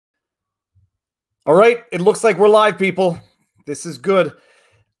All right, it looks like we're live, people. This is good.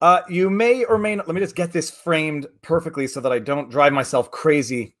 You may or may not, let me just get this framed perfectly so that I don't drive myself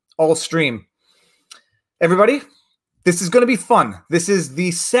crazy all stream. Everybody, this is going to be fun. This is the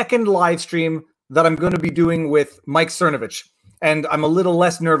second live stream that I'm going to be doing with Mike Cernovich. And I'm a little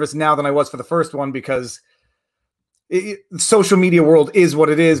less nervous now than I was for the first one because social media world is what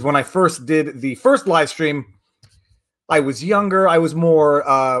it is. When I first did the first live stream, I was younger, I was more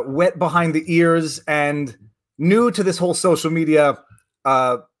wet behind the ears and new to this whole social media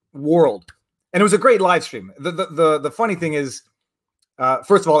world. And it was a great live stream. The funny thing is,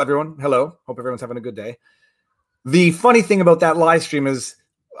 first of all, everyone, hello. Hope everyone's having a good day. The funny thing about that live stream is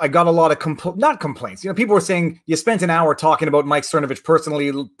I got a lot of not complaints. You know, people were saying you spent an hour talking about Mike Cernovich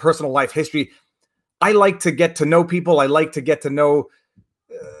personal life history. I like to get to know people. I like to get to know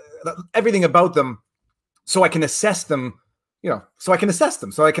everything about them, so I can assess them, so I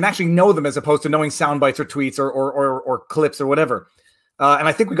can actually know them as opposed to knowing sound bites or tweets or clips or whatever. And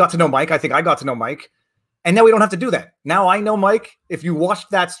I think we got to know Mike. I think I got to know Mike. And now we don't have to do that. Now I know Mike. If you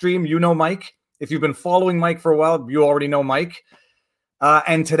watched that stream, you know Mike. If you've been following Mike for a while, you already know Mike.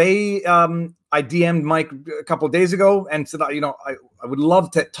 And today I DM'd Mike a couple of days ago and said, I would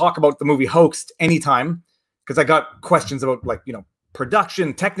love to talk about the movie Hoaxed anytime because I got questions about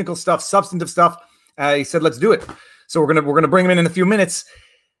production, technical stuff, substantive stuff. He said, let's do it. So we're gonna bring him in a few minutes.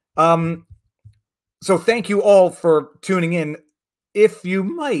 So thank you all for tuning in. If you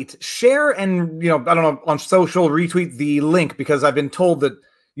might share and, I don't know, on social, retweet the link because I've been told that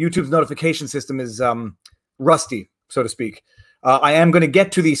YouTube's notification system is rusty, so to speak. I am going to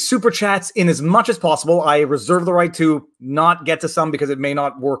get to the super chats in as much as possible. I reserve the right to not get to some because it may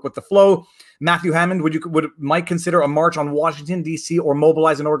not work with the flow. Matthew Hammond, would Mike consider a march on Washington, D.C. or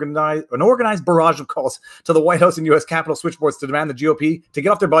mobilize an organized barrage of calls to the White House and U.S. Capitol switchboards to demand the GOP to get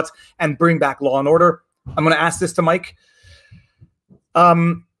off their butts and bring back law and order? I'm going to ask this to Mike.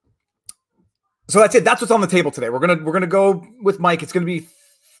 So that's it. That's what's on the table today. We're gonna go with Mike. It's going to be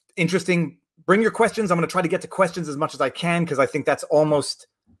interesting. Bring your questions. I'm going to try to get to questions as much as I can because I think that's almost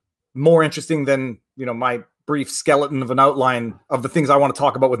more interesting than my brief skeleton of an outline of the things I want to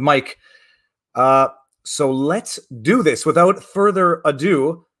talk about with Mike. So let's do this without further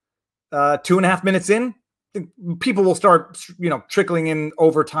ado. 2.5 minutes in, people will start trickling in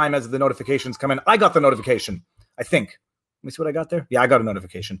over time as the notifications come in. I got the notification, I think. Let me see what I got there. Yeah, I got a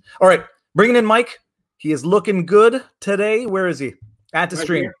notification. All right, bringing in Mike. He is looking good today. Where is he? At the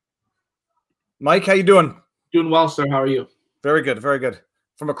stream. Here. Mike, how you doing? Doing well, sir. How are you? Very good, very good.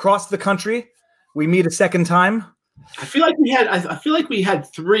 From across the country, we meet a second time. I feel like we had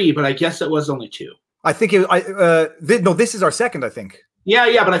 3, but I guess it was only 2. I think this is our second, I think.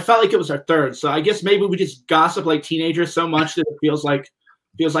 Yeah, but I felt like it was our third. So I guess maybe we just gossip like teenagers so much that it feels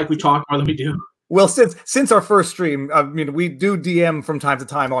like we talk more than we do. Well, since our first stream, we do DM from time to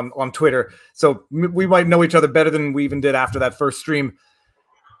time on Twitter, so we might know each other better than we even did after that first stream.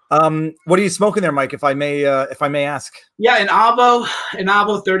 What are you smoking there, Mike? If I may ask. Yeah, an Avo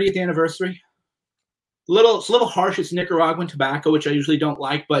 30th anniversary. It's a little harsh. It's Nicaraguan tobacco, which I usually don't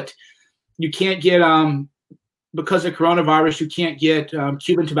like, but you can't get because of coronavirus, you can't get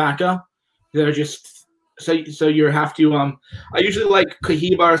Cuban tobacco. They're just so you have to. I usually like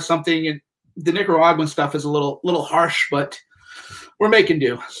Cohiba or something, and the Nicaraguan stuff is a little harsh, but we're making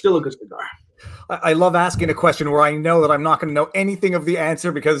do. Still a good cigar. I love asking a question where I know that I'm not going to know anything of the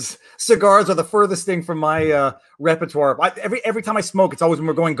answer because cigars are the furthest thing from my repertoire. Every time I smoke, it's always when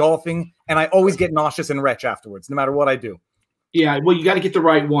we're going golfing, and I always get nauseous and retch afterwards, no matter what I do. Yeah, well, you got to get the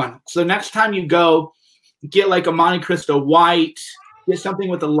right one. So next time you go, get like a Monte Cristo white, get something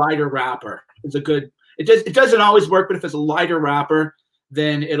with a lighter wrapper. It's a good. It doesn't always work, but if it's a lighter wrapper,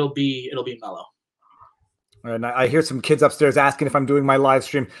 then it'll be mellow. And I hear some kids upstairs asking if I'm doing my live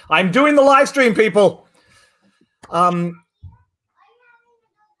stream. I'm doing the live stream, people.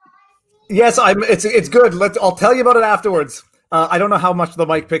 Yes, it's good. I'll tell you about it afterwards. I don't know how much the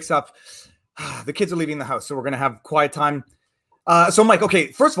mic picks up. The kids are leaving the house, so we're gonna have quiet time. So, Mike,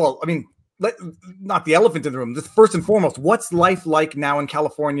 okay. First of all, not the elephant in the room. Just first and foremost, what's life like now in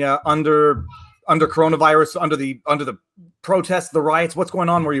California under coronavirus, under the protests, the riots? What's going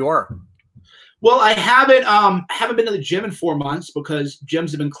on where you are? Well, I haven't been to the gym in 4 months because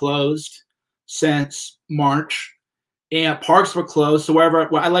gyms have been closed since March, and parks were closed. So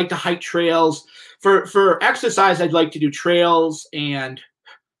where I like to hike trails for exercise, I'd like to do trails and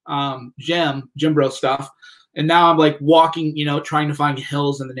gym bro stuff. And now I'm like walking, trying to find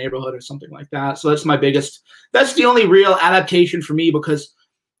hills in the neighborhood or something like that. So that's that's the only real adaptation for me because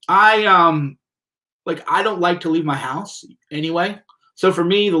I don't like to leave my house anyway. So for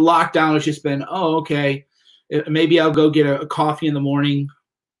me, the lockdown has just been, oh, okay, maybe I'll go get a coffee in the morning.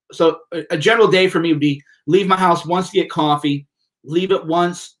 So a general day for me would be leave my house once to get coffee, leave it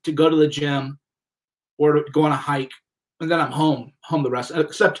once to go to the gym or to go on a hike, and then I'm home the rest.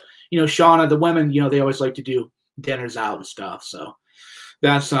 Except, Shauna, the women, they always like to do dinners out and stuff. So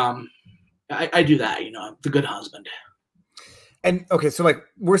that's I do that, I'm the good husband. And okay, so like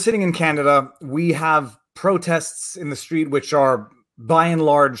we're sitting in Canada, we have protests in the street, which are by and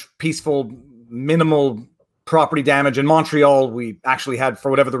large peaceful, minimal property damage. In Montreal, we actually had,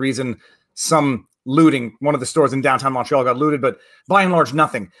 for whatever the reason, some looting. One of the stores in downtown Montreal got looted, but by and large,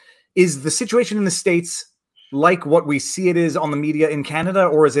 nothing. Is the situation in the States like what we see it is on the media in Canada,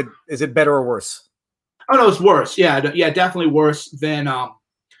 or is it better or worse? Oh no, it's worse. Yeah, definitely worse than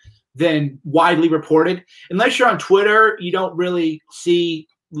widely reported. Unless you're on Twitter, you don't really see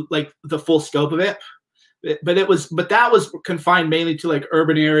like the full scope of it. But that was confined mainly to like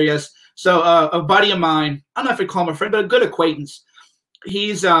urban areas. So a buddy of mine, I don't know if I call him a friend, but a good acquaintance. He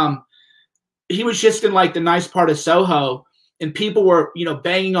was just in like the nice part of Soho, and people were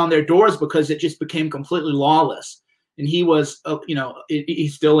banging on their doors because it just became completely lawless. And he was he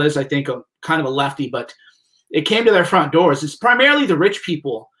still is, I think, kind of a lefty, but it came to their front doors. It's primarily the rich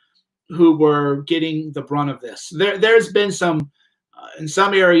people who were getting the brunt of this. There's been some in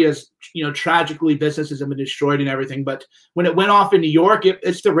some areas, tragically businesses have been destroyed and everything. But when it went off in New York,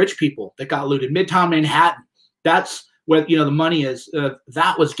 it's the rich people that got looted. Midtown Manhattan, that's where the money is.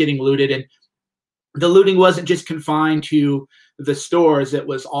 That was getting looted, and the looting wasn't just confined to the stores; it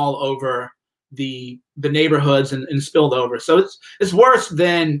was all over the neighborhoods and spilled over. So it's worse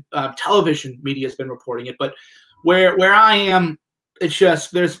than television media has been reporting it. But where I am, it's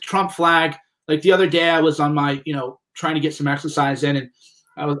just there's Trump flag. Like the other day, I was on my trying to get some exercise in, and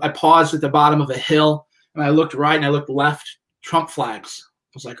I paused at the bottom of a hill, and I looked right and I looked left. Trump flags.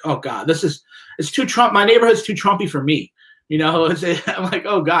 I was like, oh God, it's too Trump. My neighborhood's too Trumpy for me. I'm like,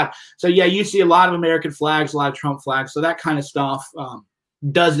 oh God. So yeah, you see a lot of American flags, a lot of Trump flags. So that kind of stuff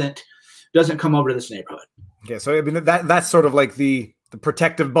doesn't come over to this neighborhood. Okay, so I mean that's sort of like the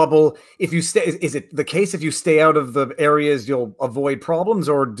protective bubble. If you stay, is it the case if you stay out of the areas you'll avoid problems,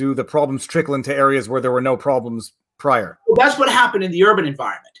 or do the problems trickle into areas where there were no problems prior? Well, that's what happened in the urban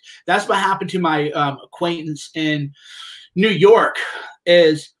environment. That's what happened to my acquaintance in New York.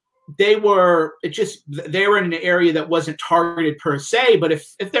 Is they were in an area that wasn't targeted per se, but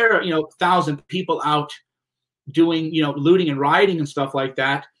if there are 1,000 people out doing looting and rioting and stuff like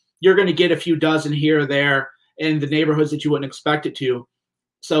that, you're going to get a few dozen here or there in the neighborhoods that you wouldn't expect it to.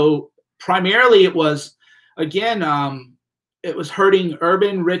 So primarily it was, again, it was hurting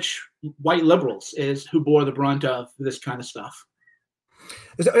urban, rich, white liberals is who bore the brunt of this kind of stuff.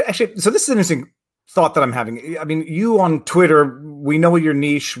 Actually, so this is an interesting thought that I'm having. I mean, you on Twitter, we know your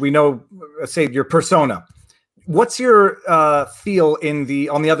niche, we know, say, your persona. What's your feel on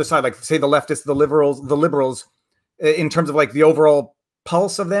the other side, like say the leftists, the liberals, in terms of like the overall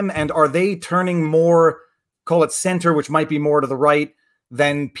pulse of them, and are they turning more, call it center, which might be more to the right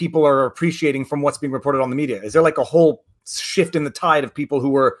than people are appreciating from what's being reported on the media? Is there like a whole shift in the tide of people who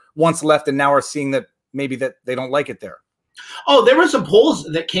were once left and now are seeing that maybe that they don't like it there? Oh, there were some polls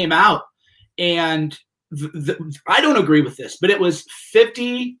that came out, and I don't agree with this, but it was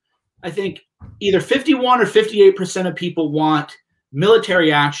 50, I think either 51 or 58% of people want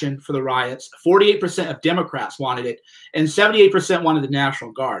military action for the riots. 48% of Democrats wanted it, and 78% wanted the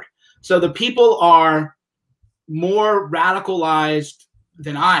National Guard. So the people are more radicalized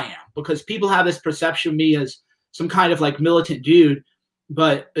than I am, because people have this perception of me as some kind of like militant dude,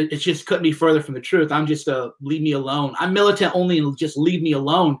 but it just couldn't be further from the truth. I'm just a leave me alone. I'm militant only and just leave me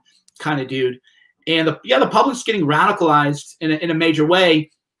alone kind of dude. And the public's getting radicalized in a major way.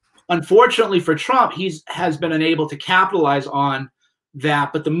 Unfortunately for Trump, has been unable to capitalize on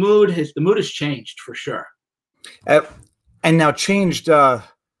that, but the mood has changed for sure. And now changed,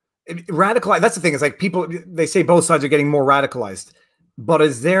 radicalized. That's the thing. Is like people, they say both sides are getting more radicalized, but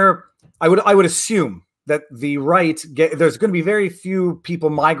is there? I would assume that the right there's going to be very few people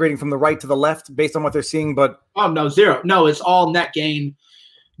migrating from the right to the left based on what they're seeing. But oh no, zero. No, it's all net gain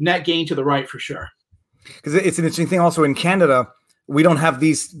to the right for sure. Because it's an interesting thing. Also in Canada, we don't have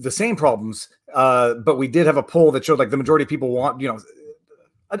the same problems, but we did have a poll that showed like the majority of people want,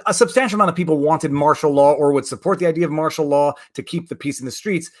 a substantial amount of people wanted martial law or would support the idea of martial law to keep the peace in the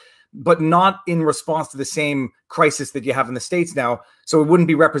streets, but not in response to the same crisis that you have in the States now. So it wouldn't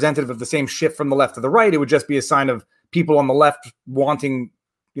be representative of the same shift from the left to the right. It would just be a sign of people on the left wanting,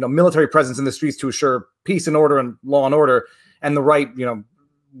 military presence in the streets to assure peace and order and law and order. And the right,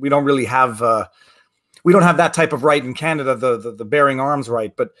 we don't really have, we don't have that type of right in Canada, the bearing arms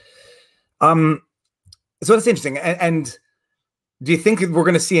right. But so that's interesting. And do you think we're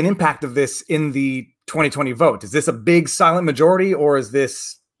going to see an impact of this in the 2020 vote? Is this a big silent majority, or is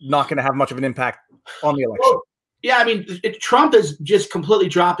this not going to have much of an impact on the election? Well, yeah, I mean, Trump is just completely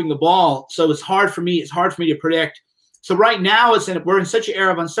dropping the ball, so it's hard for me. It's hard for me to predict. So right now, we're in such an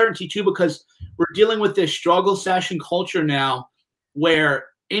era of uncertainty too, because we're dealing with this struggle session culture now, where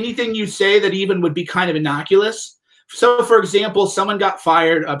anything you say that even would be kind of innocuous. So, for example, someone got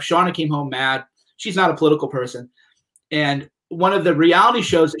fired. Shauna came home mad. She's not a political person, and one of the reality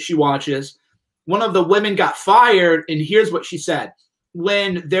shows that she watches, one of the women got fired, and here's what she said.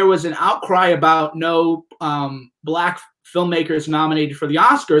 When there was an outcry about no black filmmakers nominated for the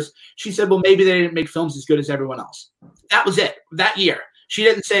Oscars, she said, well, maybe they didn't make films as good as everyone else. That was it, that year. She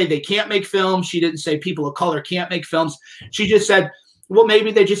didn't say they can't make films. She didn't say people of color can't make films. She just said, well,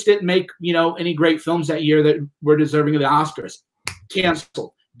 maybe they just didn't make, any great films that year that were deserving of the Oscars.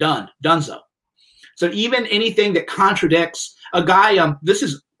 Canceled. Done. Donezo. So even anything that contradicts a guy, this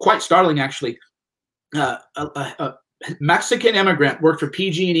is quite startling, actually. A Mexican immigrant worked for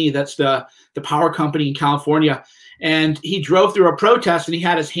PG&E, that's the power company in California, and he drove through a protest and he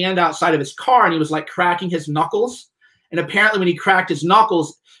had his hand outside of his car and he was like cracking his knuckles. And apparently when he cracked his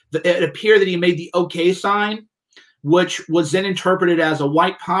knuckles, it appeared that he made the OK sign, which was then interpreted as a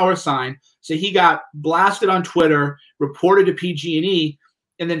white power sign. So he got blasted on Twitter, reported to PG&E,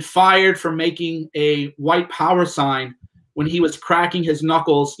 and then fired for making a white power sign when he was cracking his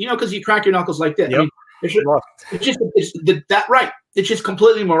knuckles. Because you crack your knuckles like this. Yep. I mean, it's just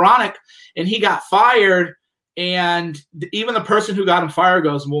completely moronic. And he got fired. And even the person who got him fired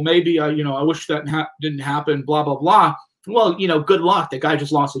goes, well, maybe, I wish that didn't happen, blah, blah, blah. Well, good luck. The guy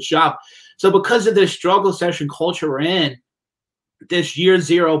just lost his job. So because of this struggle session culture we're in, this year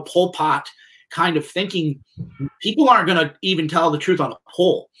zero Pol Pot kind of thinking, people aren't going to even tell the truth on a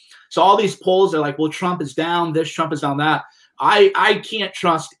poll. So all these polls are like, well, Trump is down this, Trump is down that. I can't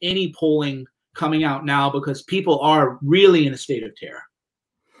trust any polling coming out now because people are really in a state of terror.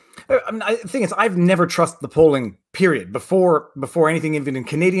 I mean, the thing is, I've never trusted the polling, period. Before anything, even in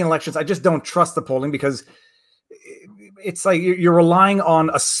Canadian elections, I just don't trust the polling because it's like you're relying on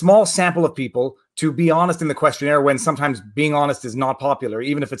a small sample of people to be honest in the questionnaire when sometimes being honest is not popular,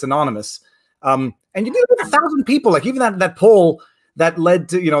 even if it's anonymous. And you do it with 1,000 people, like even that poll that led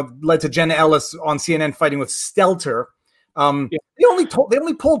to Jenna Ellis on CNN fighting with Stelter. They only polled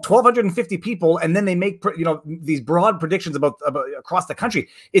 1,250 people, and then they make these broad predictions about across the country.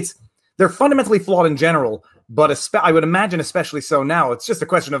 They're fundamentally flawed in general, but I would imagine especially so now. It's just a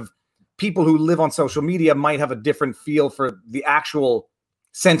question of people who live on social media might have a different feel for the actual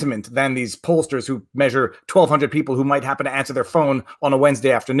sentiment than these pollsters who measure 1,200 people who might happen to answer their phone on a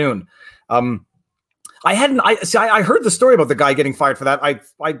Wednesday afternoon. I heard the story about the guy getting fired for that.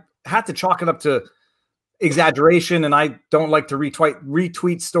 I had to chalk it up to exaggeration, and I don't like to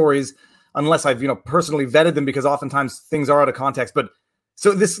retweet stories unless I've personally vetted them, because oftentimes things are out of context. But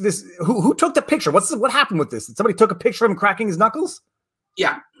so who took the picture? What happened with this? Did somebody took a picture of him cracking his knuckles?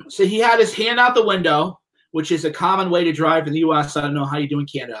 Yeah. So he had his hand out the window, which is a common way to drive in the U.S. I don't know how you do in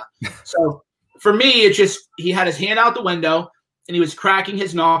Canada. So for me, he had his hand out the window and he was cracking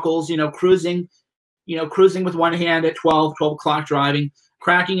his knuckles, cruising with one hand at 12 o'clock driving,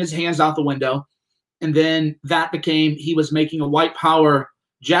 cracking his hands out the window. And then that became, he was making a white power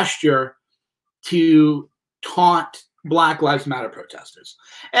gesture to taunt Black Lives Matter protesters.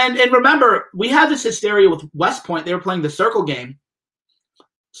 And remember, we had this hysteria with West Point. They were playing the circle game.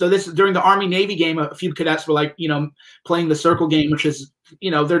 So this is during the Army-Navy game, a few cadets were like, playing the circle game, which is,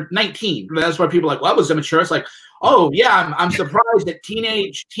 they're 19. That's why people are like, well, that was immature. It's like, oh yeah, I'm surprised that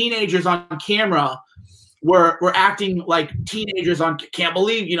teenagers on camera were acting like teenagers on, can't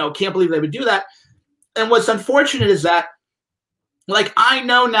believe they would do that. And what's unfortunate is that, like, I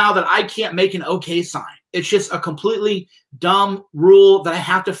know now that I can't make an OK sign. It's just a completely dumb rule that I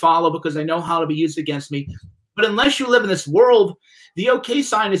have to follow because I know how to be used against me. But unless you live in this world, the OK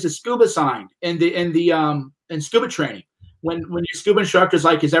sign is a scuba sign in scuba training. When your scuba instructor's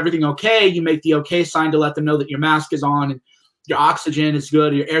like, is everything okay? You make the OK sign to let them know that your mask is on and your oxygen is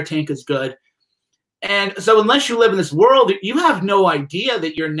good, your air tank is good. And so unless you live in this world, you have no idea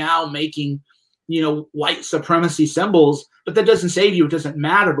that you're now making, white supremacy symbols, but that doesn't save you. It doesn't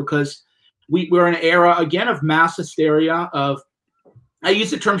matter because we're in an era, again, of mass hysteria I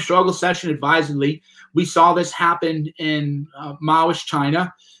use the term struggle session advisedly. We saw this happen in Maoist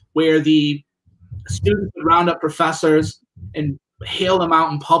China, where the students would round up professors and hail them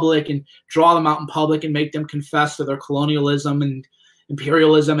out in public and draw them out in public and make them confess to their colonialism and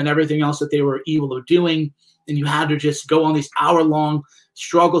imperialism and everything else that they were evil of doing, and you had to just go on these hour-long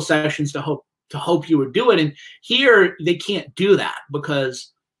struggle sessions to hope you would do it. And here they can't do that,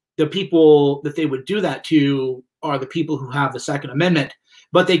 because the people that they would do that to are the people who have the Second Amendment,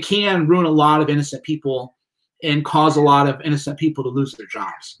 but they can ruin a lot of innocent people and cause a lot of innocent people to lose their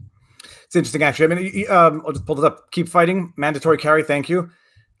jobs. It's interesting, actually. I mean, I'll just pull it up. Keep fighting. Mandatory carry. Thank you.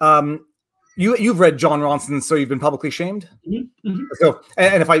 You've read Jon Ronson, So You've Been Publicly Shamed. Mm-hmm. So,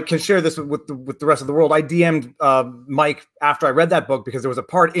 and if I can share this with the rest of the world, I DM'd Mike after I read that book, because there was a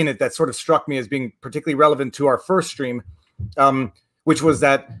part in it that sort of struck me as being particularly relevant to our first stream, which was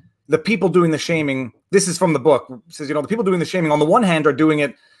that the people doing the shaming, this is from the book, says, the people doing the shaming on the one hand are doing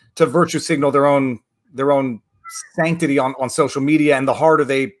it to virtue signal their own sanctity on social media, and the harder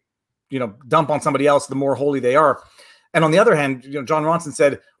they dump on somebody else, the more holy they are. And on the other hand, Jon Ronson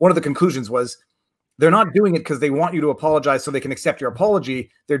said one of the conclusions was they're not doing it because they want you to apologize so they can accept your apology.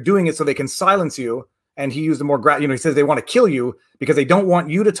 They're doing it so they can silence you. And he used a more he says they want to kill you because they don't want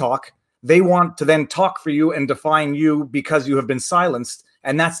you to talk. They want to then talk for you and define you because you have been silenced.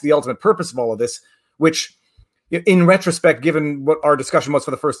 And that's the ultimate purpose of all of this, which in retrospect, given what our discussion was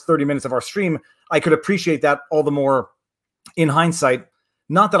for the first 30 minutes of our stream, I could appreciate that all the more in hindsight.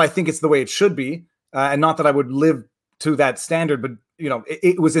 Not that I think it's the way it should be, and not that I would live to that standard, but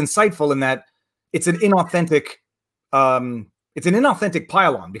it was insightful in that it's an inauthentic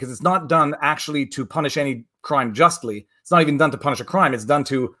pile-on, because it's not done actually to punish any crime justly. It's not even done to punish a crime. It's done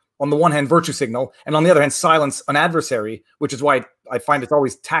to, on the one hand, virtue signal, and on the other hand, silence an adversary, which is why I find it's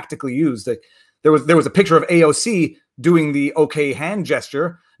always tactically used. There was a picture of AOC doing the okay hand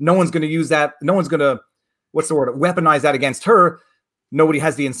gesture. No one's going to use that. No one's going to, weaponize that against her. Nobody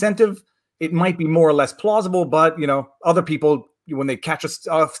has the incentive. It might be more or less plausible, but other people, when they catch a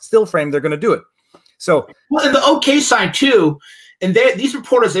still frame, they're going to do it. So, well, and the okay sign too, and these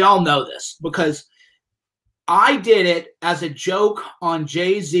reporters, they all know this, because I did it as a joke on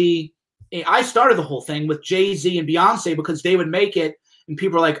Jay-Z. I started the whole thing with Jay-Z and Beyonce because they would make it, and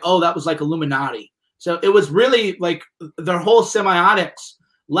people were like, "Oh, that was like Illuminati." So it was really like their whole semiotics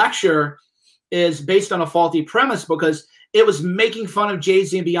lecture is based on a faulty premise, because it was making fun of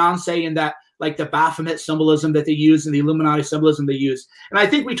Jay-Z and Beyonce and that, like, the Baphomet symbolism that they use and the Illuminati symbolism they use. And I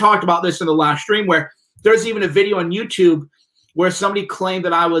think we talked about this in the last stream, where there's even a video on YouTube where somebody claimed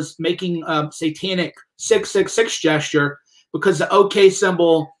that I was making a satanic 666 gesture because the OK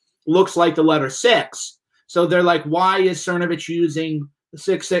symbol looks like the letter 6. So they're like, why is Cernovich using the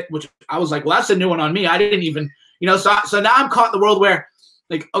 666? Which I was like, well, that's a new one on me. I didn't even, so now I'm caught in the world where,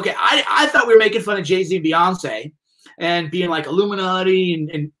 like, okay, I thought we were making fun of Jay-Z and Beyonce and being like Illuminati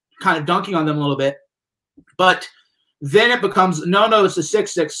and kind of dunking on them a little bit. But then it becomes, no, it's a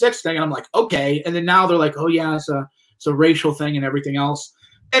 666 thing. And I'm like, okay. And then now they're like, oh yeah, it's a racial thing and everything else.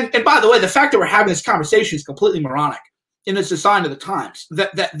 And by the way, the fact that we're having this conversation is completely moronic. And it's a sign of the times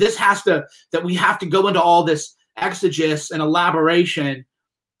that we have to go into all this exegesis and elaboration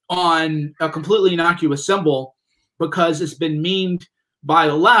on a completely innocuous symbol because it's been memed by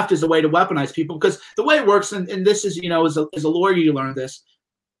the left as a way to weaponize people. Because the way it works, and this is, as a lawyer, you learn this.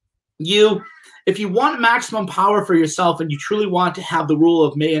 If you want maximum power for yourself and you truly want to have the rule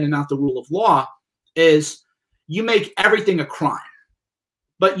of man and not the rule of law, is you make everything a crime,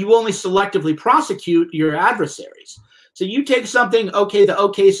 but you only selectively prosecute your adversaries. So you take something, okay, the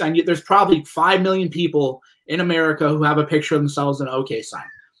OK sign, there's probably 5 million people in America who have a picture of themselves in an OK sign,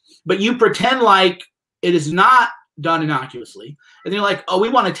 but you pretend like it is not done innocuously. And they're like, oh, we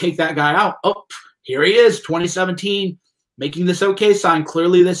want to take that guy out. Oh, here he is, 2017, making this OK sign.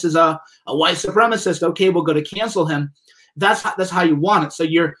 Clearly this is a white supremacist. Okay, we'll go to cancel him. That's how you want it. So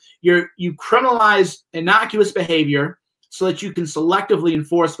you criminalize innocuous behavior so that you can selectively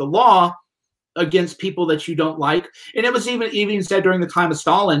enforce the law against people that you don't like. And it was even said during the time of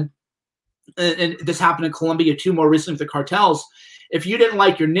Stalin, and this happened in Colombia too, more recently with the cartels. If you didn't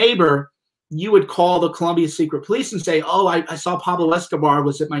like your neighbor, you would call the Colombia secret police and say, oh, I saw Pablo Escobar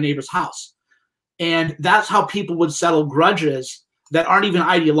was at my neighbor's house. And that's how people would settle grudges that aren't even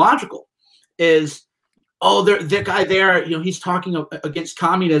ideological. Is, oh, that guy there, he's talking against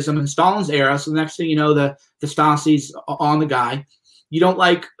communism in Stalin's era. So the next thing you know, the Stasi's on the guy. You don't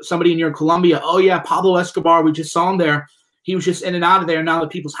like somebody in your Colombia. Oh yeah, Pablo Escobar, we just saw him there. He was just in and out of there. Now the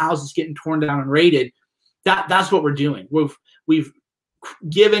people's houses getting torn down and raided. That's what we're doing. We've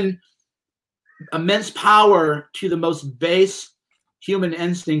given immense power to the most base human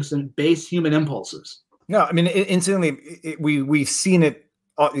instincts and base human impulses. No, I mean, instantly we've seen it.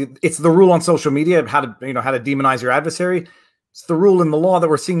 It's the rule on social media of how to demonize your adversary. It's the rule in the law that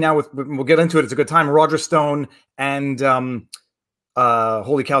we're seeing now with, we'll get into it. It's a good time. Roger Stone and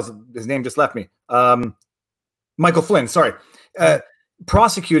holy cows, his name just left me. Michael Flynn, sorry.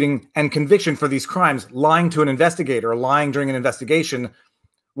 Prosecuting and conviction for these crimes, lying to an investigator, or lying during an investigation,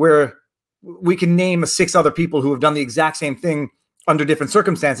 where we can name 6 other people who have done the exact same thing under different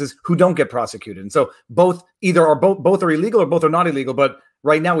circumstances who don't get prosecuted. And so both are illegal or both are not illegal. But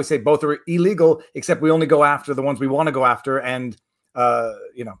right now we say both are illegal, except we only go after the ones we want to go after, and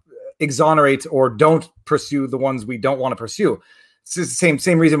exonerate or don't pursue the ones we don't want to pursue. It's the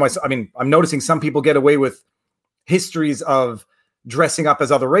same reason why. I mean, I'm noticing some people get away with histories of dressing up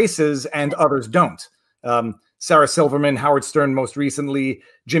as other races and others don't. Sarah Silverman, Howard Stern, most recently,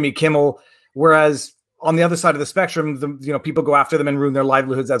 Jimmy Kimmel. Whereas on the other side of the spectrum, people go after them and ruin their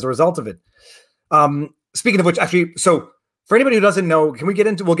livelihoods as a result of it. Speaking of which, actually, so for anybody who doesn't know, we'll get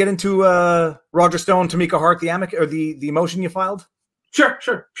into Roger Stone, Tamika Hart, the motion you filed? Sure.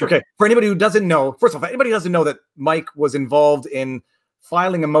 Okay. For anybody who doesn't know, first of all, if anybody doesn't know that Mike was involved in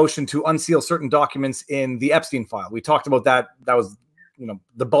filing a motion to unseal certain documents in the Epstein file. We talked about that. That was,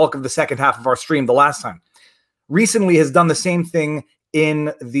 the bulk of the second half of our stream the last time. Recently has done the same thing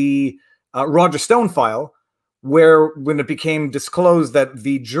in the Roger Stone file, where when it became disclosed that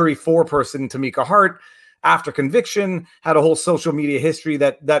the jury foreperson, Tamika Hart, after conviction, had a whole social media history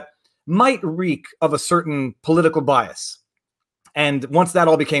that might reek of a certain political bias. And once that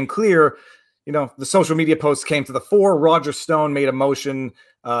all became clear, the social media posts came to the fore. Roger Stone made a motion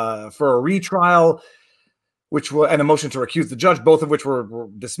for a retrial, and a motion to recuse the judge, both of which were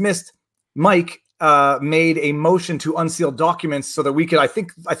dismissed. Mike made a motion to unseal documents so that we could. I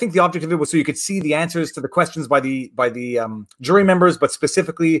think the object of it was so you could see the answers to the questions by the jury members, but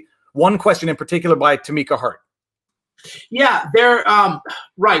specifically one question in particular by Tamika Hart. Yeah, they're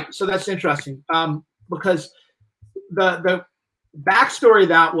right. So that's interesting because the backstory of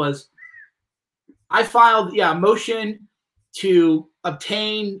that was, I filed a motion to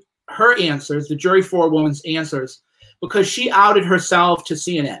obtain her answers, the jury forewoman's answers, because she outed herself to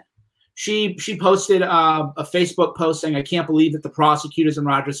CNN. She posted a Facebook post saying, "I can't believe that the prosecutors and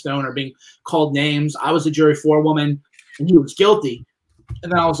Roger Stone are being called names. I was a jury forewoman and he was guilty."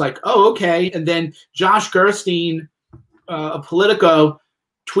 And then I was like, "Oh, okay." And then Josh Gerstein of Politico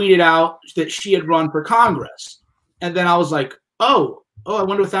tweeted out that she had run for Congress. And then I was like, oh, I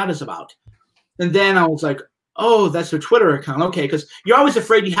wonder what that is about. And then I was like, oh, that's her Twitter account. Okay, because you're always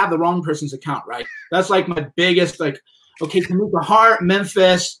afraid you have the wrong person's account, right? That's like my biggest, okay, Tamika Hart,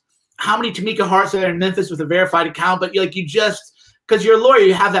 Memphis. How many Tamika Harts are there in Memphis with a verified account? But because you're a lawyer,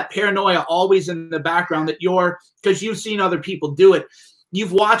 you have that paranoia always in the background that because you've seen other people do it.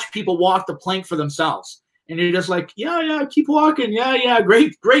 You've watched people walk the plank for themselves. And you're just like, yeah, keep walking. Yeah,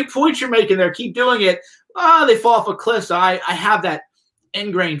 great points you're making there. Keep doing it. They fall off a cliff. So I have that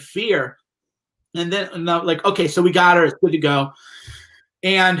ingrained fear. And then okay, so we got her. It's good to go.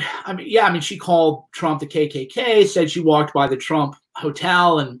 And she called Trump the KKK, said she walked by the Trump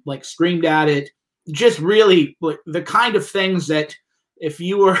hotel and screamed at it. Just really the kind of things that if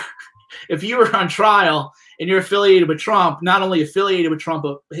you were on trial and you're affiliated with Trump, not only affiliated with Trump,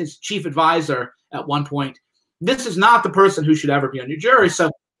 but his chief advisor at one point, this is not the person who should ever be on your jury. So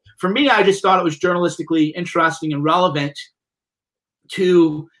for me, I just thought it was journalistically interesting and relevant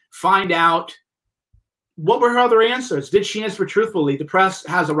to find out what were her other answers. Did she answer truthfully? The press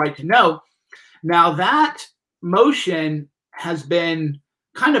has a right to know. Now that motion has been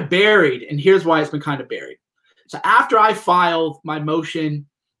kind of buried, and here's why it's been kind of buried. So after I filed my motion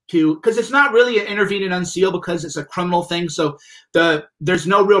because it's not really an intervene and unseal because it's a criminal thing. So there's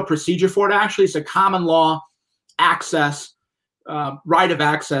no real procedure for it. Actually, it's a common law access, right of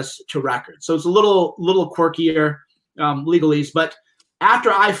access to records. So it's a little quirkier legalese. But after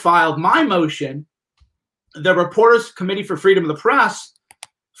I filed my motion, the Reporters Committee for Freedom of the Press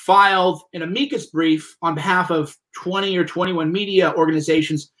filed an amicus brief on behalf of 20 or 21 media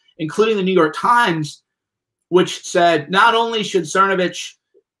organizations, including the New York Times, which said not only should Cernovich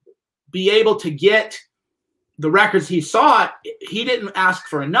be able to get the records he sought, he didn't ask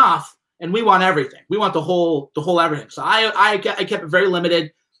for enough, and we want everything. We want the whole everything. So I kept it very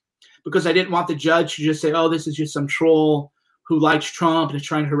limited because I didn't want the judge to just say, oh, this is just some troll who likes Trump and is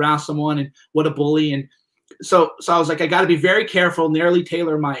trying to harass someone, and what a bully. And so I was like, I got to be very careful, narrowly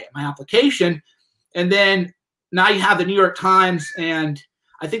tailor my application. And then now you have the New York Times and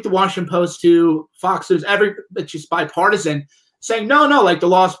I think the Washington Post too, Fox News, it's just bipartisan, saying, no, the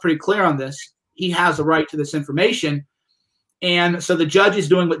law is pretty clear on this. He has a right to this information. And so the judge is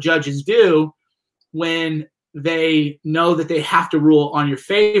doing what judges do when they know that they have to rule on your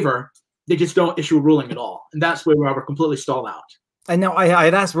favor. They just don't issue a ruling at all. And that's where we're completely stalled out. And now I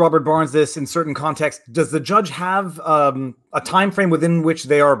had asked Robert Barnes this in certain contexts. Does the judge have a time frame within which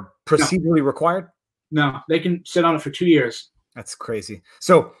they are procedurally required? No, they can sit on it for 2 years. That's crazy.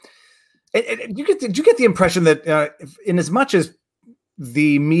 So did you get the impression that in as much as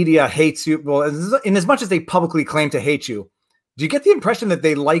the media hates you, well, in as much as they publicly claim to hate you, do you get the impression that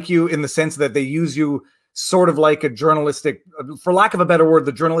they like you in the sense that they use you sort of like a journalistic, for lack of a better word,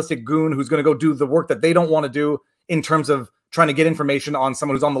 the journalistic goon who's going to go do the work that they don't want to do in terms of trying to get information on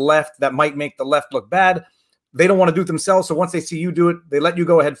someone who's on the left that might make the left look bad? They don't want to do it themselves. So once they see you do it, they let you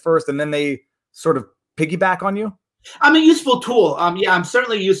go ahead first, and then they sort of piggyback on you? I'm a useful tool. Yeah, I'm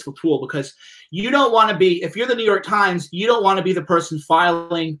certainly a useful tool, because you don't want to be, if you're the New York Times, you don't want to be the person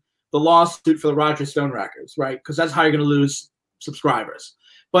filing the lawsuit for the Roger Stone records, right? Because that's how you're going to lose subscribers.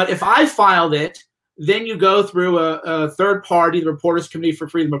 But if I filed it, then you go through a third party, the Reporters Committee for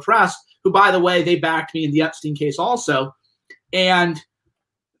Freedom of Press, who, by the way, they backed me in the Epstein case also. And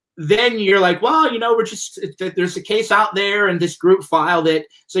then you're like, well, you know, there's a case out there and this group filed it.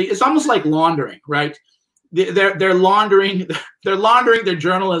 So it's almost like laundering, right? They're laundering their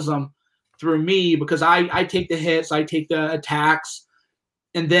journalism through me, because I take the hits, I take the attacks,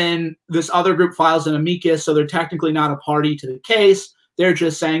 and then this other group files an amicus, so they're technically not a party to the case. They're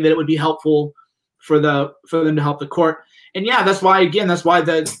just saying that it would be helpful for them to help the court. And yeah, that's why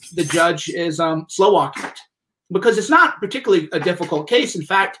the judge is slow walking it, because it's not particularly a difficult case. In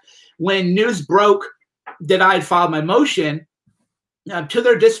fact, when news broke that I had filed my motion, to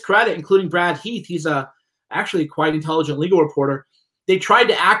their discredit, including Brad Heath, he's actually quite intelligent legal reporter, they tried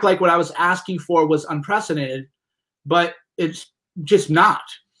to act like what I was asking for was unprecedented, but it's just not.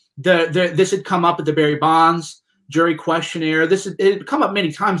 This had come up at the Barry Bonds jury questionnaire. It had come up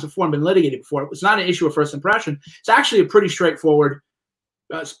many times before and been litigated before. It was not an issue of first impression. It's actually a pretty straightforward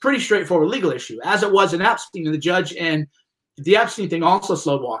legal issue, as it was in Epstein. And the judge in the Epstein thing also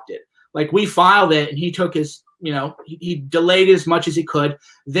slow walked it. Like, we filed it, and he took his, he delayed as much as he could.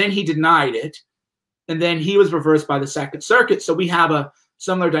 Then he denied it, and then he was reversed by the Second Circuit. So we have a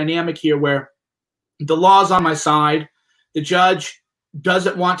similar dynamic here, where the law's on my side. The judge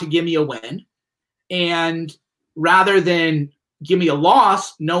doesn't want to give me a win, and rather than give me a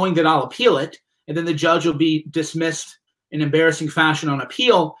loss, knowing that I'll appeal it, and then the judge will be dismissed in embarrassing fashion on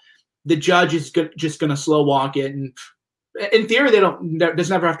appeal, the judge is just going to slow walk it. And in theory, there's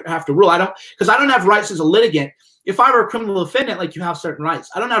never have to rule. Because I don't have rights as a litigant. If I were a criminal defendant, like, you have certain rights.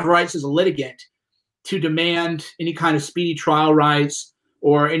 I don't have rights as a litigant to demand any kind of speedy trial rights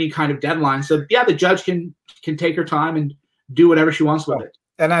or any kind of deadline. So yeah, the judge can take her time and do whatever she wants with it.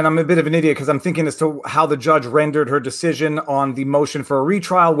 And I'm a bit of an idiot, because I'm thinking as to how the judge rendered her decision on the motion for a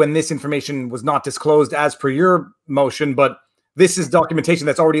retrial when this information was not disclosed as per your motion. But this is documentation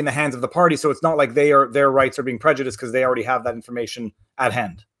that's already in the hands of the party, so it's not like their rights are being prejudiced because they already have that information at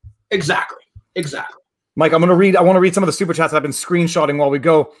hand. Exactly. Mike, I want to read some of the super chats that I've been screenshotting while we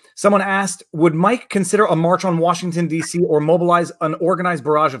go. Someone asked, would Mike consider a march on Washington, D.C. or mobilize an organized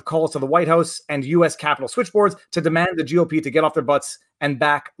barrage of calls to the White House and U.S. Capitol switchboards to demand the GOP to get off their butts and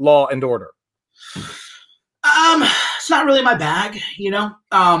back law and order? It's not really my bag,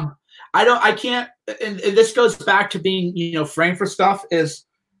 I can't, and this goes back to being, framed for stuff, is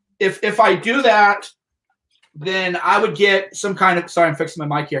if I do that, then I would get some kind of, sorry, I'm fixing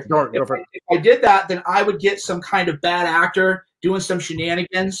my mic here. If I did that, then I would get some kind of bad actor doing some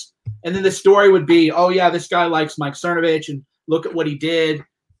shenanigans. And then the story would be, oh yeah, this guy likes Mike Cernovich and look at what he did.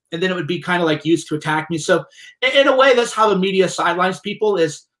 And then it would be kind of like used to attack me. So in a way, that's how the media sidelines people.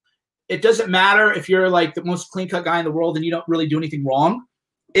 Is it doesn't matter if you're like the most clean-cut guy in the world and you don't really do anything wrong.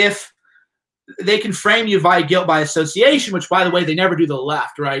 If they can frame you via guilt by association, which, by the way, they never do the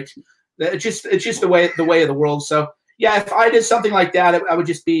left, right? It's just the way of the world. So yeah, if I did something like that, I would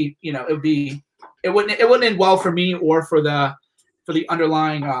just be, it wouldn't end well for me or for the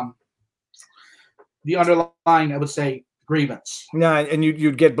underlying I would say, grievance. Yeah, and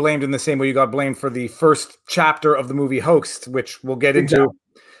you'd get blamed in the same way you got blamed for the first chapter of the movie Hoaxed, which we'll get into.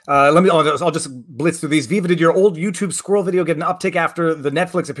 I'll just blitz through these. Viva, did your old YouTube squirrel video get an uptick after the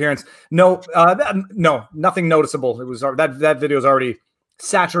Netflix appearance? No, nothing noticeable. It was that video is already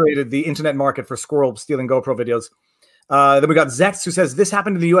saturated the internet market for squirrel stealing GoPro videos. Then we got Zex, who says this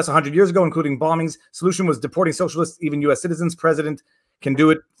happened in the U.S. 100 years ago, including bombings. Solution was deporting socialists, even U.S. citizens. President can do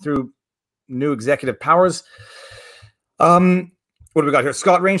it through new executive powers. What do we got here?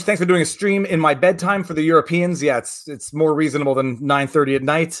 Scott Range, thanks for doing a stream in my bedtime for the Europeans. Yeah, it's more reasonable than 9:30 at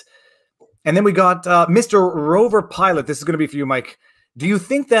night. And then we got Mr. Rover Pilot. This is going to be for you, Mike. Do you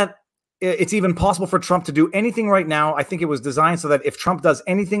think that it's even possible for Trump to do anything right now? I think it was designed so that if Trump does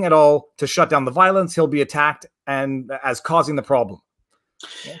anything at all to shut down the violence, he'll be attacked and as causing the problem.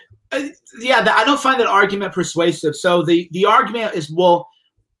 Yeah, I don't find that argument persuasive. So the argument is, well,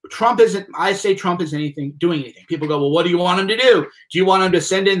 Trump isn't. I say Trump isn't doing anything. People go, well, what do you want him to do? Do you want him to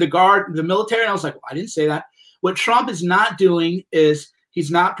send in the military? And I was like, well, I didn't say that. What Trump is not doing is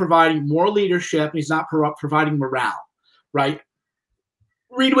he's not providing more leadership. He's not providing morale, right?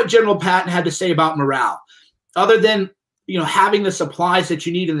 Read what General Patton had to say about morale. Other than, having the supplies that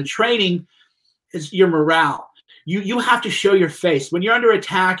you need in the training, is your morale. You have to show your face. When you're under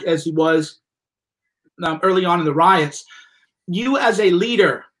attack, as he was early on in the riots, you as a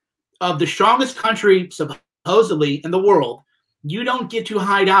leader of the strongest country supposedly in the world, you don't get to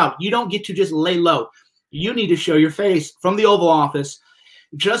hide out. You don't get to just lay low. You need to show your face from the Oval Office,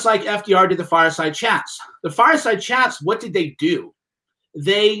 just like FDR did the fireside chats. The fireside chats, what did they do?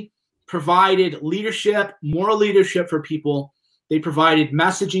 They provided leadership, moral leadership for people. They provided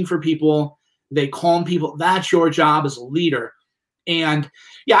messaging for people. They calm people. That's your job as a leader. And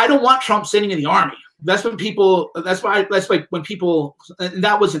yeah, I don't want Trump sitting in the army. That's when people, that's like when people, and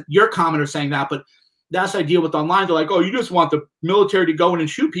that wasn't your commenter saying that, but that's I deal with online. They're like, oh, you just want the military to go in and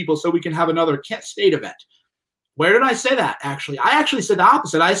shoot people so we can have another Kent State event. Where did I say that, actually? I actually said the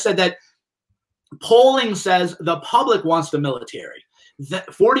opposite. I said that polling says the public wants the military. That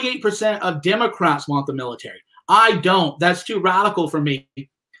 48% of Democrats want the military. I don't. That's too radical for me.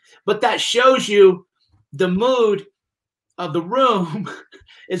 But that shows you the mood of the room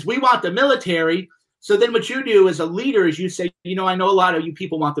is we want the military. So then what you do as a leader is you say, I know a lot of you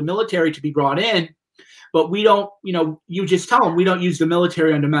people want the military to be brought in, but we don't, you just tell them we don't use the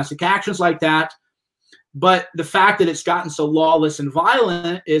military on domestic actions like that. But the fact that it's gotten so lawless and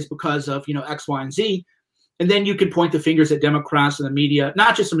violent is because of, X, Y, and Z. And then you can point the fingers at Democrats and the media,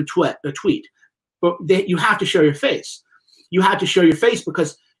 not just from a tweet, but you have to show your face. You have to show your face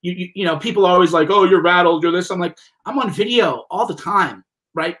because, people are always like, oh, you're rattled, you're this. I'm like, I'm on video all the time,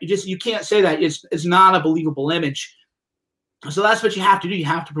 right? You can't say that. It's not a believable image. So that's what you have to do. You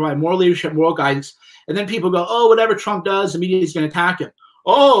have to provide moral leadership, moral guidance. And then people go, oh, whatever Trump does, the media is going to attack him.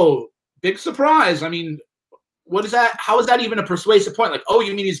 Oh, big surprise. I mean, what is that? How is that even a persuasive point? Like, oh,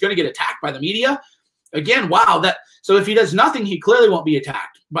 you mean he's going to get attacked by the media? Again, wow. So if he does nothing, he clearly won't be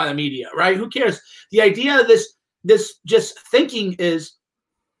attacked by the media, right? Who cares? The idea of this just thinking is,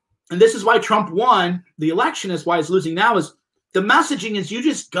 and this is why Trump won the election, is why he's losing now, is the messaging is you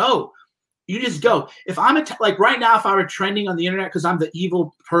just go. You just go. If I'm like right now, if I were trending on the internet because I'm the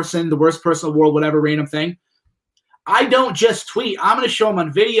evil person, the worst person in the world, whatever random thing, I don't just tweet. I'm going to show them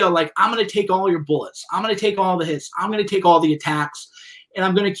on video, like, I'm going to take all your bullets. I'm going to take all the hits. I'm going to take all the attacks, and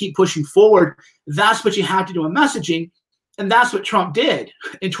I'm going to keep pushing forward. That's what you have to do in messaging, and that's what Trump did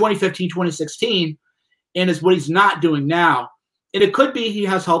in 2015, 2016, and is what he's not doing now. And it could be he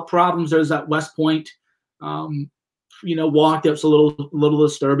has health problems. There's that West Point, walk that's a little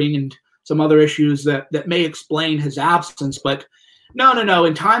disturbing, and some other issues that may explain his absence. But no.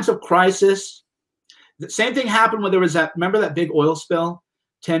 In times of crisis, the same thing happened when there was remember that big oil spill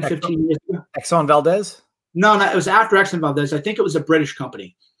 10, 15 years ago? Exxon Valdez? No, it was after Exxon Valdez. I think it was a British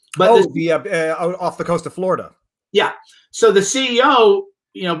company. But off the coast of Florida. Yeah. So the CEO,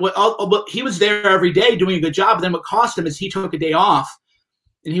 he was there every day doing a good job. But then what cost him is he took a day off,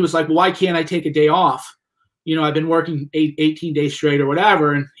 and he was like, well, why can't I take a day off? I've been working 18 days straight or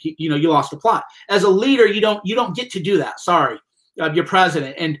whatever. And you lost the plot. As a leader, you don't get to do that. Sorry. You're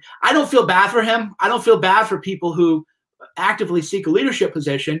president. And I don't feel bad for him. I don't feel bad for people who actively seek a leadership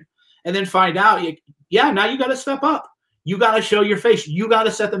position and then find out, now you got to step up. You got to show your face. You got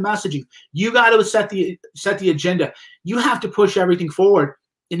to set the messaging. You got to set the agenda. You have to push everything forward.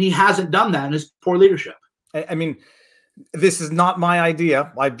 And he hasn't done that in his poor leadership. I mean, this is not my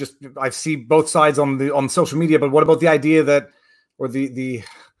idea. I see both sides on social media, but what about the idea that, or the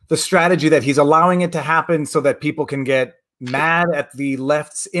strategy that he's allowing it to happen so that people can get mad at the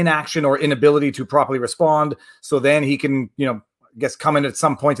left's inaction or inability to properly respond, so then he can, I guess, come in at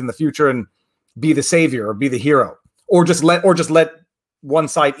some point in the future and be the savior or be the hero, or just let one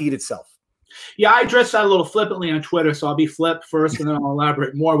side eat itself. Yeah, I addressed that a little flippantly on Twitter, so I'll be flip first and then I'll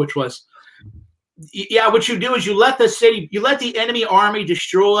elaborate more, which was, what you do is you let the enemy army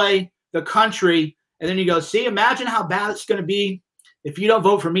destroy the country, and then you go, see, imagine how bad it's going to be if you don't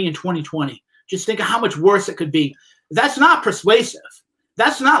vote for me in 2020. Just think of how much worse it could be. That's not persuasive.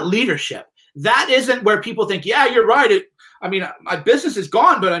 That's not leadership. That isn't where people think, yeah, you're right. My business is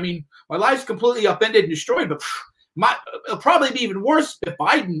gone, but my life's completely upended and destroyed. But it'll probably be even worse if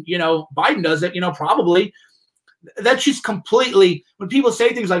Biden does it, probably. That's just completely, when people say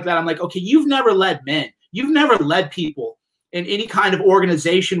things like that, I'm like, okay, you've never led men. You've never led people in any kind of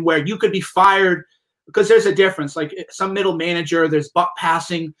organization where you could be fired because there's a difference. Like some middle manager, there's buck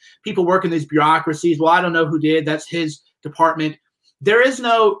passing, people work in these bureaucracies. Well, I don't know who did. That's his department. There is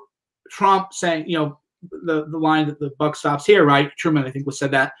no Trump saying, you know, the line that the buck stops here, right? Truman, I think, was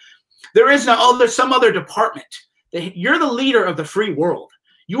said that. There is no, oh, there's some other department. You're the leader of the free world.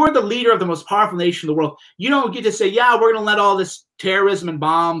 You are the leader of the most powerful nation in the world. You don't get to say, yeah, we're going to let all this terrorism and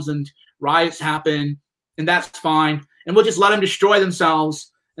bombs and riots happen, and that's fine. And we'll just let them destroy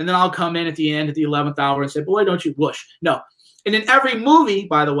themselves. And then I'll come in at the end at the 11th hour and say, boy, don't you wish. No. And in every movie,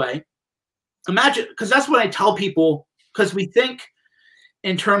 by the way, imagine, because that's what I tell people, because we think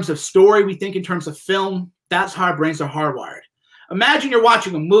in terms of story, we think in terms of film. That's how our brains are hardwired. Imagine you're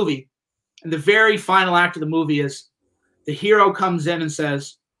watching a movie, and the very final act of the movie is the hero comes in and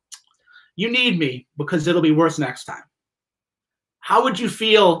says, you need me because it'll be worse next time. How would you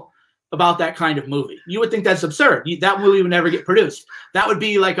feel about that kind of movie? You would think that's absurd. That movie would never get produced. That would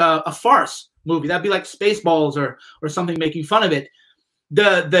be like a farce movie. That'd be like Spaceballs or something making fun of it.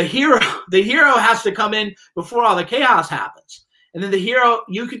 The hero has to come in before all the chaos happens. And then the hero,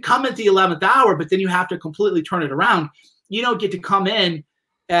 you could come at the 11th hour, but then you have to completely turn it around. You don't get to come in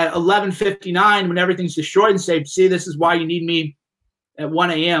at 11:59 when everything's destroyed and say, see, this is why you need me at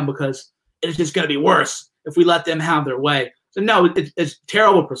 1 a.m. because it's just going to be worse if we let them have their way. So no, it's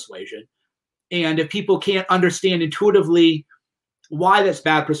terrible persuasion. And if people can't understand intuitively why that's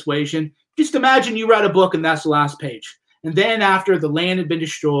bad persuasion, just imagine you read a book and that's the last page. And then after the land had been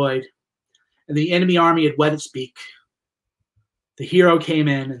destroyed and the enemy army had wet its beak, the hero came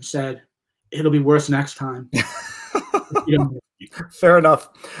in and said, it'll be worse next time. Fair enough.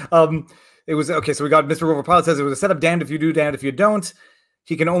 It was okay. So we got Mr. Rover Pilot says it was a setup, damned if you do, damned if you don't.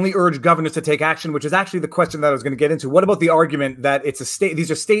 He can only urge governors to take action, which is actually the question that I was going to get into. What about the argument that it's a state?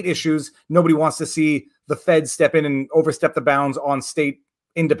 These are state issues. Nobody wants to see the Fed step in and overstep the bounds on state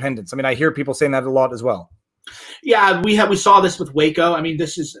independence. I mean, I hear people saying that a lot as well. Yeah, we saw this with Waco. I mean,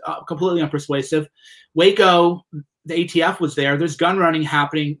 this is completely unpersuasive. Waco, the ATF was there. There's gun running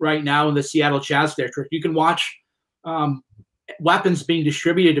happening right now in the Seattle Chaz District. You can watch weapons being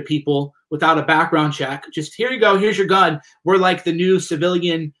distributed to people without a background check. Just here you go. Here's your gun. We're like the new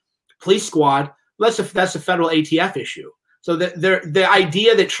civilian police squad. That's a federal ATF issue. So the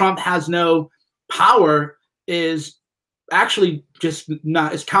idea that Trump has no power is actually just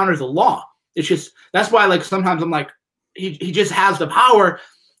not, is counter to the law. It's just, that's why, like, sometimes I'm like, he just has the power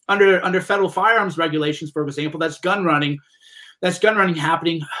under federal firearms regulations, for example. That's gun running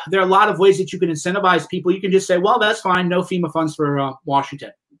happening. There are a lot of ways that you can incentivize people. You can just say, well, that's fine. No FEMA funds for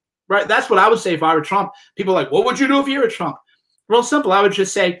Washington. Right? That's what I would say if I were Trump. People are like, what would you do if you were Trump? Real simple. I would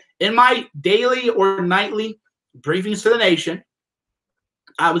just say, in my daily or nightly briefings to the nation,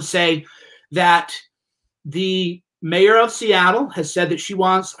 I would say that the mayor of Seattle has said that she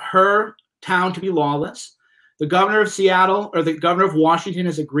wants her town to be lawless. The governor of Seattle, or the governor of Washington,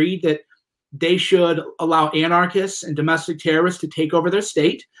 has agreed that they should allow anarchists and domestic terrorists to take over their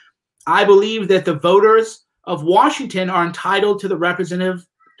state. I believe that the voters of Washington are entitled to the representative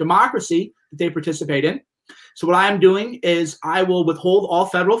democracy that they participate in. So what I am doing is I will withhold all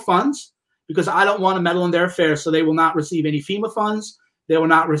federal funds because I don't want to meddle in their affairs. So they will not receive any FEMA funds. They will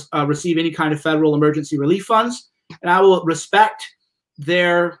not receive any kind of federal emergency relief funds. And I will respect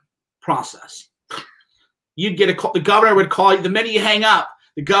their process. You'd get a call. The governor would call you. The minute you hang up,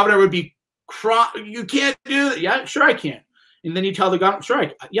 the governor would be, you can't do that. Yeah, sure I can. And then you tell the governor, sure,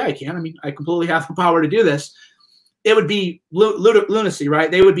 I can. I mean, I completely have the power to do this. It would be lunacy,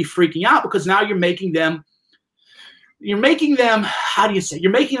 right? They would be freaking out because now you're making them, how do you say?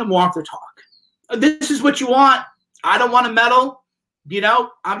 You're making them walk their talk. This is what you want. I don't want to meddle.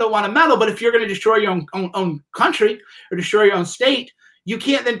 I don't want to meddle. But if you're going to destroy your own country or destroy your own state, you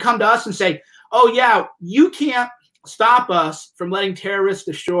can't then come to us and say, oh, yeah, you can't stop us from letting terrorists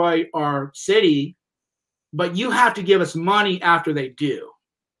destroy our city, but you have to give us money after they do.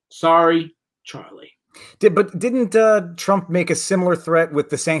 Sorry, Charlie. Didn't Trump make a similar threat with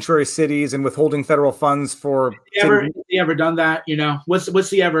the sanctuary cities and withholding federal funds for? Has he ever done that? What's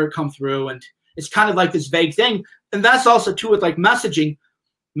he ever come through? And it's kind of like this vague thing. And that's also too with like messaging.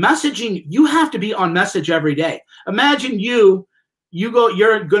 Messaging, you have to be on message every day. Imagine you're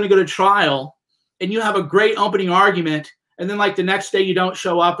going to go to trial and you have a great opening argument, and then like the next day you don't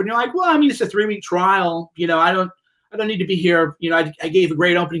show up, and you're like, well, I mean, it's a 3-week trial. I don't need to be here. I gave a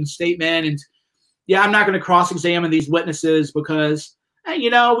great opening statement, and yeah, I'm not going to cross-examine these witnesses because, we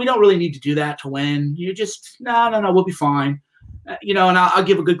don't really need to do that to win. You just, no, we'll be fine. And I'll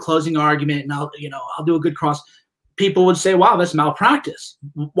give a good closing argument, and I'll do a good cross. People would say, wow, that's malpractice.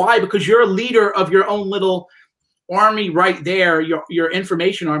 Why? Because you're a leader of your own little army right there, your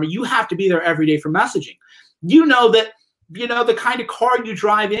information army. You have to be there every day for messaging. You know that, the kind of car you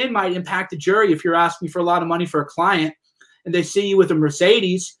drive in might impact the jury. If you're asking for a lot of money for a client and they see you with a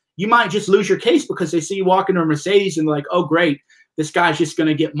Mercedes, you might just lose your case because they see you walk into a Mercedes and they're like, oh, great, this guy's just going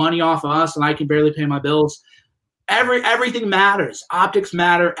to get money off of us and I can barely pay my bills. Everything matters. Optics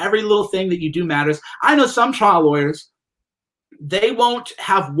matter. Every little thing that you do matters. I know some trial lawyers, they won't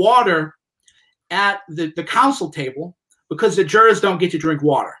have water at the counsel table because the jurors don't get to drink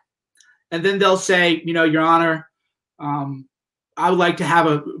water. And then they'll say, Your Honor, I would like to have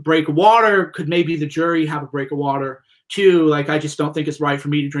a break of water. Could maybe the jury have a break of water too? Like, I just don't think it's right for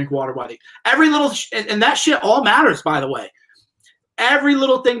me to drink water. Every little, and that shit all matters, by the way. Every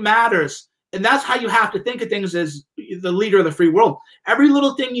little thing matters. And that's how you have to think of things as the leader of the free world. Every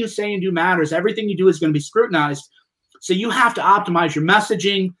little thing you say and do matters. Everything you do is going to be scrutinized. So you have to optimize your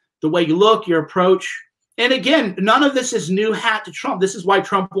messaging, the way you look, your approach. And again, none of this is new hat to Trump. This is why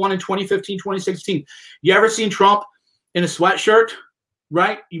Trump won in 2015, 2016. You ever seen Trump in a sweatshirt,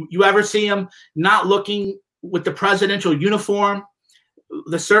 right? You ever see him not looking with the presidential uniform,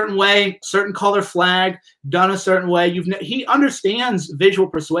 the certain way, certain color flag, done a certain way? He understands visual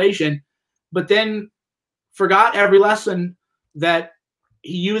persuasion, but then forgot every lesson that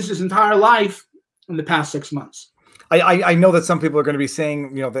he used his entire life in the past 6 months. I know that some people are going to be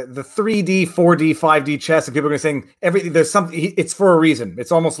saying, the 3D, 4D, 5D chess, and people are going to be saying everything. There's something. It's for a reason.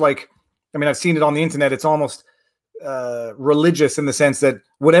 It's almost like, I've seen it on the internet. It's almost religious in the sense that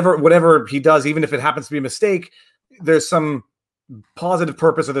whatever he does, even if it happens to be a mistake, there's some positive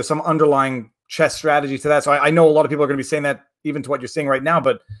purpose or there's some underlying chess strategy to that. So I know a lot of people are going to be saying that even to what you're saying right now,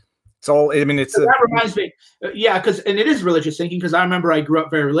 but it's all. That reminds me, yeah, and it is religious thinking, because I remember I grew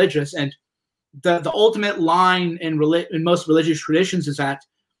up very religious, and the ultimate line in most religious traditions is that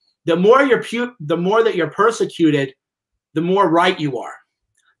the more that you're persecuted, the more right you are,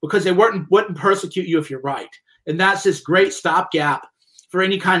 because they wouldn't persecute you if you're right. And that's this great stopgap for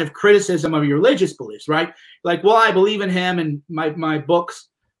any kind of criticism of your religious beliefs, right? Like, well, I believe in him, and my books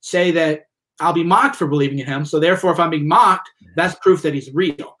say that I'll be mocked for believing in him. So therefore, if I'm being mocked, that's proof that he's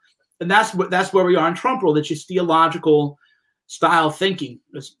real. And that's where we are in Trump world. It's just theological style thinking.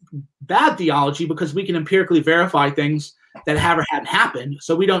 It's bad theology because we can empirically verify things that hadn't happened.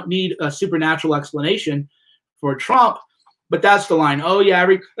 So we don't need a supernatural explanation for Trump. But that's the line. Oh yeah,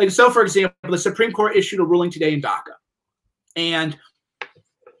 so for example, the Supreme Court issued a ruling today in DACA, and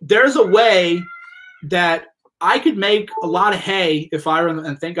there's a way that I could make a lot of hay if I were,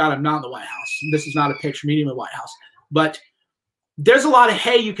 and thank God I'm not in the White House. This is not a picture meeting in the White House, but there's a lot of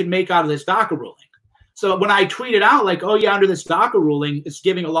hay you can make out of this DACA ruling. So when I tweeted out like, oh yeah, under this DACA ruling, it's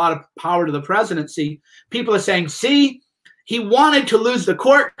giving a lot of power to the presidency, people are saying, see, he wanted to lose the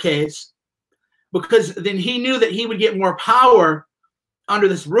court case because then he knew that he would get more power under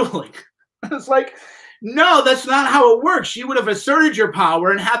this ruling. It's like, no, that's not how it works. You would have asserted your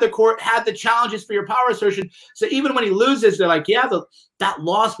power and had the court had the challenges for your power assertion. So even when he loses, they're like, yeah, that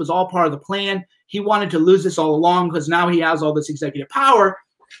loss was all part of the plan. He wanted to lose this all along because now he has all this executive power.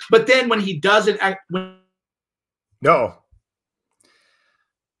 But then when he doesn't act, no.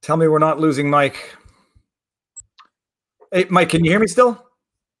 Tell me we're not losing Mike. Hey, Mike, can you hear me still?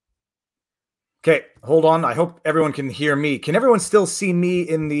 Okay, hold on. I hope everyone can hear me. Can everyone still see me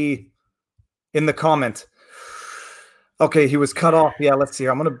in the comment? Okay, he was cut off. Yeah, let's see.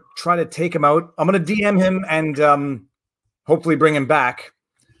 I'm going to try to take him out. I'm going to DM him and hopefully bring him back.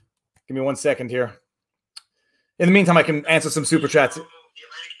 Give me 1 second here. In the meantime, I can answer some super chats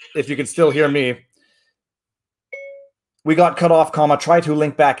if you can still hear me. We got cut off, comma. Try to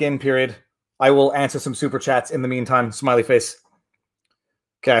link back in, period. I will answer some super chats in the meantime. Smiley face.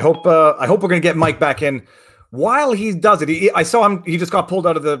 Okay, I hope we're gonna get Mike back in. While he does it, I saw him. He just got pulled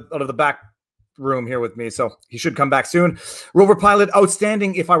out of the back room here with me, so he should come back soon. Rover Pilot,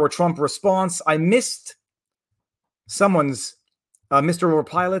 outstanding. If I were Trump response, I missed someone's Mr. Rover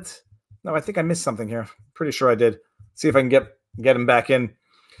Pilot. No, I think I missed something here. Pretty sure I did. See if I can get him back in.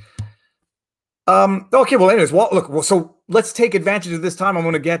 Okay, well, anyways, look, so let's take advantage of this time. I'm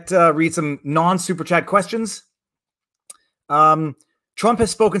going to read some non-super chat questions. Trump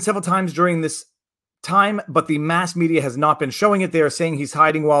has spoken several times during this time, but the mass media has not been showing it. They are saying he's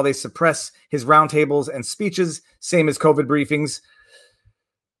hiding while they suppress his roundtables and speeches, same as COVID briefings.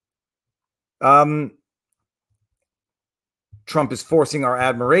 Trump is forcing our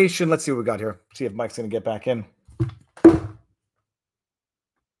admiration. Let's see what we got here. See if Mike's going to get back in.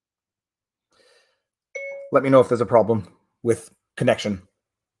 Let me know if there's a problem with connection.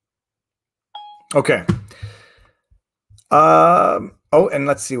 Okay. Oh, and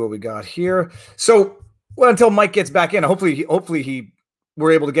let's see what we got here. So Well, until Mike gets back in, hopefully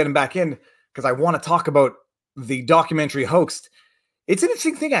we're able to get him back in, because I want to talk about the documentary Hoaxed. It's an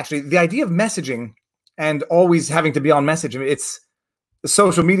interesting thing, actually. The idea of messaging and always having to be on message. I mean, it's the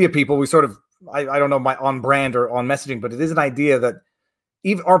social media people. We sort of, I don't know my on brand or on messaging, but it is an idea that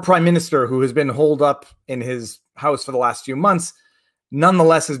even our prime minister, who has been holed up in his house for the last few months,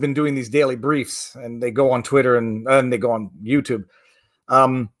 nonetheless has been doing these daily briefs, and they go on Twitter and they go on YouTube.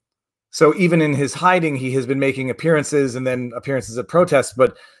 So even in his hiding, he has been making appearances and then appearances at protests.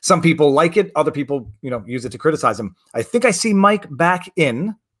 But some people like it. Other people, use it to criticize him. I think I see Mike back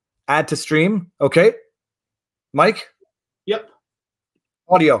in. Add to stream. Okay. Mike? Yep.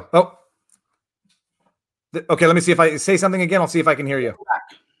 Audio. Oh. Okay, let me see if I say something again. I'll see if I can hear you.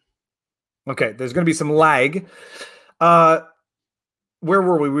 Okay, there's going to be some lag. Where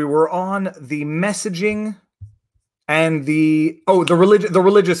were we? We were on the messaging and the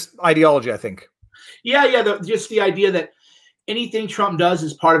religious ideology, I think. Yeah. Just the idea that anything Trump does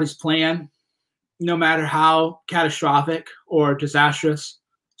is part of his plan, no matter how catastrophic or disastrous.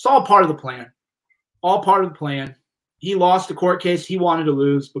 It's all part of the plan. All part of the plan. He lost a court case he wanted to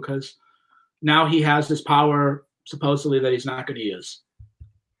lose because now he has this power, supposedly, that he's not going to use.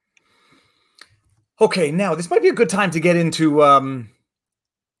 Okay, now this might be a good time to get into.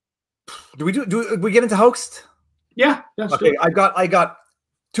 Do we get into Hoaxed? Yeah. Okay, I got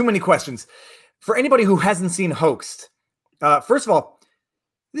too many questions. For anybody who hasn't seen Hoaxed, first of all,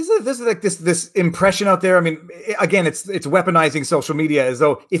 this is like this impression out there. I mean, again, it's weaponizing social media as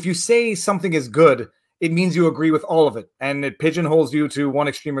though if you say something is good, it means you agree with all of it, and it pigeonholes you to one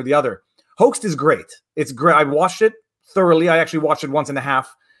extreme or the other. Hoaxed is great. It's great. I watched it thoroughly. I actually watched it once and a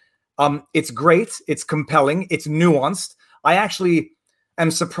half. It's great. It's compelling. It's nuanced. I actually am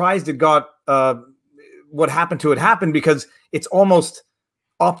surprised it got what happened to it happen, because it's almost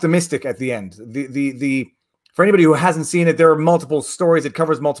optimistic at the end. For anybody who hasn't seen it, there are multiple stories. It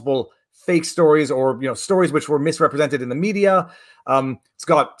covers multiple fake stories or stories which were misrepresented in the media. It's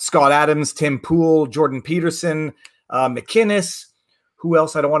got Scott Adams, Tim Pool, Jordan Peterson, McInnes. Who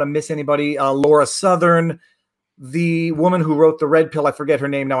else? I don't want to miss anybody. Laura Southern, the woman who wrote The Red Pill. I forget her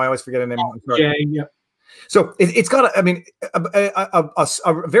name now. I always forget her name. Yeah. So it's got, a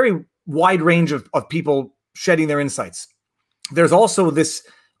very wide range of people shedding their insights. There's also this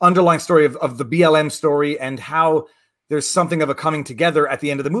underlying story of the BLM story and how there's something of a coming together at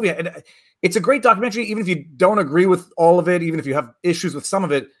the end of the movie. And it's a great documentary, even if you don't agree with all of it, even if you have issues with some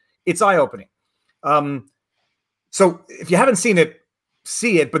of it, it's eye-opening. So if you haven't seen it,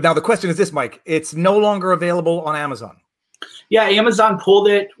 see it. But now the question is this, Mike, it's no longer available on Amazon. Yeah, Amazon pulled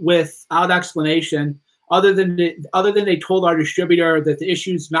it without explanation, other than they told our distributor that the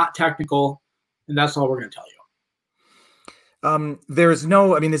issue's not technical, and that's all we're going to tell you. There's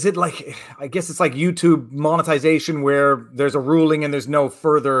no, is it like, I guess it's like YouTube monetization where there's a ruling and there's no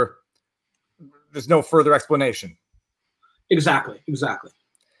further explanation. Exactly.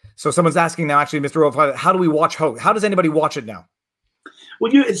 So someone's asking now, actually, Mr. Rove, how do we watch Hoax? How does anybody watch it now?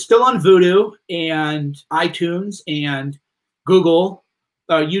 Well, it's still on Vudu and iTunes and Google,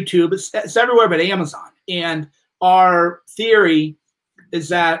 YouTube. It's everywhere but Amazon. And our theory is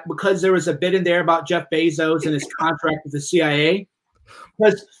that because there was a bit in there about Jeff Bezos and his contract with the CIA,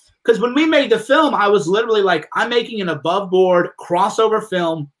 because when we made the film, I was literally like, I'm making an above board crossover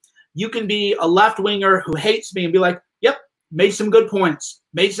film. You can be a left winger who hates me and be like, yep, made some good points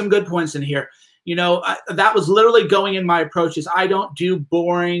in here. That was literally going in my approach. Is I don't do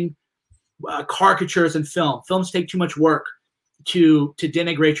boring caricatures in film. Films take too much work to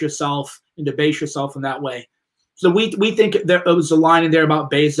denigrate yourself and debase yourself in that way. So we think there was a line in there about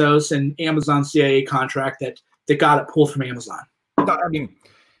Bezos and Amazon CIA contract that got it pulled from Amazon.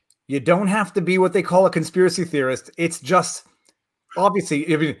 You don't have to be what they call a conspiracy theorist. It's just obviously,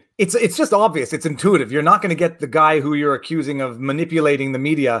 it's just obvious. It's intuitive. You're not going to get the guy who you're accusing of manipulating the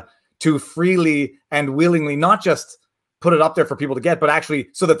media to freely and willingly not just put it up there for people to get, but actually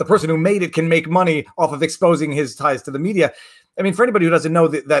so that the person who made it can make money off of exposing his ties to the media. For anybody who doesn't know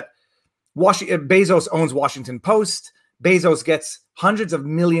that Bezos owns Washington Post. Bezos gets hundreds of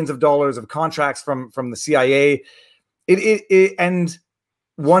millions of dollars of contracts from the CIA. And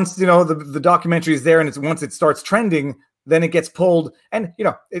once the documentary is there and once it starts trending, then it gets pulled. And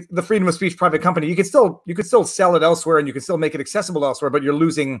the freedom of speech private company, you could still sell it elsewhere and you can still make it accessible elsewhere, but you're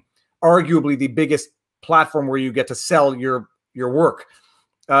losing arguably the biggest platform where you get to sell your work.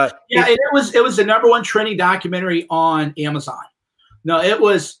 It was the #1 trending documentary on Amazon. No, it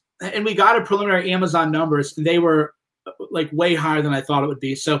was, and we got a preliminary Amazon numbers, and they were like way higher than I thought it would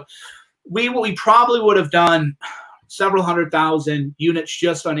be. So we probably would have done several 100,000 units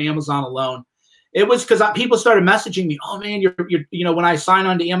just on Amazon alone. It was because people started messaging me. Oh man, you're when I sign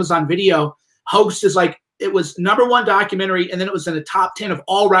on to Amazon Video, Hoaxed is like, it was #1 documentary, and then it was in the top 10 of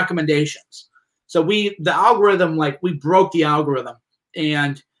all recommendations. So the algorithm, like we broke the algorithm,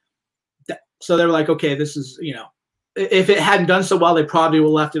 and so they were like, okay, this is, if it hadn't done so well, they probably would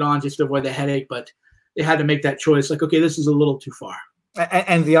have left it on just to avoid the headache, but they had to make that choice. Like, okay, this is a little too far.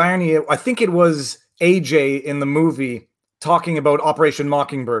 And the irony, I think it was AJ in the movie talking about Operation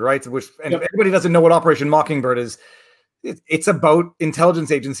Mockingbird, right? Which, and if everybody doesn't know what Operation Mockingbird is, it's about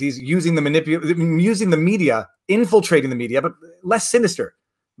intelligence agencies using the media, infiltrating the media, but less sinister,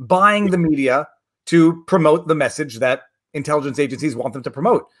 buying the media to promote the message that intelligence agencies want them to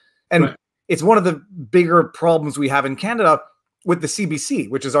promote. And it's one of the bigger problems we have in Canada with the CBC,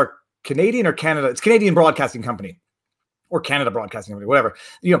 which is our it's Canadian Broadcasting Company or Canada Broadcasting Company, whatever.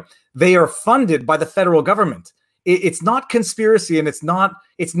 They are funded by the federal government. It's not conspiracy, and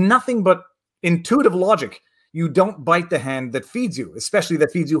it's nothing but intuitive logic. You don't bite the hand that feeds you, especially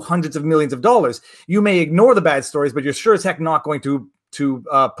that feeds you hundreds of millions of dollars. You may ignore the bad stories, but you're sure as heck not going to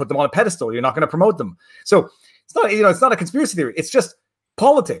put them on a pedestal. You're not going to promote them. So it's not a conspiracy theory. It's just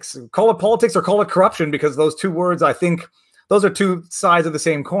politics. Call it politics or call it corruption, because those two words, I think, those are two sides of the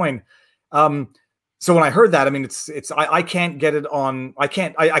same coin. So when I heard that, I mean, I can't get it on. I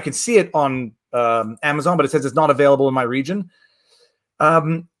can see it on Amazon, but it says it's not available in my region.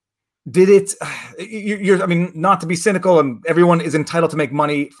 Did it? I mean, not to be cynical, and everyone is entitled to make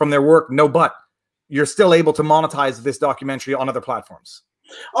money from their work. No, but you're still able to monetize this documentary on other platforms.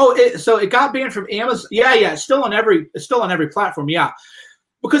 Oh, so it got banned from Amazon. Yeah, it's still on every platform. Yeah,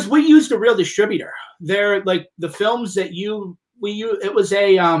 because we used a real distributor. They're like the films that we use. It was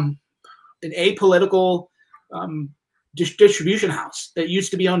an apolitical distribution house that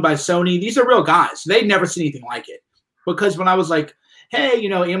used to be owned by Sony. These are real guys. They'd never seen anything like it. Because when I was like, hey,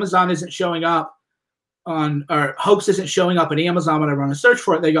 Amazon isn't showing up or Hoax isn't showing up on Amazon when I run a search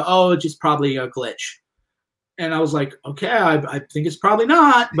for it, they go, oh, it's just probably a glitch. And I was like, okay, I think it's probably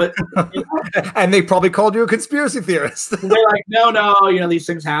not, but and they probably called you a conspiracy theorist. They're like, no, these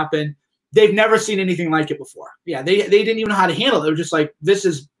things happen. They've never seen anything like it before. Yeah, they didn't even know how to handle it. They were just like, this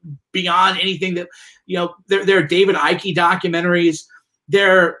is beyond anything that, there are David Icke documentaries.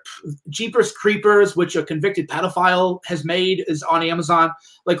 There Jeepers Creepers, which a convicted pedophile has made, is on Amazon.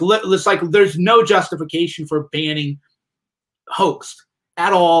 It's like there's no justification for banning Hoaxed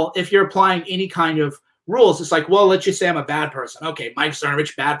at all. If you're applying any kind of rules, it's like, well, let's just say I'm a bad person. Okay, Mike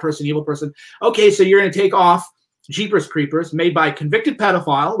Cernovich, bad person, evil person. Okay, so you're going to take off Jeepers Creepers, made by a convicted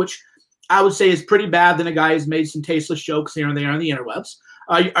pedophile, which I would say is pretty bad than a guy who's made some tasteless jokes here and there on the interwebs.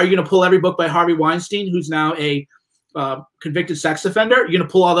 Are you going to pull every book by Harvey Weinstein, who's now a convicted sex offender? You're going to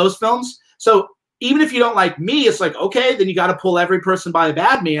pull all those films? So even if you don't like me, it's like, okay, then you got to pull every person by a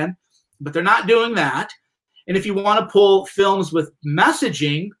bad man, but they're not doing that. And if you want to pull films with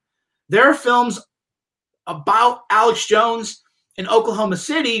messaging, there are films about Alex Jones in Oklahoma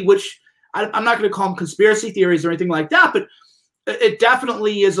City, which I'm not going to call them conspiracy theories or anything like that, but it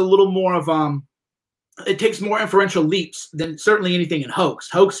definitely is a little more of it takes more inferential leaps than certainly anything in Hoax.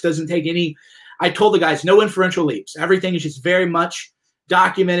 Hoax doesn't take any. I told the guys, no inferential leaps. Everything is just very much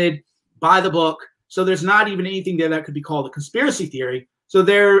documented by the book. So there's not even anything there that could be called a conspiracy theory. So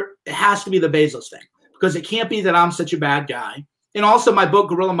it has to be the Bezos thing, because it can't be that I'm such a bad guy. And also my book,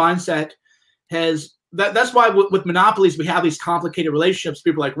 Gorilla Mindset, has that's why with monopolies, we have these complicated relationships.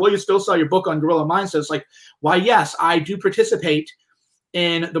 People are like, well, you still sell your book on Gorilla Mindset. It's like, why, yes, I do participate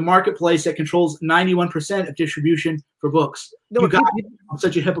in the marketplace that controls 91% of distribution for books. No, I'm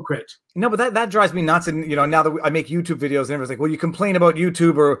such a hypocrite. No, but that drives me nuts. And now that I make YouTube videos, and everyone's like, well, you complain about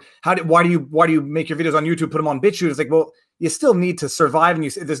YouTube, or why do you make your videos on YouTube, put them on BitChute? It's like, well, you still need to survive, and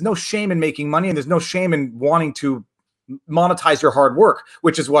there's no shame in making money, and there's no shame in wanting to monetize your hard work,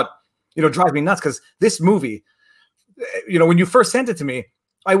 which is what drives me nuts. Because this movie, when you first sent it to me,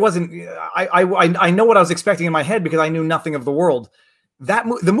 I know what I was expecting in my head because I knew nothing of the world.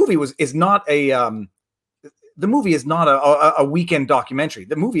 The movie is not a weekend documentary.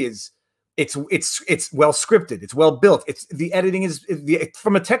 The movie it's well scripted. It's well built. The editing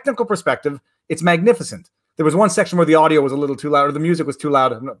from a technical perspective, it's magnificent. There was one section where the audio was a little too loud, or the music was too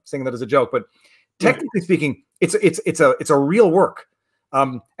loud. I'm not saying that as a joke, but technically speaking, it's a real work.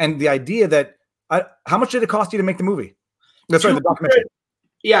 And the idea that how much did it cost you to make the movie? That's right, the documentary.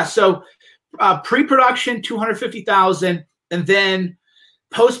 Yeah, so pre-production $250,000, and then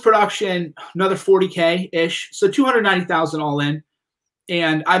post-production another $40K ish, so $290,000 all in.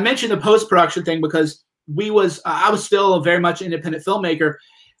 And I mentioned the post-production thing because I was still a very much independent filmmaker,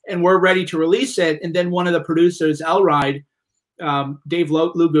 and we're ready to release it. And then one of the producers, Elride, Dave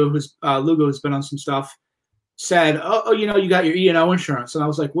Lugo, who's been on some stuff, said, oh, you got your E&O insurance. And I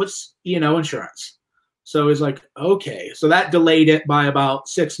was like, what's E&O insurance? So he's like, okay. So that delayed it by about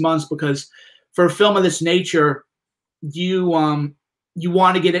 6 months, because for a film of this nature, you want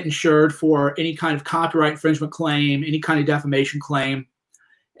to get it insured for any kind of copyright infringement claim, any kind of defamation claim.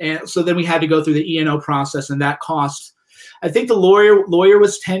 And so then we had to go through the E&O process, and that cost, I think the lawyer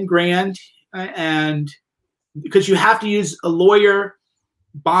was 10 grand. And because you have to use a lawyer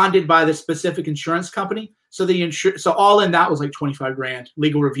bonded by the specific insurance company. So so all in that was like 25 grand,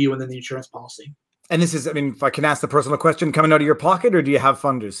 legal review, and then the insurance policy. And this is, I mean, if I can ask the personal question, coming out of your pocket, or do you have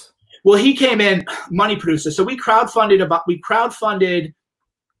funders? Well, he came in, money producer. So we crowdfunded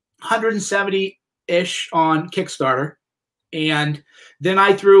 170-ish on Kickstarter. And then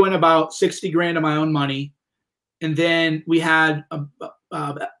I threw in about 60 grand of my own money. And then we had,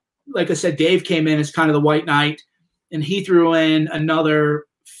 like I said, Dave came in as kind of the white knight, and he threw in another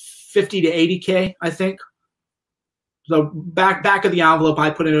 50 to 80K, I think. So back of the envelope, I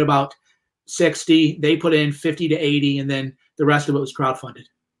put in about 60. They put in 50 to 80, and then the rest of it was crowdfunded.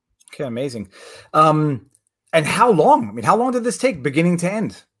 Okay, amazing. And how long? I mean, how long did this take, beginning to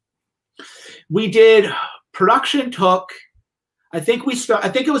end? Production took, I think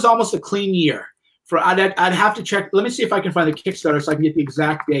it was almost a clean year. I'd have to check. Let me see if I can find the Kickstarter so I can get the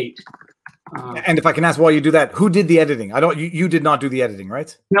exact date. And if I can ask while you do that, who did the editing? You did not do the editing,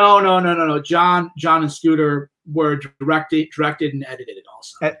 right? No. John and Scooter were directed and edited it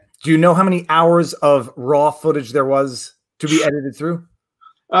also. Do you know how many hours of raw footage there was to be edited through?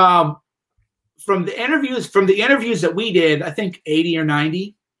 From the interviews that we did, I think 80 or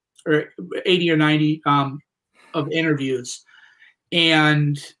 90 of interviews.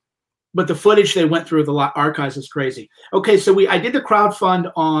 But the footage they went through the archives is crazy. Okay, so I did the crowdfund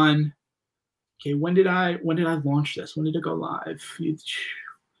on, okay, when did I launch this? When did it go live?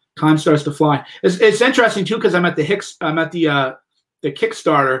 Time starts to fly. It's interesting too, because I'm at the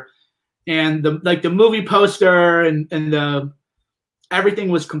Kickstarter, and the movie poster and the everything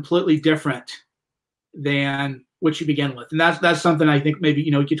was completely different than what you begin with. And that's something I think maybe,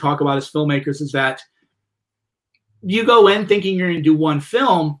 you could talk about as filmmakers, is that you go in thinking you're going to do one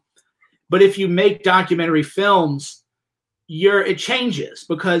film, but if you make documentary films, it changes,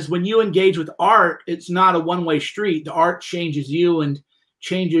 because when you engage with art, it's not a one-way street. The art changes you and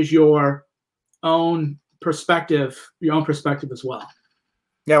changes your own perspective as well.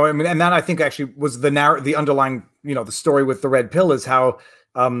 Yeah, I mean, and that I think actually was the underlying, the story with The Red Pill, is how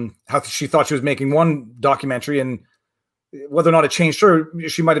she thought she was making one documentary, and whether or not it changed her,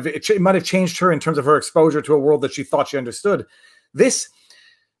 it might have changed her in terms of her exposure to a world that she thought she understood. This,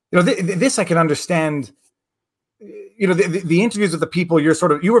 this I can understand. The interviews with the people,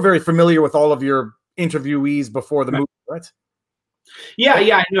 you were very familiar with all of your interviewees before the movie, right? Yeah,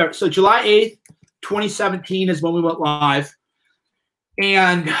 I know. So July 8th, 2017 is when we went live.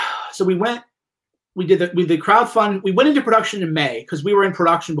 And so we did the crowdfund. We went into production in May, because we were in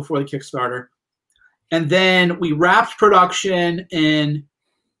production before the Kickstarter. And then we wrapped production in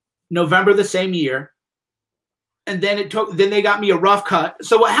November the same year. And then they got me a rough cut.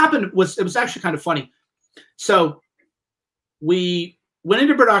 So what happened was, it was actually kind of funny. So we went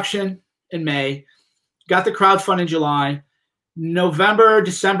into production in May, got the crowdfund in July. November,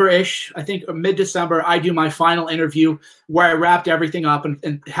 December-ish, I think, or mid-December, I do my final interview where I wrapped everything up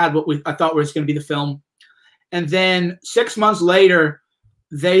and had what I thought was going to be the film. And then 6 months later,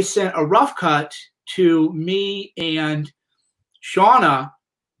 they sent a rough cut to me and Shauna,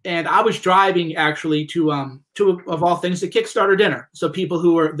 and I was driving actually to of all things, the Kickstarter dinner. So people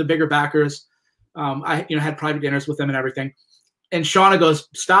who were the bigger backers, I had private dinners with them and everything. And Shauna goes,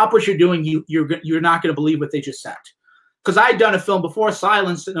 "Stop what you're doing. You're not going to believe what they just sent." Because I had done a film before,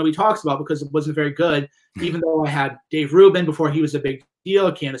 Silence, that nobody talks about because it wasn't very good, even though I had Dave Rubin before he was a big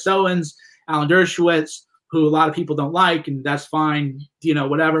deal, Candace Owens, Alan Dershowitz, who a lot of people don't like, and that's fine,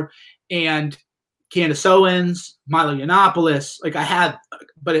 whatever. And Candace Owens, Milo Yiannopoulos,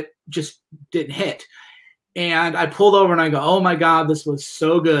 but it just didn't hit. And I pulled over and I go, "Oh my God, this was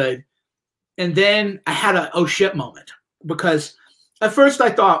so good." And then I had a oh shit moment, because at first I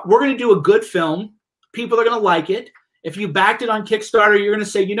thought, we're going to do a good film. People are going to like it. If you backed it on Kickstarter, you're going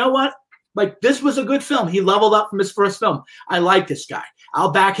to say, you know what? This was a good film. He leveled up from his first film. I like this guy.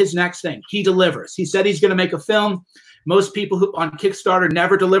 I'll back his next thing. He delivers. He said he's going to make a film. Most people who on Kickstarter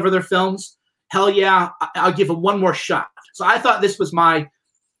never deliver their films. Hell yeah, I'll give him one more shot. So I thought this was my,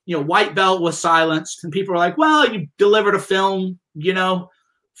 white belt was Silenced. And people were like, well, you delivered a film,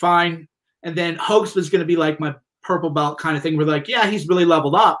 fine. And then Hoax was going to be like my purple belt kind of thing. We're like, yeah, he's really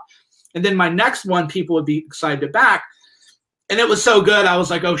leveled up. And then my next one, people would be excited to back. And it was so good. I was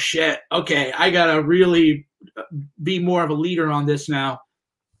like, oh shit, okay, I gotta really be more of a leader on this now,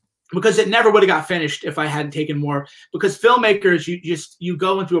 because it never would have got finished if I hadn't taken more. Because filmmakers, you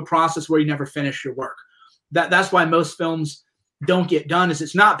go into a process where you never finish your work. That's why most films don't get done. Is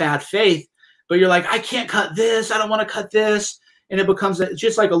it's not bad faith, but you're like, I can't cut this. I don't want to cut this, and it becomes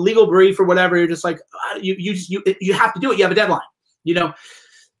just like a legal brief or whatever. You're just like, you have to do it. You have a deadline, you know.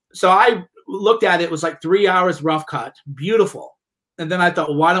 So I looked at it. It was like 3 hours rough cut, beautiful. And then I thought,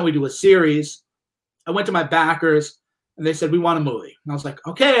 well, why don't we do a series? I went to my backers, and they said, we want a movie. And I was like,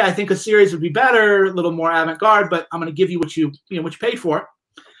 okay, I think a series would be better, a little more avant-garde, but I'm going to give you what you paid for.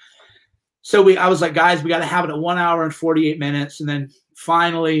 So I was like, guys, we got to have it at 1 hour and 48 minutes. And then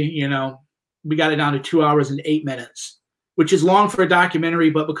finally, you know, we got it down to 2 hours and 8 minutes, which is long for a documentary,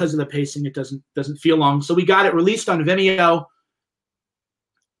 but because of the pacing, it doesn't feel long. So we got it released on Vimeo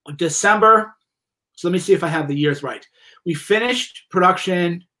December. So let me see if I have the years right. We finished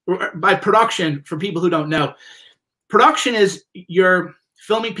production. By production, for people who don't know, production is you're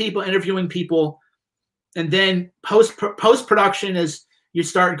filming people, interviewing people, and then post-production is you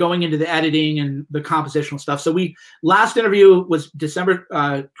start going into the editing and the compositional stuff. So last interview was December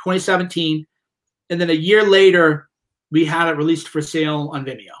 2017, and then a year later, we had it released for sale on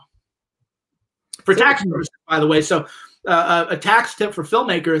Vimeo. For tax purposes, by the way. So a tax tip for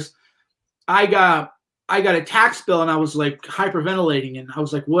filmmakers, I got a tax bill, and I was like hyperventilating, and I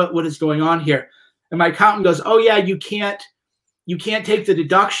was like, what is going on here? And my accountant goes, oh yeah, you can't take the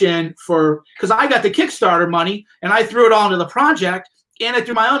deduction because I got the Kickstarter money and I threw it all into the project, and I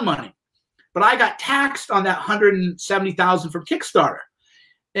threw my own money, but I got taxed on that $170,000 from Kickstarter,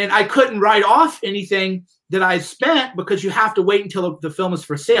 and I couldn't write off anything that I spent because you have to wait until the film is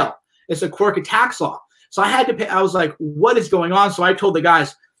for sale. It's a quirk of tax law. So I had to pay. I was like, what is going on? So I told the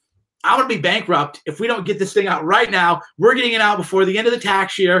guys, I want to be bankrupt if we don't get this thing out right now. We're getting it out before the end of the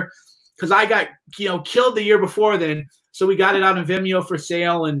tax year, because I got killed the year before then. So we got it out on Vimeo for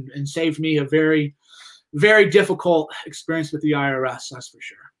sale, and saved me a very, very difficult experience with the IRS. That's for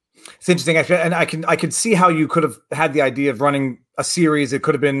sure. It's interesting, actually, and I could see how you could have had the idea of running a series. It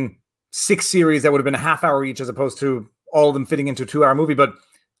could have been 6 series that would have been a half hour each, as opposed to all of them fitting into a 2 hour movie. But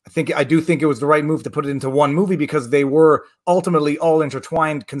I do think it was the right move to put it into one movie, because they were ultimately all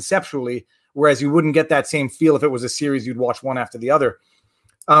intertwined conceptually, whereas you wouldn't get that same feel if it was a series you'd watch one after the other.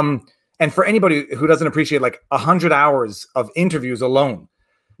 And for anybody who doesn't appreciate, like 100 hours of interviews alone,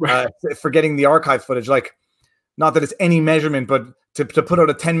 right, for getting the archive footage, like, not that it's any measurement, but to put out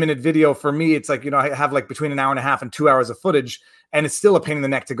a 10-minute video for me, it's like, I have like between an hour and a half and 2 hours of footage, and it's still a pain in the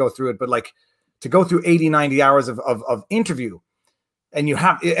neck to go through it. But like to go through 80, 90 hours of interview, and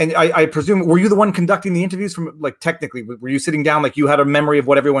I presume, were you the one conducting the interviews from, like, technically, were you sitting down, like you had a memory of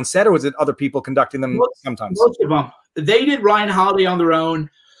what everyone said, or was it other people conducting them sometimes? Most of them. They did Ryan Holiday on their own.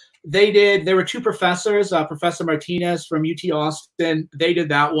 There were 2 professors, Professor Martinez from UT Austin. They did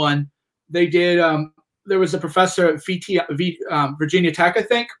that one. They did, there was a professor at Virginia Tech, I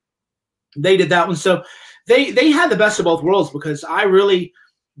think. They did that one. So they had the best of both worlds, because I really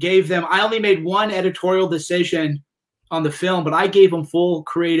gave them, I only made one editorial decision on the film, but I gave them full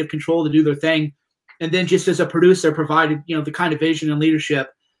creative control to do their thing. And then just as a producer, provided, the kind of vision and leadership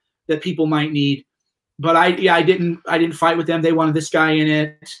that people might need. But I didn't fight with them. They wanted this guy in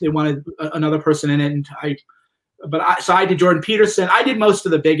it. They wanted another person in it. And so I did Jordan Peterson. I did most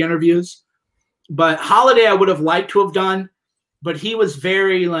of the big interviews, but Holiday I would have liked to have done, but he was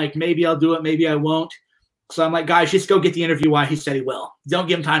very like, maybe I'll do it, maybe I won't. So I'm like, guys, just go get the interview while he said he will. Don't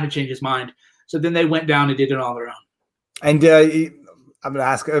give him time to change his mind. So then they went down and did it on their own. And I'm going to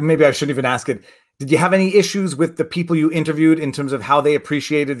ask, maybe I shouldn't even ask it. Did you have any issues with the people you interviewed in terms of how they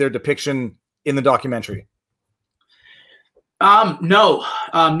appreciated their depiction in the documentary? No,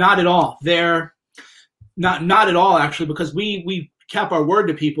 not at all. They're not at all, actually, because we kept our word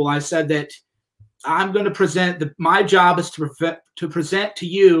to people. I said that I'm going to present, my job is to present to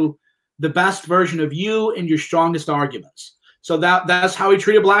you the best version of you and your strongest arguments. So that's how we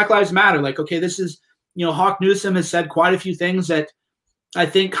treated Black Lives Matter. Like, okay, this is, Hawk Newsome has said quite a few things that I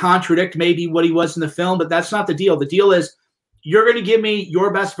think contradict maybe what he was in the film, but that's not the deal. The deal is, you're going to give me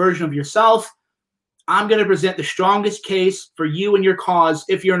your best version of yourself. I'm going to present the strongest case for you and your cause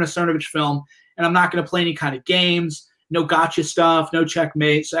if you're in a Cernovich film, and I'm not going to play any kind of games, no gotcha stuff, no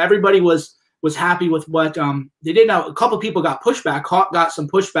checkmate. So everybody was happy with what they did. Now, a couple of people got pushback. Hawk got some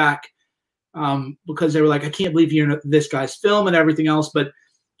pushback because they were like, I can't believe you're in this guy's film and everything else. But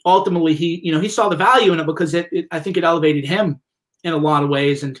ultimately, he saw the value in it, because I think it elevated him in a lot of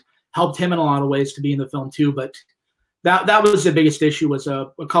ways and helped him in a lot of ways to be in the film too. But that was the biggest issue, was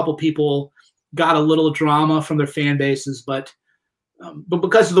a couple people got a little drama from their fan bases, but but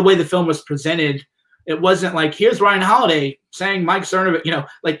because of the way the film was presented, it wasn't like, here's Ryan Holiday saying Mike Cernovich, you know,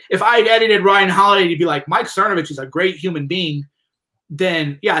 like if I had edited Ryan Holiday to be like, Mike Cernovich is a great human being,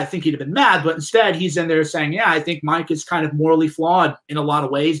 then yeah, I think he'd have been mad. But instead he's in there saying, yeah, I think Mike is kind of morally flawed in a lot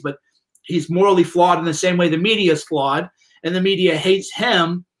of ways, but he's morally flawed in the same way the media is flawed. And the media hates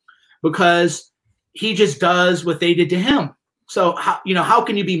him because he just does what they did to him. So how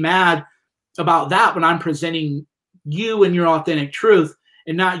can you be mad about that when I'm presenting you and your authentic truth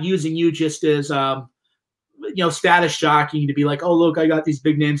and not using you just as, status jockeying to be like, oh, look, I got these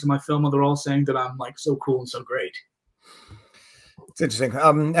big names in my film and they're all saying that I'm like so cool and so great. It's interesting.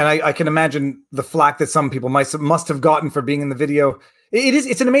 And I can imagine the flack that some people must have gotten for being in the video.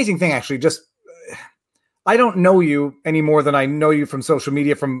 It's an amazing thing, actually. Just, I don't know you any more than I know you from social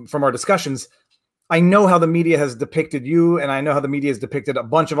media, from our discussions. I know how the media has depicted you, and I know how the media has depicted a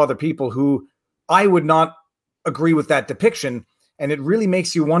bunch of other people who I would not agree with that depiction. And it really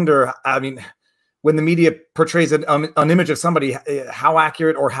makes you wonder, I mean, when the media portrays an image of somebody, how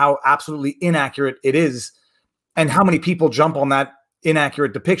accurate or how absolutely inaccurate it is, and how many people jump on that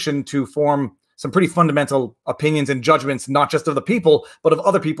inaccurate depiction to form some pretty fundamental opinions and judgments, not just of the people, but of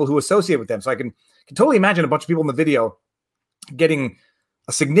other people who associate with them. So I can totally imagine a bunch of people in the video getting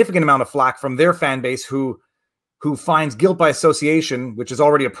a significant amount of flack from their fan base who finds guilt by association, which is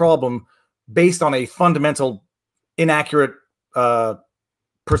already a problem, based on a fundamental inaccurate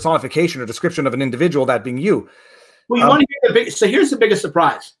personification or description of an individual, that being you. Well, you want to hear the big, so here's the biggest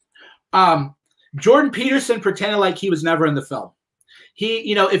surprise. Jordan Peterson pretended like he was never in the film.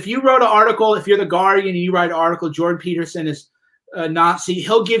 He, if you wrote an article, if you're the Guardian and you write an article, Jordan Peterson is a Nazi,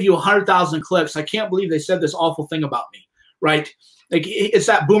 he'll give you 100,000 clicks. I can't believe they said this awful thing about me, right? Like, it's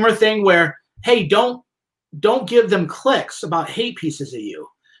that boomer thing where, hey, don't give them clicks about hate pieces of you.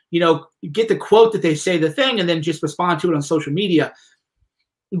 Get the quote that they say the thing and then just respond to it on social media.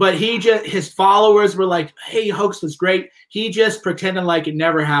 But his followers were like, hey, hoax was great. He just pretended like it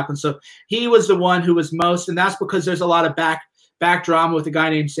never happened. So he was the one who was most, and that's because there's a lot of back drama with a guy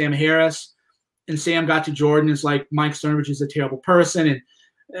named Sam Harris. And Sam got to Jordan and is like, Mike Cernovich is a terrible person.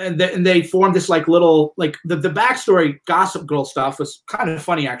 And they formed this like little, like the backstory Gossip Girl stuff was kind of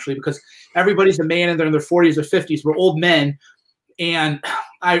funny actually, because everybody's a man and they're in their 40s or 50s. We're old men. And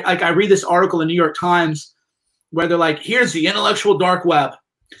I read this article in the New York Times where they're like, here's the intellectual dark web.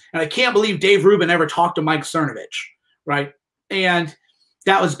 And I can't believe Dave Rubin ever talked to Mike Cernovich, right? And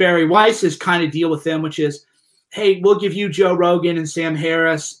that was Barry Weiss's kind of deal with them, which is, hey, we'll give you Joe Rogan and Sam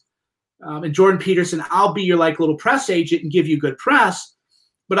Harris and Jordan Peterson. I'll be your like little press agent and give you good press,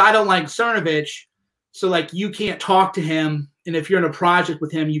 but I don't like Cernovich, so like you can't talk to him. And if you're in a project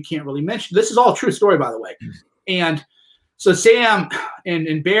with him, you can't really mention. This is all a true story, by the way. And so Sam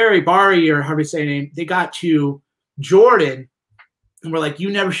and Barry, or however you say his name, they got to Jordan and we're like, you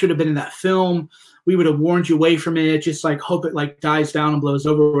never should have been in that film. We would have warned you away from it. Just like hope it like dies down and blows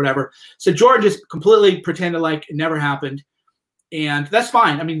over or whatever. So Jordan just completely pretended like it never happened. And that's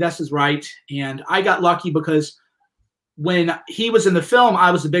fine. I mean, that's his right. And I got lucky because when he was in the film,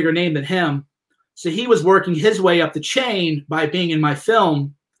 I was a bigger name than him. So he was working his way up the chain by being in my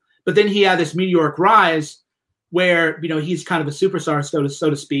film. But then he had this meteoric rise where, he's kind of a superstar, so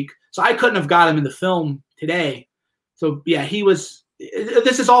to speak. So I couldn't have got him in the film today. So yeah,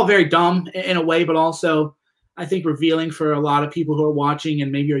 this is all very dumb in a way, but also I think revealing for a lot of people who are watching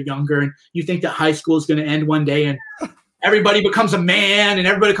and maybe are younger and you think that high school is going to end one day and everybody becomes a man and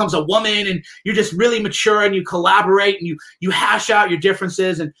everybody becomes a woman and you're just really mature and you collaborate and you hash out your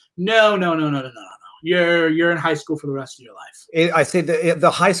differences. And no. You're in high school for the rest of your life. I say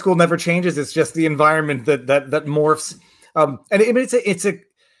the high school never changes. It's just the environment that morphs. And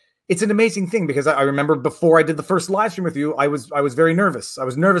it's an amazing thing because I remember before I did the first live stream with you, I was very nervous. I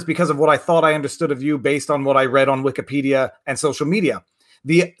was nervous because of what I thought I understood of you based on what I read on Wikipedia and social media.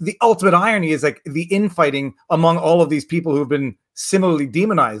 The ultimate irony is like the infighting among all of these people who've been similarly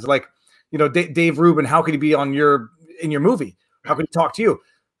demonized. Like, Dave Rubin, how could he be in your movie? How could he talk to you?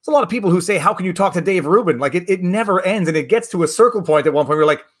 There's a lot of people who say, how can you talk to Dave Rubin? Like it never ends. And it gets to a circle point at one point where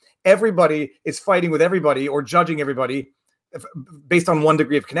like everybody is fighting with everybody or judging everybody based on one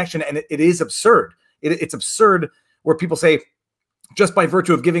degree of connection. And it is absurd. It's absurd where people say, just by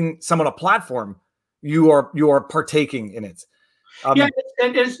virtue of giving someone a platform, you are partaking in it. Yeah,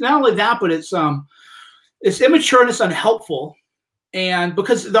 and it's not only that, but it's immature and it's unhelpful. And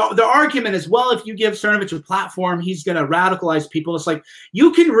because the argument is, well, if you give Cernovich a platform, he's going to radicalize people. It's like,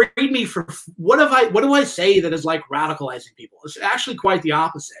 you can read me for what do I say that is like radicalizing people? It's actually quite the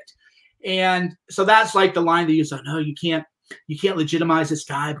opposite. And so that's like the line they use. No, you can't. you can't legitimize this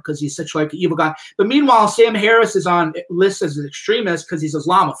guy because he's such like an evil guy. But meanwhile, Sam Harris is on lists as an extremist because he's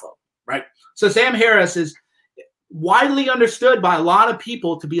Islamophobe, right? So Sam Harris is widely understood by a lot of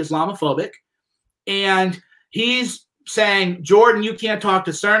people to be Islamophobic. And he's saying, Jordan, you can't talk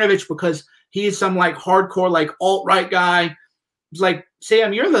to Cernovich because he's some like hardcore, like alt-right guy. It's like,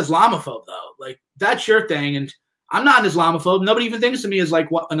 Sam, you're the Islamophobe though. Like that's your thing. And I'm not an Islamophobe. Nobody even thinks of me as like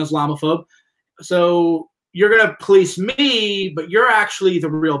what an Islamophobe. So you're going to police me, but you're actually the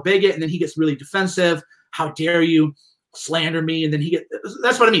real bigot. And then he gets really defensive. How dare you slander me? And then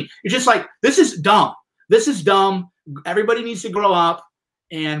that's what I mean. It's just like, this is dumb. This is dumb. Everybody needs to grow up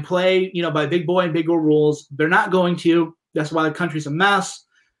and play, by big boy and big girl rules. They're not going to. That's why the country's a mess.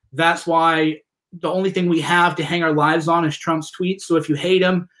 That's why the only thing we have to hang our lives on is Trump's tweets. So if you hate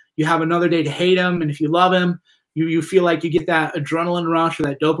him, you have another day to hate him. And if you love him, you feel like you get that adrenaline rush or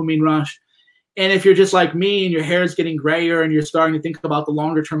that dopamine rush. And if you're just like me and your hair is getting grayer and you're starting to think about the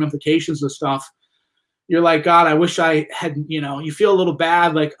longer term implications of stuff, you're like, God, I wish I had, you feel a little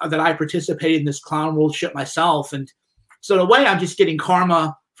bad like that I participated in this clown world shit myself. And so in a way, I'm just getting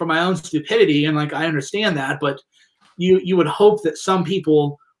karma for my own stupidity. And like, I understand that, but you would hope that some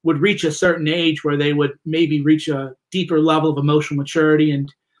people would reach a certain age where they would maybe reach a deeper level of emotional maturity.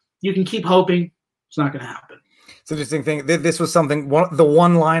 And you can keep hoping. It's not going to happen. It's an interesting thing. This was something, the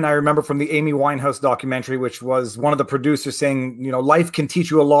one line I remember from the Amy Winehouse documentary, which was one of the producers saying, life can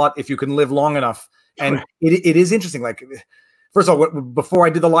teach you a lot if you can live long enough. And it is interesting. Like, first of all, before I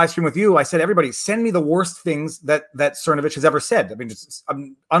did the live stream with you, I said, everybody send me the worst things that Cernovich has ever said. I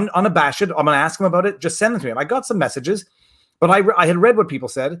mean, I'm unabashed. I'm going to ask him about it. Just send them to me. I got some messages, but I had read what people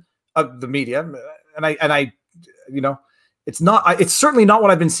said, the media, and I it's certainly not what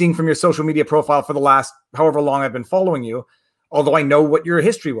I've been seeing from your social media profile for the last however long I've been following you, although I know what your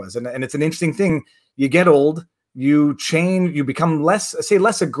history was. And it's an interesting thing. You get old, you change, you become less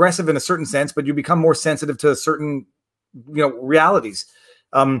aggressive in a certain sense, but you become more sensitive to certain, realities.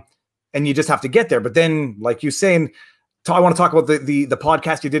 And you just have to get there. But then, like you saying, I want to talk about the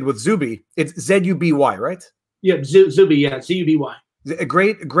podcast you did with Zuby. It's Zuby, right? Yeah, Zuby, yeah, Zuby. A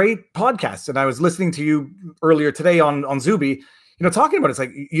great podcast. And I was listening to you earlier today on Zuby, talking about it. It's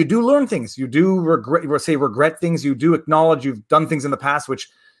like you do learn things. You do regret things. You do acknowledge you've done things in the past, which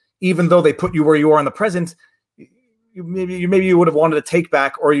even though they put you where you are in the present, maybe you would have wanted to take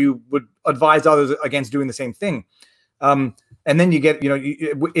back, or you would advise others against doing the same thing. And then you get,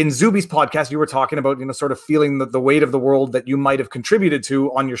 in Zuby's podcast, you were talking about, sort of feeling the weight of the world that you might have contributed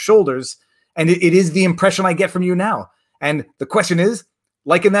to on your shoulders. And it is the impression I get from you now. And the question is,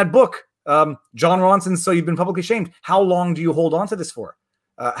 like in that book, John Ronson, So You've Been Publicly Shamed, how long do you hold on to this for?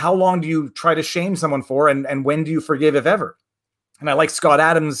 How long do you try to shame someone for? And when do you forgive, if ever? And I like Scott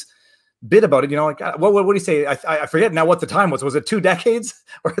Adams' bit about it. What do you say? I forget now what the time was. Was it 2 decades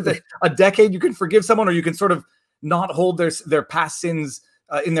or a decade? You can forgive someone, or you can sort of not hold their past sins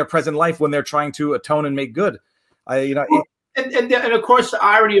in their present life when they're trying to atone and make good. And of course, the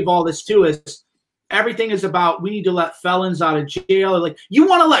irony of all this too is everything is about, we need to let felons out of jail. Like, you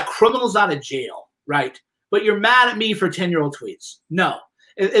want to let criminals out of jail, right? But you're mad at me for 10-year-old tweets. No.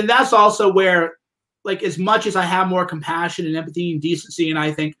 And that's also where, like, as much as I have more compassion and empathy and decency, and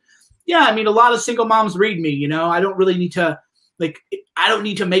I think, yeah, I mean, a lot of single moms read me, I don't really need to, I don't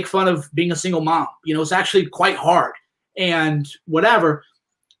need to make fun of being a single mom. It's actually quite hard and whatever.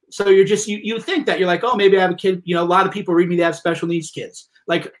 So you're just, you think that you're like, oh, maybe I have a kid. A lot of people read me that have special needs kids.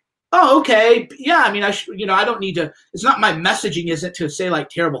 Like, oh, okay. Yeah. I mean, I don't need to, it's not, my messaging isn't to say like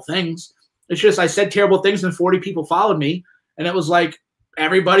terrible things. It's just, I said terrible things and 40 people followed me. And it was like,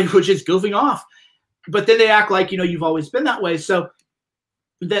 everybody was just goofing off. But then they act like, you've always been that way. So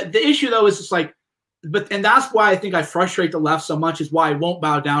the issue though is just like, and that's why I think I frustrate the left so much, is why I won't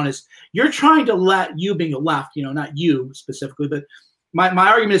bow down, is you're trying to let, you being a left, not you specifically, but my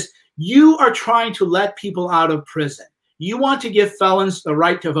argument is, you are trying to let people out of prison. You want to give felons the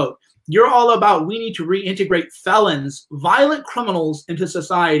right to vote. You're all about, we need to reintegrate felons, violent criminals, into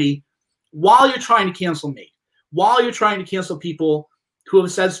society, while you're trying to cancel me, while you're trying to cancel people who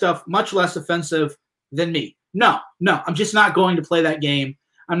have said stuff much less offensive than me. No, I'm just not going to play that game.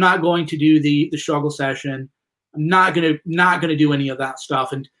 I'm not going to do the struggle session. I'm not gonna do any of that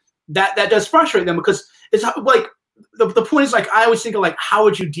stuff. And that does frustrate them, because it's like, the point is, like, I always think of, like, how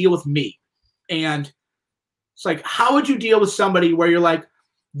would you deal with me? And it's like, how would you deal with somebody where you're like,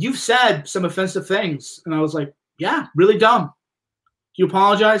 you've said some offensive things? And I was like, yeah, really dumb. Do you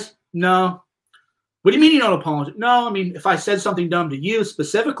apologize? No. What do you mean you don't apologize? No, I mean, if I said something dumb to you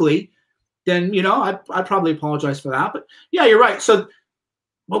specifically, then, I'd probably apologize for that. But yeah, you're right. So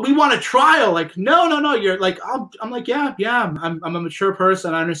well, we want a trial. Like, no, no, no. You're like, I'm like, yeah, yeah. I'm a mature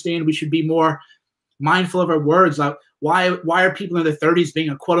person. I understand we should be more mindful of our words. Like, why are people in their 30s being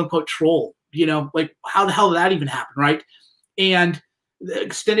a quote unquote troll? You know, like how the hell did that even happen, right? And the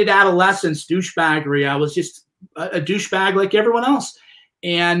extended adolescence douchebaggery. I was just a douchebag like everyone else,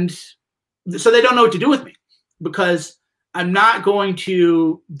 and so they don't know what to do with me because I'm not going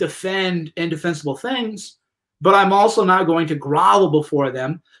to defend indefensible things, but I'm also not going to grovel before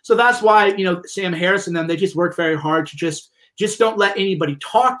them. So that's why, you know, Sam Harris and them, they just work very hard to just don't let anybody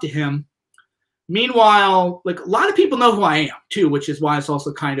talk to him. Meanwhile, like a lot of people know who I am too, which is why it's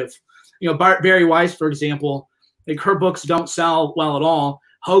also kind of, you know, Barry Weiss, for example, like her books don't sell well at all.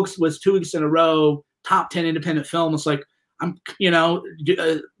 Hoax was 2 weeks in a row, top 10 independent film. It's like, I'm, you know,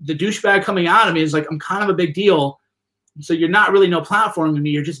 the douchebag coming out of me is like, I'm kind of a big deal. So you're not really no platform to me.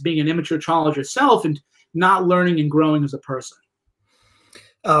 You're just being an immature child yourself and not learning and growing as a person.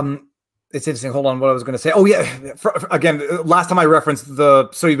 It's interesting. Hold on. What I was going to say. Oh yeah. Again, last time I referenced the,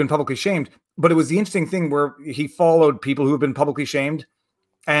 so you've been publicly shamed, but it was the interesting thing where he followed people who have been publicly shamed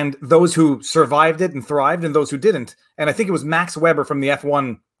and those who survived it and thrived and those who didn't. And I think it was Max Weber from the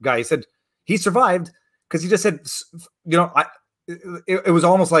F1 guy. He said he survived because he just said, you know, it was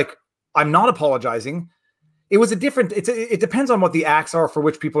almost like, I'm not apologizing. It was a different, it depends on what the acts are for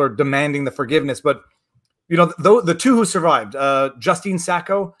which people are demanding the forgiveness. But, you know, the two who survived, Justine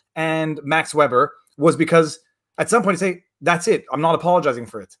Sacco and Max Weber, was because at some point you say, that's it. I'm not apologizing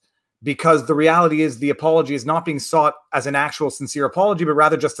for it. Because the reality is the apology is not being sought as an actual sincere apology, but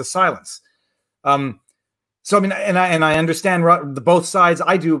rather just a silence. So, I mean, and I understand the both sides.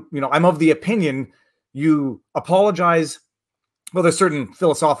 I do, you know, I'm of the opinion you apologize. Well, there's certain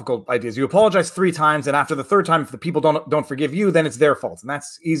philosophical ideas. You apologize 3 times, and after the 3rd time, if the people don't forgive you, then it's their fault. And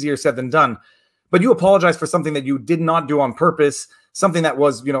that's easier said than done. But you apologize for something that you did not do on purpose, something that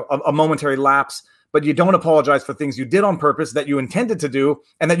was, you know, a momentary lapse, but you don't apologize for things you did on purpose that you intended to do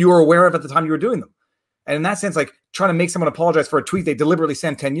and that you were aware of at the time you were doing them. And in that sense, like trying to make someone apologize for a tweet they deliberately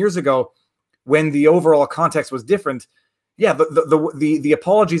sent 10 years ago when the overall context was different. Yeah, the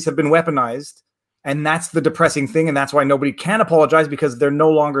apologies have been weaponized, and that's the depressing thing. And that's why nobody can apologize, because they're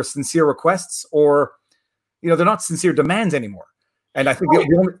no longer sincere requests, or, you know, they're not sincere demands anymore. And I think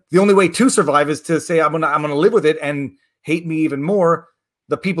the only way to survive is to say, I'm gonna live with it and hate me even more.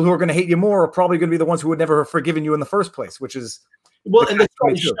 The people who are going to hate you more are probably going to be the ones who would never have forgiven you in the first place, which is well. And the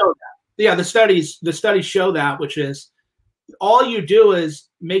studies show that. Yeah, the studies show that, which is all you do is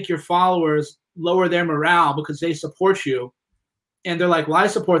make your followers lower their morale because they support you, and they're like, "Well, I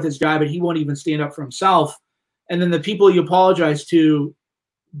support this guy, but he won't even stand up for himself." And then the people you apologize to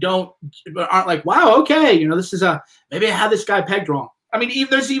aren't like, "Wow, okay, you know, this is maybe I had this guy pegged wrong." I mean,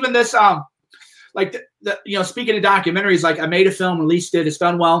 there's even this like you know, speaking of documentaries, like I made a film, released it, it's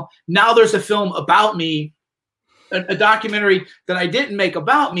done well. Now there's a film about me, a documentary that I didn't make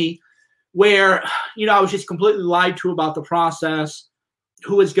about me, where, you know, I was just completely lied to about the process,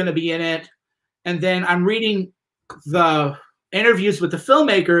 who was going to be in it. And then I'm reading the interviews with the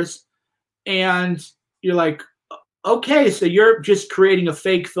filmmakers, and you're like, okay, so you're just creating a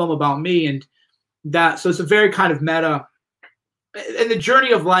fake film about me. And so it's a very kind of meta. And the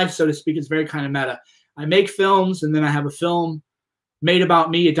journey of life, so to speak, is very kind of meta. I make films, and then I have a film made about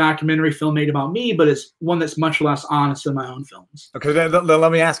me, a documentary film made about me, but it's one that's much less honest than my own films. Okay, then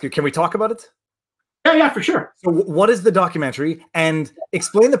let me ask you, can we talk about it? Yeah, for sure. So what is the documentary? And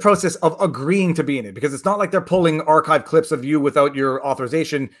explain the process of agreeing to be in it, because it's not like they're pulling archive clips of you without your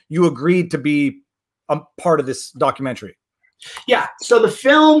authorization. You agreed to be a part of this documentary. Yeah, so the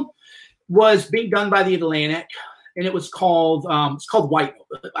film was being done by The Atlantic, and it was called White.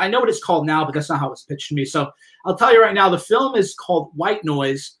 I know what it's called now, but that's not how it was pitched to me. So I'll tell you right now, the film is called White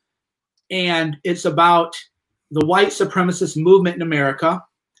Noise, and it's about the white supremacist movement in America,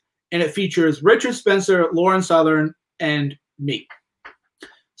 and it features Richard Spencer, Lauren Southern, and me.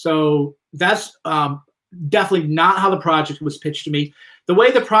 So that's definitely not how the project was pitched to me. The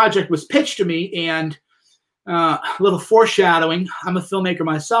way the project was pitched to me, and a little foreshadowing, I'm a filmmaker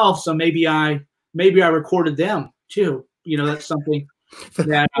myself, so maybe I recorded them too. You know, that's something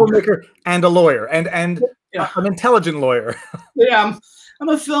that filmmaker and a lawyer and yeah, an intelligent lawyer. Yeah, I'm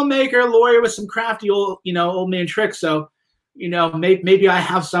a filmmaker, lawyer with some crafty old man tricks. So, you know, maybe I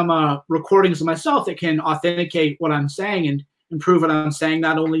have some recordings of myself that can authenticate what I'm saying and prove what I'm saying,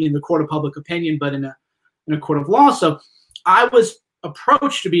 not only in the court of public opinion, but in a court of law. So I was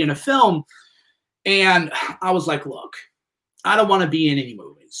approached to be in a film, and I was like, look, I don't want to be in any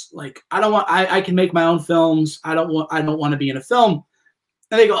movies. Like, I can make my own films. I don't want to be in a film.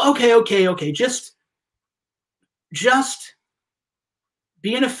 And they go, okay. Just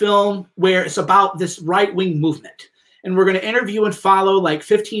be in a film where it's about this right-wing movement, and we're going to interview and follow like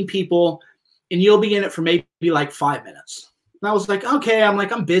 15 people, and you'll be in it for maybe like 5 minutes. And I was like, okay,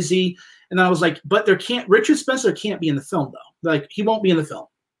 I'm busy. And then I was like, but Richard Spencer can't be in the film though. Like, he won't be in the film.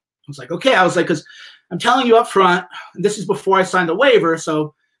 I was like, okay. I was like, because I'm telling you up front, this is before I signed the waiver.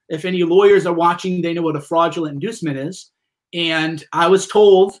 So if any lawyers are watching, they know what a fraudulent inducement is. And I was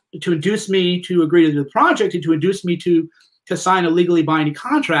told to induce me to agree to the project and to induce me to sign a legally binding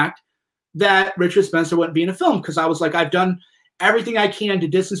contract that Richard Spencer wouldn't be in a film, because I was like, I've done everything I can to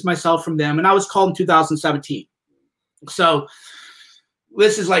distance myself from them. And I was called in 2017. So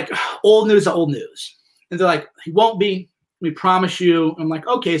this is like old news to old news. And they're like, he won't be. We promise you. I'm like,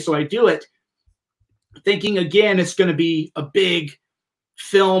 okay. So I do it, thinking again, it's going to be a big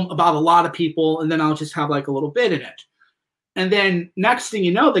film about a lot of people, and then I'll just have like a little bit in it. And then next thing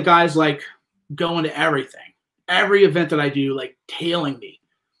you know, the guy's like going to everything. Every event that I do, like tailing me.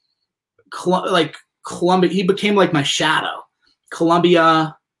 Like Columbia, he became like my shadow.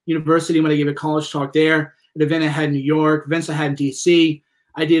 Columbia University, when I gave a college talk there, an event I had in New York, events I had in DC.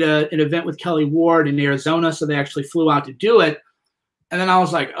 I did an event with Kelly Ward in Arizona, so they actually flew out to do it. And then I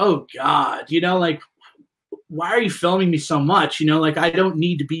was like, oh God, like, why are you filming me so much? Like, I don't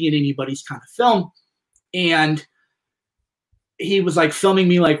need to be in anybody's kind of film. And he was like filming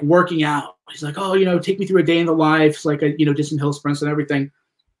me like working out. He's like, oh, take me through a day in the life. It's like, did some hill sprints and everything.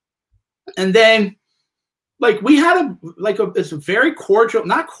 And then like we had it's a very cordial,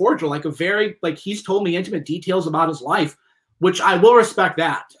 not cordial, like a very, like, he's told me intimate details about his life, which I will respect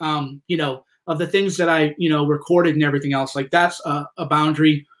that, of the things that I, recorded and everything else. Like, that's a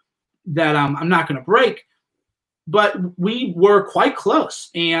boundary that I'm not going to break. But we were quite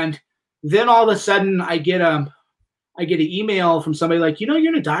close. And then all of a sudden I get an email from somebody like, you're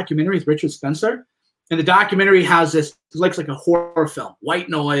in a documentary with Richard Spencer. And the documentary has this, like a horror film, white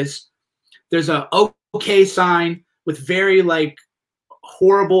noise. There's a okay sign with very like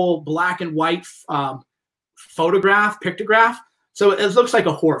horrible black and white pictograph. So it looks like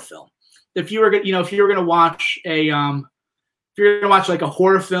a horror film. If you were going to watch like a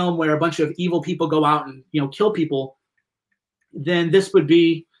horror film where a bunch of evil people go out and, kill people, then this would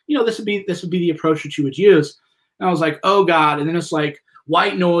be the approach that you would use. And I was like, oh God. And then it's like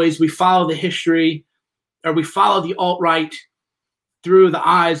white noise. We follow the history, or we follow the alt-right through the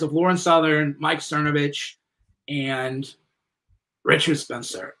eyes of Lauren Southern, Mike Cernovich, and Richard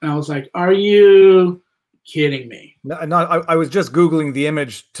Spencer. And I was like, are you kidding me? No, I was just Googling the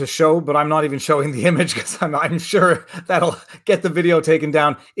image to show, but I'm not even showing the image because I'm sure that'll get the video taken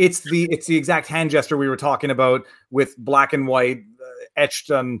down. It's the exact hand gesture we were talking about, with black and white etched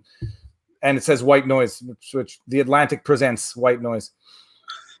on, and it says white noise, which The Atlantic presents white noise.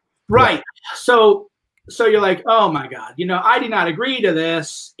 Right. Yeah. So you're like, oh my God, I did not agree to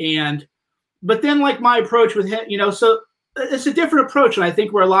this. But then like my approach with him, so it's a different approach. And I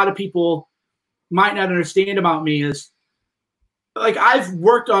think where a lot of people might not understand about me is, like, I've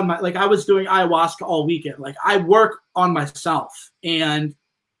worked on I was doing ayahuasca all weekend. Like, I work on myself, and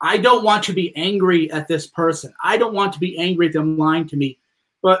I don't want to be angry at this person. I don't want to be angry at them lying to me,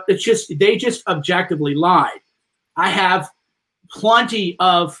 but they just objectively lied. I have plenty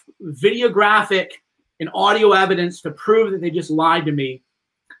of videographic and audio evidence to prove that they just lied to me.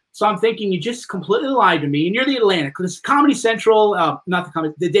 So I'm thinking, you just completely lied to me, and you're the Atlantic. This is Comedy Central,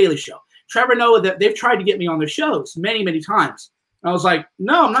 The Daily Show. Trevor Noah, that they've tried to get me on their shows many, many times. And I was like,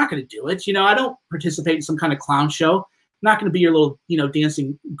 no, I'm not going to do it. I don't participate in some kind of clown show. I'm not going to be your little,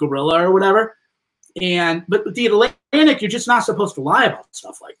 dancing gorilla or whatever. But with the Atlantic, you're just not supposed to lie about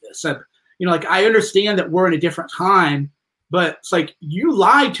stuff like this. And, like, I understand that we're in a different time, but it's like, you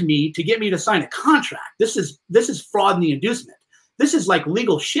lied to me to get me to sign a contract. This is fraud in the inducement. This is like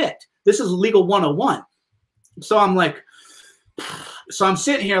legal shit. This is legal 101. So I'm like, I'm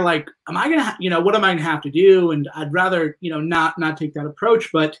sitting here like, am I going to, what am I going to have to do? And I'd rather, not take that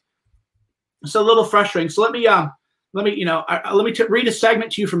approach, but it's a little frustrating. So let me read a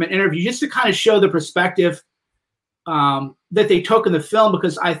segment to you from an interview, just to kind of show the perspective that they took in the film,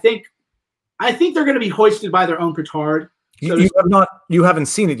 because I think they're going to be hoisted by their own petard. So you haven't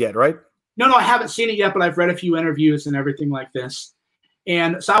seen it yet, right? No, I haven't seen it yet, but I've read a few interviews and everything like this.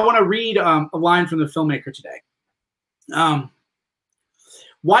 And so I want to read a line from the filmmaker today.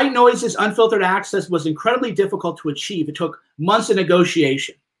 White Noise's unfiltered access was incredibly difficult to achieve. It took months of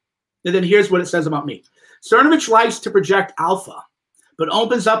negotiation. And then here's what it says about me. Cernovich likes to project alpha, but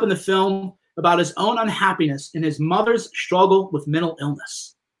opens up in the film about his own unhappiness and his mother's struggle with mental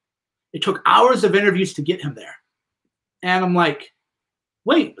illness. It took hours of interviews to get him there. And I'm like,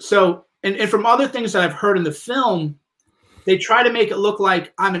 wait, so, and from other things that I've heard in the film, they try to make it look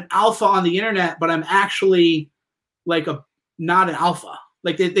like I'm an alpha on the internet, but I'm actually like not an alpha.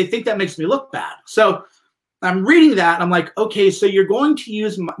 Like they think that makes me look bad. So I'm reading that. I'm like, okay, so you're going to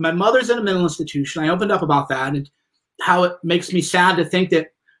use my mother's in a mental institution. I opened up about that and how it makes me sad to think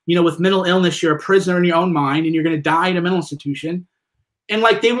that, you know, with mental illness, you're a prisoner in your own mind and you're going to die in a mental institution. And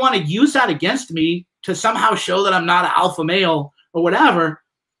like, they want to use that against me to somehow show that I'm not an alpha male or whatever.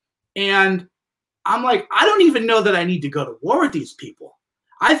 And I'm like, I don't even know that I need to go to war with these people.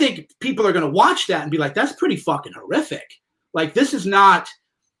 I think people are going to watch that and be like, that's pretty fucking horrific. Like, this is not,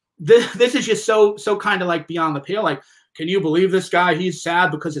 this is just so kind of like beyond the pale. Like, can you believe this guy? He's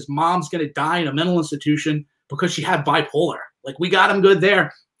sad because his mom's going to die in a mental institution because she had bipolar. Like, we got him good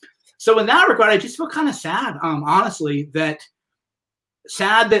there. So in that regard, I just feel kind of sad, honestly, that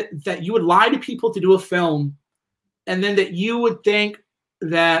you would lie to people to do a film, and then that you would think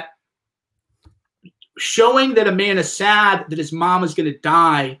that showing that a man is sad that his mom is going to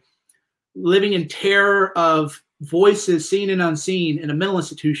die, living in terror of voices seen and unseen in a mental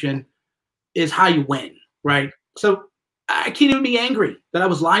institution, is how you win, right? So I can't even be angry that I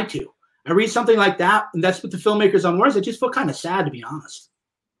was lied to. I read something like that, and that's what the filmmakers on Words. I just feel kind of sad, to be honest.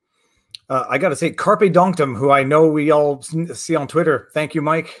 I got to say, Carpe Donktum, who I know we all see on Twitter. Thank you,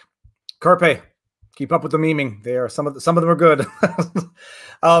 Mike. Carpe, keep up with the memeing. They are some of them are good.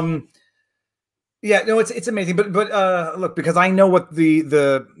 Yeah, no, it's amazing. But look, because I know what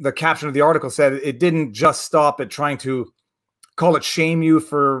the caption of the article said. It didn't just stop at trying to call it shame you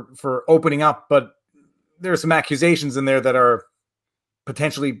for opening up, but there are some accusations in there that are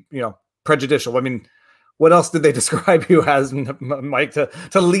potentially, you know, prejudicial. I mean, what else did they describe you as, Mike, to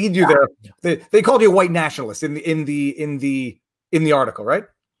lead you there? They called you a white nationalist in the article, right?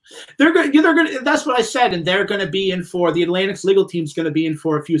 They're going. That's what I said, and they're going to be in for the Atlantic's legal team's going to be in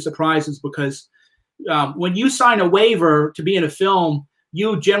for a few surprises because when you sign a waiver to be in a film,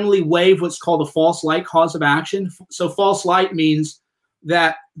 you generally waive what's called a false light cause of action. So false light means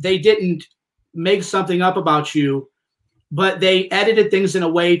that they didn't make something up about you, but they edited things in a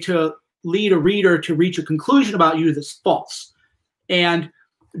way to lead a reader to reach a conclusion about you that's false. And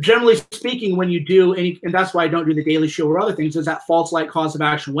generally speaking, when you do any, and that's why I don't do the Daily Show or other things, is that false light cause of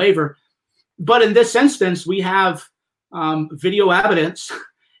action waiver. But in this instance, we have video evidence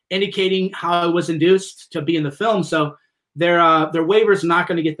indicating how it was induced to be in the film. So their waiver is not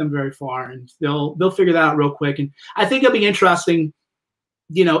going to get them very far, and they'll figure that out real quick. And I think it'll be interesting,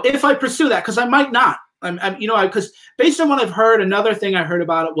 you know, if I pursue that, because I might not. You know, because based on what I've heard, another thing I heard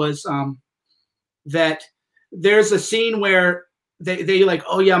about it was that there's a scene where they like,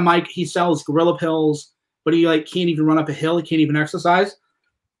 oh yeah, Mike, he sells gorilla pills, but he like can't even run up a hill, he can't even exercise.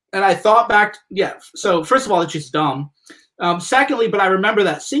 And I thought back, yeah. So first of all, it's just dumb. Secondly, but I remember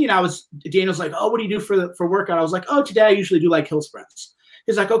that scene. Daniel's like, oh, what do you do for workout? I was like, oh, today I usually do like hill sprints.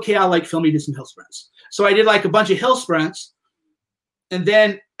 He's like, okay, I'll like film you do some hill sprints. So I did like a bunch of hill sprints, and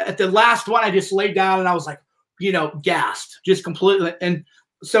then at the last one, I just laid down and I was like, you know, gassed, just completely. And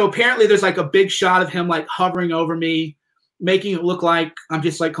so apparently there's like a big shot of him like hovering over me, making it look like I'm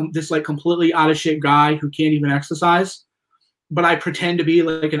just like this like completely out of shape guy who can't even exercise, but I pretend to be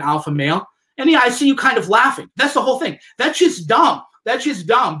like an alpha male. And yeah, I see you kind of laughing. That's the whole thing. That's just dumb. That's just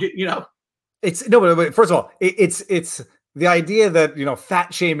dumb. You know, it's no, but first of all, it's the idea that, you know,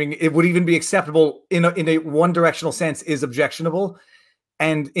 fat shaming, it would even be acceptable in a one directional sense is objectionable.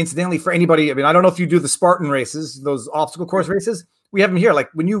 And incidentally, for anybody, I mean, I don't know if you do the Spartan races, those obstacle course races. We have them here.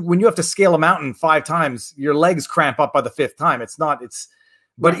 Like when you have to scale a mountain 5 times, your legs cramp up by the 5th time.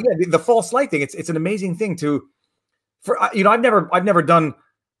 But yeah, the false light thing. It's an amazing thing you know, I've never done.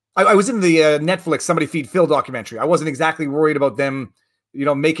 I was in the Netflix Somebody Feed Phil documentary. I wasn't exactly worried about them, you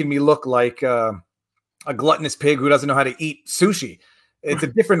know, making me look like a gluttonous pig who doesn't know how to eat sushi. It's a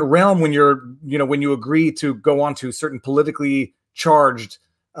different realm when when you agree to go on to certain politically charged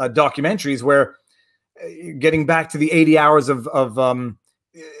documentaries where getting back to the 80 hours of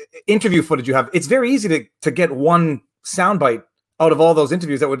interview footage you have, it's very easy to get one soundbite out of all those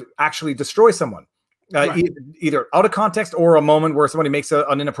interviews that would actually destroy someone, right. Either out of context or a moment where somebody makes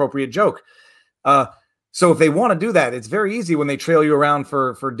an inappropriate joke. So if they want to do that, it's very easy when they trail you around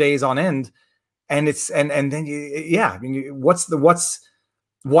for days on end. And then I mean,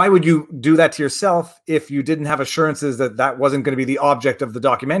 why would you do that to yourself if you didn't have assurances that wasn't going to be the object of the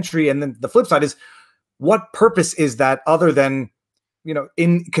documentary? And then the flip side is, what purpose is that other than, you know,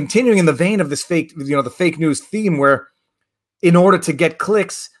 in continuing in the vein of this fake, you know, the fake news theme where in order to get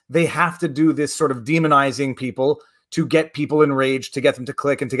clicks, they have to do this sort of demonizing people to get people enraged, to get them to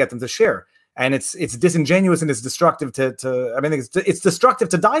click and to get them to share. And it's disingenuous and it's destructive to I mean, it's destructive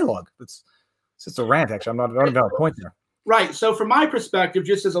to dialogue. It's just a rant, actually. I don't even have a point there. Right. So from my perspective,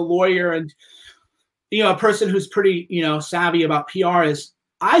 just as a lawyer and, a person who's pretty, savvy about PR, is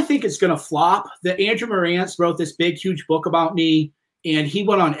I think it's going to flop. That Andrew Marantz wrote this big, huge book about me, and he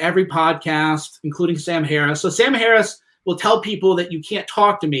went on every podcast, including Sam Harris. So Sam Harris will tell people that you can't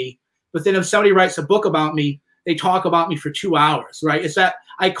talk to me, but then if somebody writes a book about me, they talk about me for 2 hours, right? It's that,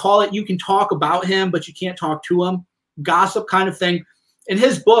 I call it, you can talk about him, but you can't talk to him, gossip kind of thing. And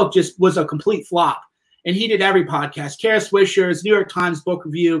his book just was a complete flop. And he did every podcast, Kara Swisher's, New York Times book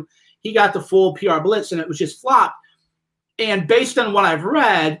review. He got the full PR blitz, and it was just flopped. And based on what I've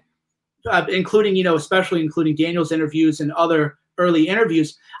read, including, especially including Daniel's interviews and other early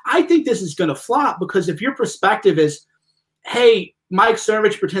interviews, I think this is going to flop, because if your perspective is, hey, Mike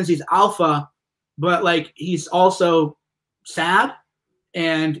Cernovich pretends he's alpha, but like he's also sad,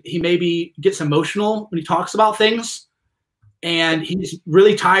 and he maybe gets emotional when he talks about things, and he's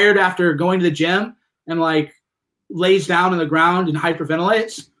really tired after going to the gym and like lays down on the ground and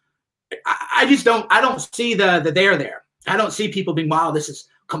hyperventilates. I just don't see the there. I don't see people being, wow, this is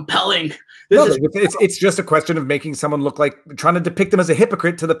compelling. It's just a question of making someone look like, trying to depict them as a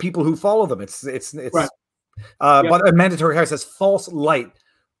hypocrite to the people who follow them. It's right. But a mandatory hire says false light,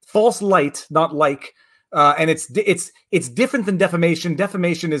 not like. And it's different than defamation.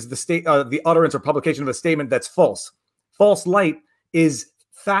 Defamation is the utterance or publication of a statement that's false. False light is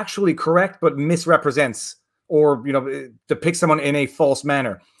factually correct but misrepresents or depicts someone in a false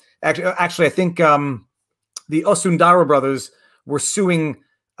manner. Actually, I think the Osundara brothers were suing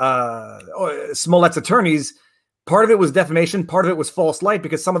Smollett's attorneys. Part of it was defamation, part of it was false light,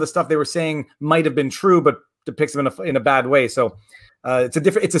 because some of the stuff they were saying might have been true but depicts them in a bad way. So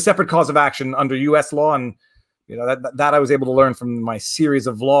it's a separate cause of action under U.S. law, and that I was able to learn from my series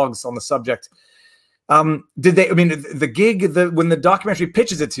of vlogs on the subject. Did they? I mean, the gig, when the documentary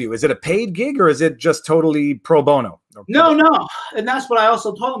pitches it to you, is it a paid gig or is it just totally pro bono? No, and that's what I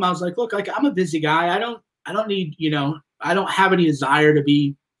also told him. I was like, look, like I'm a busy guy. I don't need, I don't have any desire to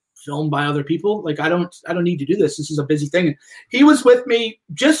be filmed by other people. Like I don't need to do this. This is a busy thing. He was with me,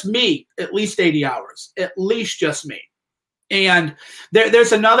 just me, at least 80 hours, at least just me. And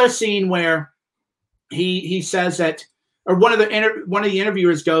there's another scene where he says that, or one of the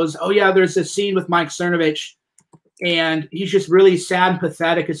interviewers goes, oh yeah, there's this scene with Mike Cernovich, and he's just really sad and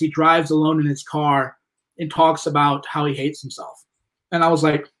pathetic as he drives alone in his car and talks about how he hates himself. And I was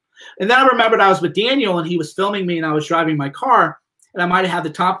like, and then I remembered I was with Daniel and he was filming me and I was driving my car and I might have had the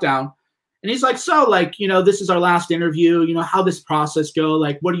top down. And he's like, so like, this is our last interview, how this process go?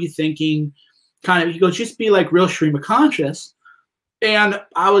 Like, what are you thinking? Kind of, he goes, just be like real stream of conscious. And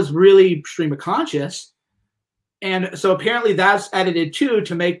I was really stream of conscious. And so apparently that's edited too,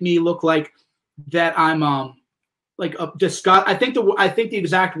 to make me look like that I'm like a disgust. I think the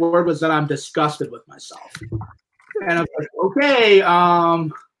exact word was that I'm disgusted with myself. And I was like, okay,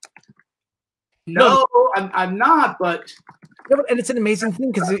 no, I'm not, but. And it's an amazing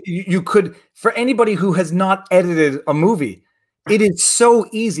thing, because you could, for anybody who has not edited a movie, it is so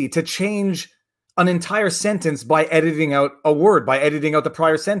easy to change an entire sentence by editing out a word, by editing out the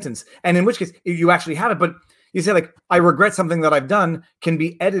prior sentence. And in which case you actually have it. But you say like, I regret something that I've done, can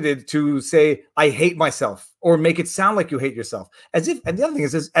be edited to say, I hate myself, or make it sound like you hate yourself. As if, and the other thing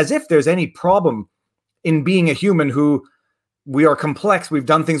is as if there's any problem in being a human who, we are complex. We've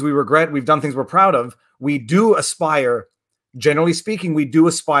done things we regret. We've done things we're proud of. We do aspire, generally speaking, we do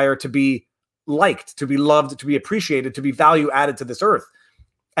aspire to be liked, to be loved, to be appreciated, to be value added to this earth,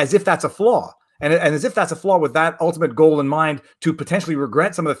 as if that's a flaw. And as if that's a flaw with that ultimate goal in mind, to potentially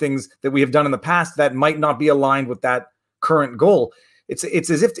regret some of the things that we have done in the past that might not be aligned with that current goal. It's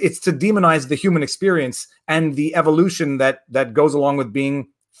as if it's to demonize the human experience and the evolution that goes along with being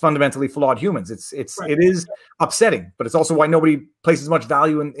fundamentally flawed humans. It is upsetting, but it's also why nobody places much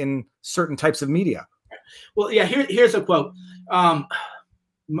value in certain types of media. Well, yeah, here's a quote.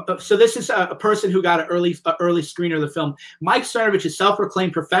 So this is a person who got an early screener of the film. Mike Cernovich is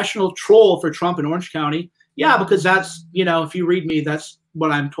self-proclaimed professional troll for Trump in Orange County. Yeah, because that's, if you read me, that's what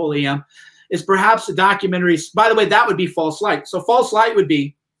I'm totally am. Is perhaps a documentary. By the way, that would be false light. So false light would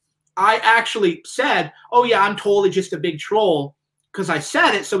be, I actually said, oh yeah, I'm totally just a big troll because I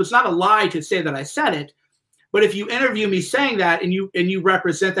said it. So it's not a lie to say that I said it. But if you interview me saying that and you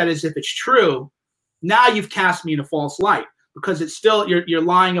represent that as if it's true, now you've cast me in a false light, because it's still, you're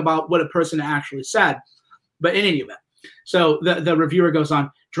lying about what a person actually said. But in any event, so the reviewer goes on,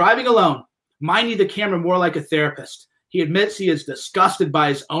 driving alone, minding the camera more like a therapist. He admits he is disgusted by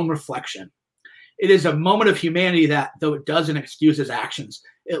his own reflection. It is a moment of humanity that, though it doesn't excuse his actions,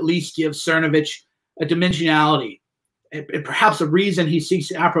 at least gives Cernovich a dimensionality, and perhaps a reason he seeks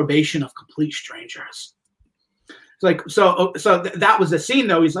the approbation of complete strangers. It's like, that was the scene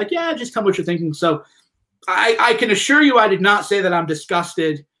though. He's like, yeah, just tell me what you're thinking. So I can assure you, I did not say that I'm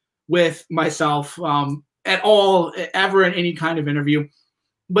disgusted with myself at all, ever in any kind of interview.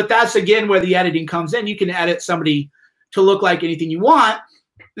 But that's, again, where the editing comes in. You can edit somebody to look like anything you want.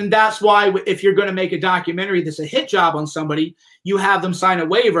 And that's why if you're going to make a documentary that's a hit job on somebody, you have them sign a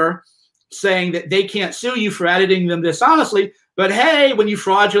waiver saying that they can't sue you for editing them dishonestly. But hey, when you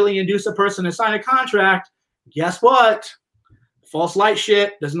fraudulently induce a person to sign a contract, guess what? False light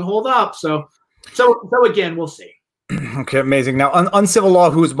shit doesn't hold up. So again, we'll see. Okay, amazing. Now, Uncivil Law,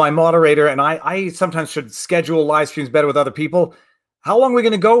 who's my moderator, and I sometimes should schedule live streams better with other people. How long are we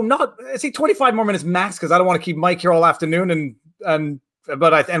going to go? Not, I say 25 more minutes max, because I don't want to keep Mike here all afternoon, and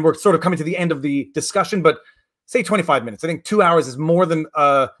we're sort of coming to the end of the discussion. But say 25 minutes. I think 2 hours is more than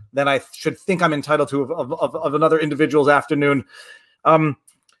I should think I'm entitled to of another individual's afternoon.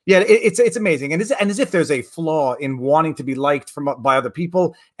 Yeah, it's amazing, and as if there's a flaw in wanting to be liked by other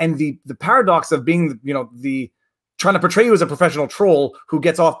people, and the paradox of being the trying to portray you as a professional troll who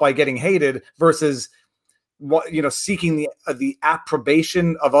gets off by getting hated versus seeking the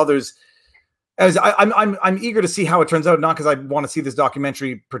approbation of others. As I'm eager to see how it turns out, not because I want to see this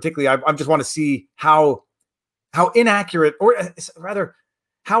documentary particularly. I just want to see how inaccurate, or rather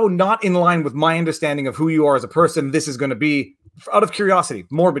how not in line with my understanding of who you are as a person this is going to be, out of curiosity,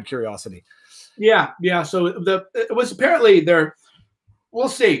 morbid curiosity. Yeah. So it was apparently there. We'll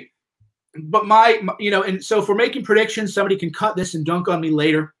see. But and so if we're making predictions, somebody can cut this and dunk on me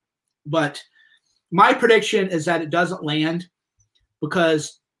later. But my prediction is that it doesn't land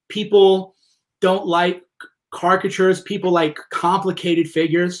because people don't like caricatures. People like complicated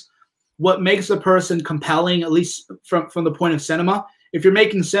figures. What makes a person compelling, at least from the point of cinema, if you're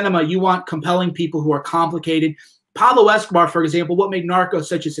making cinema, you want compelling people who are complicated. Pablo Escobar, for example, what made Narcos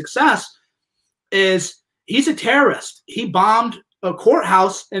such a success is he's a terrorist. He bombed a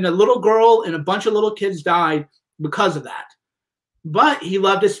courthouse, and a little girl and a bunch of little kids died because of that. But he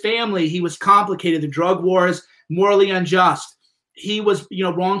loved his family. He was complicated. The drug wars, morally unjust. He was,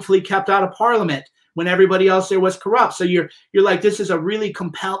 wrongfully kept out of parliament when everybody else there was corrupt. So you're like, this is a really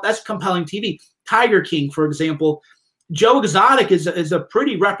that's compelling TV. Tiger King, for example, Joe Exotic is a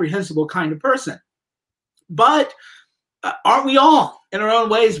pretty reprehensible kind of person. But aren't we all in our own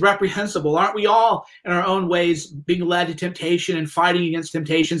ways reprehensible? Aren't we all in our own ways being led to temptation and fighting against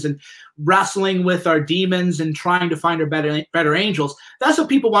temptations and wrestling with our demons and trying to find our better angels? That's what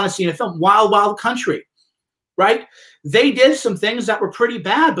people want to see in a film. Wild Wild Country, right? They did some things that were pretty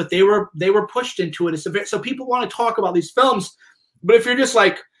bad, but they were pushed into it. So people want to talk about these films, but if you're just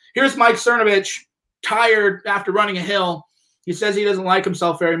like, here's Mike Cernovich, tired after running a hill. He says he doesn't like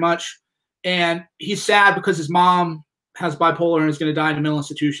himself very much, and he's sad because his mom has bipolar and is going to die in a mental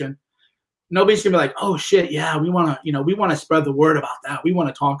institution. Nobody's going to be like, oh shit, yeah, we want to spread the word about that. We want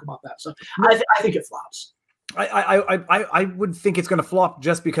to talk about that. So I think it flops. I would think it's going to flop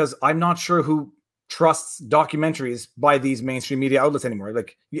just because I'm not sure who trusts documentaries by these mainstream media outlets anymore.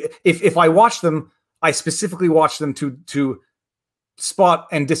 Like if I watch them, I specifically watch them to spot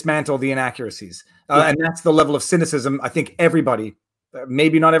and dismantle the inaccuracies. And that's the level of cynicism I think everybody,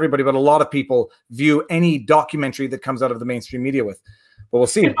 maybe not everybody, but a lot of people view any documentary that comes out of the mainstream media with. But we'll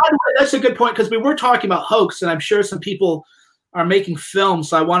see. And by the way, that's a good point, because we were talking about hoax, and I'm sure some people are making films.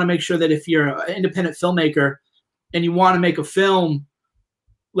 So I want to make sure that if you're an independent filmmaker and you want to make a film,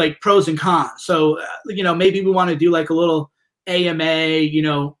 like pros and cons. So, maybe we want to do like a little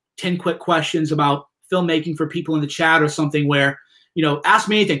AMA, 10 quick questions about filmmaking for people in the chat or something where, ask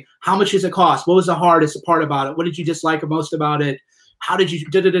me anything. How much does it cost? What was the hardest part about it? What did you dislike most about it? How did you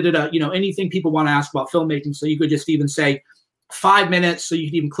anything people want to ask about filmmaking. So you could just even say 5 minutes. So you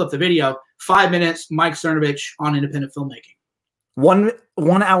could even clip the video, 5 minutes, Mike Cernovich on independent filmmaking. 1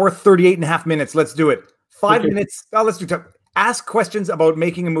 hour, 38.5 minutes. Let's do it. 5 minutes. Oh, let's do time. Ask questions about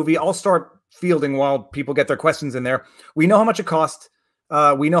making a movie. I'll start fielding while people get their questions in there. We know how much it cost.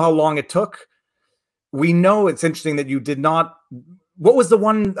 We know how long it took. We know it's interesting that you did not. What was the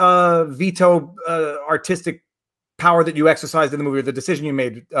one veto artistic power that you exercised in the movie, or the decision you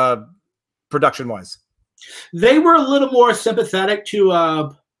made production-wise? They were a little more sympathetic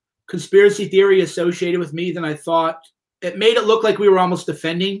to conspiracy theory associated with me than I thought. It made it look like we were almost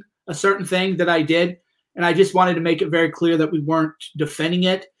defending a certain thing that I did. And I just wanted to make it very clear that we weren't defending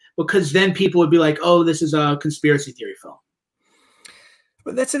it, because then people would be like, oh, this is a conspiracy theory film.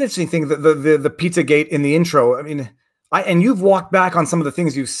 But that's an interesting thing, the Pizzagate in the intro. I mean, and you've walked back on some of the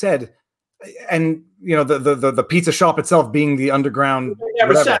things you've said, and the pizza shop itself being the underground.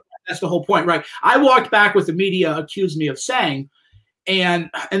 Never said that. That's the whole point, right? I walked back what the media accused me of saying, and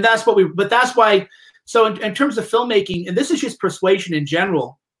that's what but that's why So in terms of filmmaking, and this is just persuasion in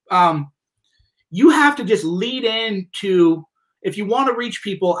general, you have to just lead into, if you want to reach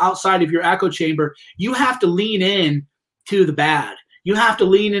people outside of your echo chamber, you have to lean in to the bad. You have to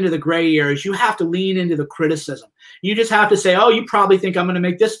lean into the gray areas. You have to lean into the criticism. You just have to say, oh, you probably think I'm going to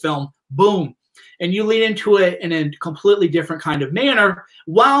make this film. Boom. And you lean into it in a completely different kind of manner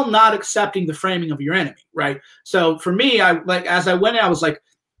while not accepting the framing of your enemy, right? So for me, as I went in, I was like,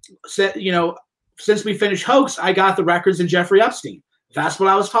 you know, since we finished Hoax, I got the records in Jeffrey Epstein. That's what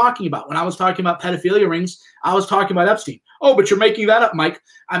I was talking about. When I was talking about pedophilia rings, I was talking about Epstein. Oh, but you're making that up, Mike.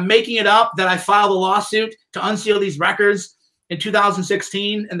 I'm making it up that I filed a lawsuit to unseal these records in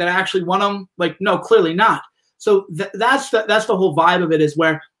 2016 and that I actually won them. Like, no, clearly not. So that's the whole vibe of it, is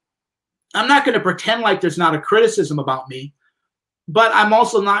where I'm not going to pretend like there's not a criticism about me, but I'm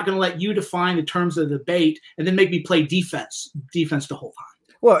also not going to let you define the terms of the debate and then make me play defense the whole time.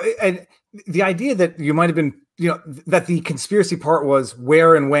 Well, and the idea that you might have been, you know, that the conspiracy part was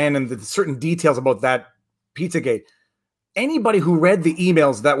where and when and the certain details about that Pizzagate. Anybody who read the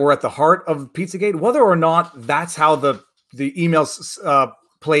emails that were at the heart of Pizzagate, whether or not that's how the emails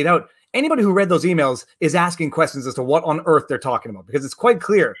played out, anybody who read those emails is asking questions as to what on earth they're talking about, because it's quite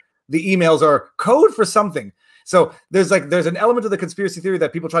clear the emails are code for something. So there's an element of the conspiracy theory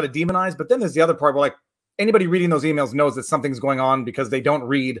that people try to demonize, but then there's the other part where, like, anybody reading those emails knows that something's going on because they don't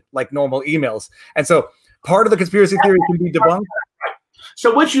read like normal emails. And so part of the conspiracy theory can be debunked.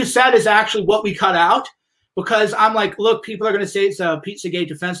 So what you said is actually what we cut out, because I'm like, look, people are going to say it's a Pizzagate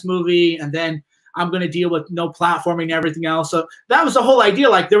defense movie, and then I'm going to deal with no platforming and everything else. So that was the whole idea.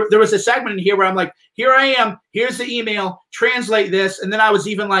 Like there was a segment in here where I'm like, here I am, here's the email, translate this. And then I was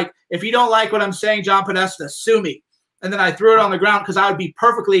even like, if you don't like what I'm saying, John Podesta, sue me. And then I threw it on the ground because I would be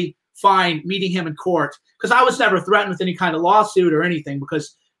perfectly fine meeting him in court, because I was never threatened with any kind of lawsuit or anything,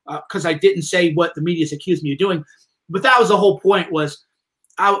 because I didn't say what the media's accused me of doing. But that was the whole point, was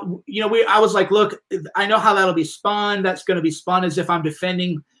I was like, look, I know how that'll be spun. That's going to be spun as if I'm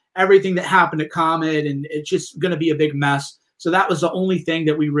defending everything that happened at Comet, and it's just going to be a big mess. So that was the only thing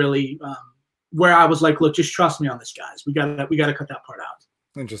that we really, where I was like, look, just trust me on this, guys. We got to cut that part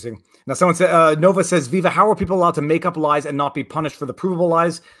out. Interesting. Now, someone said, Nova says, Viva, how are people allowed to make up lies and not be punished for the provable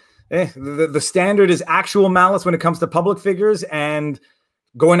lies? The standard is actual malice when it comes to public figures, and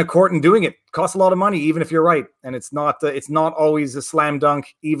going to court and doing it costs a lot of money, even if you're right. And it's not always a slam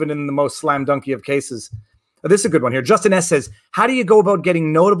dunk, even in the most slam dunky of cases. This is a good one here. Justin S. says, how do you go about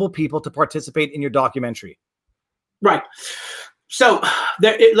getting notable people to participate in your documentary? Right. So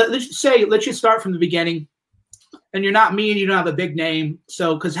let's just start from the beginning. And you're not me and you don't have a big name.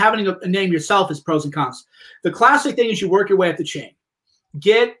 So, because having a name yourself is pros and cons. The classic thing is you work your way up the chain.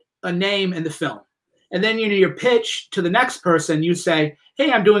 Get a name in the film. And then your pitch to the next person, you say,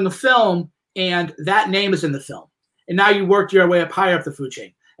 hey, I'm doing a film, and that name is in the film. And now you worked your way up higher up the food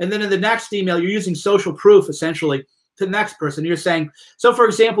chain. And then in the next email, you're using social proof, essentially, to the next person. You're saying, so for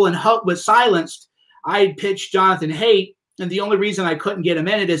example, with Silenced, I pitched Jonathan Haidt, and the only reason I couldn't get him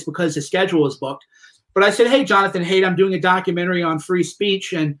in it is because his schedule was booked. But I said, hey, Jonathan Haidt, I'm doing a documentary on free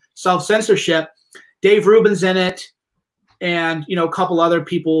speech and self-censorship. Dave Rubin's in it, and a couple other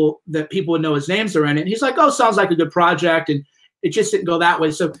people that people would know his names are in it. And he's like, oh, sounds like a good project. And it just didn't go that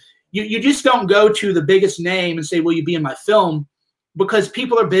way. So you just don't go to the biggest name and say, will you be in my film? Because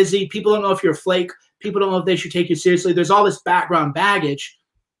people are busy. People don't know if you're a flake. People don't know if they should take you seriously. There's all this background baggage.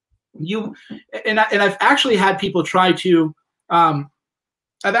 I've actually had people try to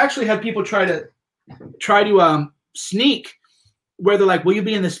sneak, where they're like, will you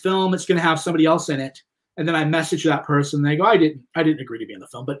be in this film? It's going to have somebody else in it. And then I message that person, and they go, I didn't agree to be in the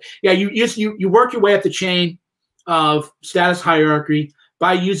film. But yeah, you work your way up the chain of status hierarchy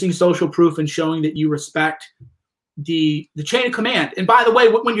by using social proof and showing that you respect the chain of command. And by the way,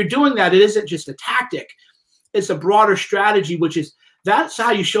 when you're doing that, it isn't just a tactic. It's a broader strategy, that's how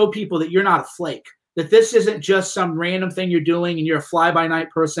you show people that you're not a flake, that this isn't just some random thing you're doing and you're a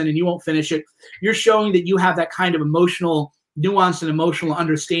fly-by-night person and you won't finish it. You're showing that you have that kind of emotional nuance and emotional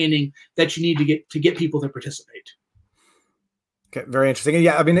understanding that you need to get people to participate. Okay, very interesting.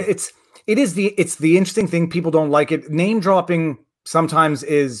 Yeah, I mean, it's the interesting thing. People don't like it. Name dropping sometimes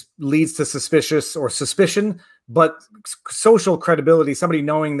leads to suspicion, but social credibility, somebody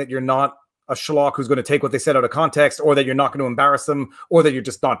knowing that you're not a schlock who's going to take what they said out of context, or that you're not going to embarrass them, or that you're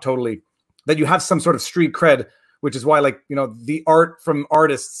just not totally, that you have some sort of street cred, which is why, the art from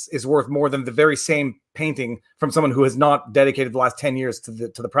artists is worth more than the very same painting from someone who has not dedicated the last 10 years to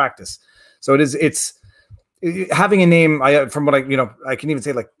the practice. So it's having a name. From what I can even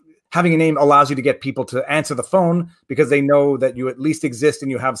say, like, having a name allows you to get people to answer the phone because they know that you at least exist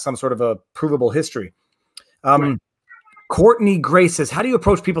and you have some sort of a provable history. Right. Courtney Grace says, how do you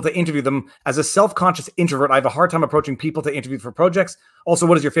approach people to interview them? As a self-conscious introvert, I have a hard time approaching people to interview for projects. Also,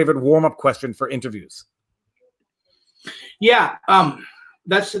 what is your favorite warm-up question for interviews? Yeah,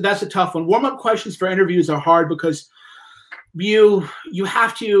 that's a tough one. Warm-up questions for interviews are hard because you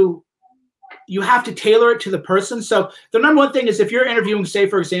have to tailor it to the person. So the number one thing is if you're interviewing, say,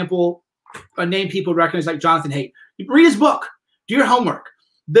 for example, a name people recognize like Jonathan Haidt, read his book, do your homework.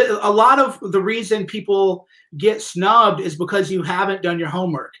 A lot of the reason people get snubbed is because you haven't done your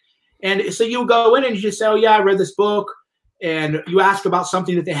homework. And so you go in and you just say, oh, yeah, I read this book. And you ask about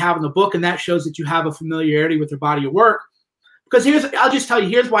something that they have in the book, and that shows that you have a familiarity with their body of work. Because I'll just tell you,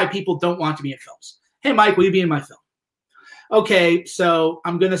 here's why people don't want to be in films. Hey, Mike, will you be in my film? Okay, so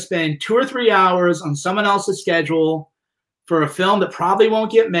I'm going to spend 2 or 3 hours on someone else's schedule for a film that probably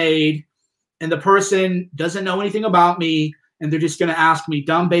won't get made, and the person doesn't know anything about me, and they're just going to ask me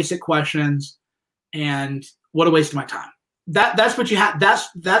dumb, basic questions, and what a waste of my time. That's what you have.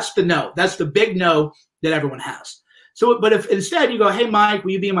 That's the no. That's the big no that everyone has. So, but if instead you go, hey, Mike,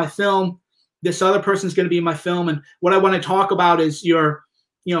 will you be in my film? This other person's going to be in my film, and what I want to talk about is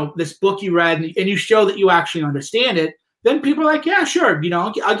this book you read, and you show that you actually understand it. Then people are like, yeah, sure,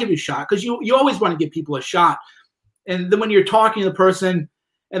 I'll give you a shot, because you always want to give people a shot. And then when you're talking to the person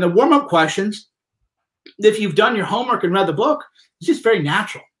and the warm-up questions, if you've done your homework and read the book, it's just very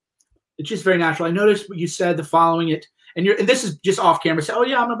natural. It's just very natural. I noticed what you said, the following it, and this is just off camera. Say, oh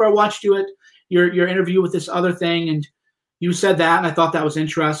yeah, I remember I watched you at your interview with this other thing, and you said that, and I thought that was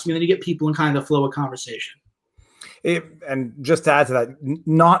interesting. And then you get people in kind of the flow of conversation. And just to add to that,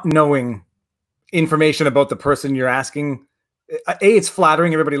 not knowing information about the person you're asking, it's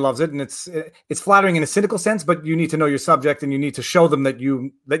flattering. Everybody loves it, and it's flattering in a cynical sense. But you need to know your subject, and you need to show them that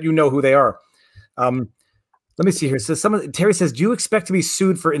you know who they are. Let me see here. So Terry says, do you expect to be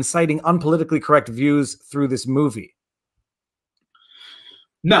sued for inciting unpolitically correct views through this movie?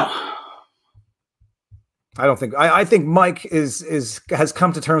 No, I don't think. I think Mike has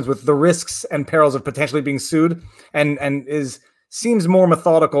come to terms with the risks and perils of potentially being sued, and seems more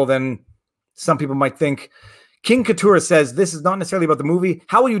methodical than some people might think. King Couture says, this is not necessarily about the movie.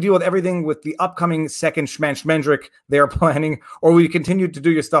 How will you deal with everything with the upcoming second Schmendrick they are planning, or will you continue to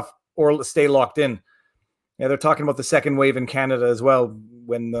do your stuff or stay locked in? Yeah, they're talking about the second wave in Canada as well,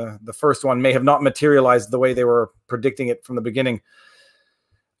 when the first one may have not materialized the way they were predicting it from the beginning.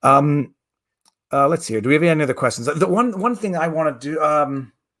 Let's see here. Do we have any other questions? The one thing I want to do.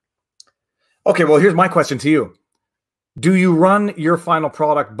 Okay, well, here's my question to you. Do you run your final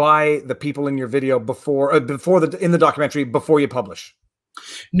product by the people in your video in the documentary before you publish?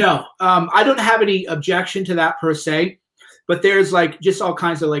 No, I don't have any objection to that per se, but there's just all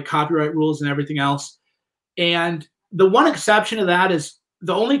kinds of copyright rules and everything else. And the one exception to that is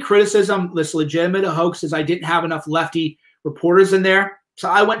the only criticism that's legitimate a hoax is I didn't have enough lefty reporters in there. So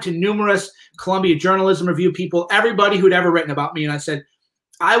I went to numerous Columbia Journalism Review people, everybody who'd ever written about me, and I said,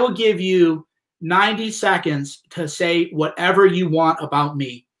 I will give you 90 seconds to say whatever you want about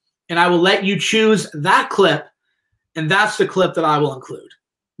me, and I will let you choose that clip, and that's the clip that I will include.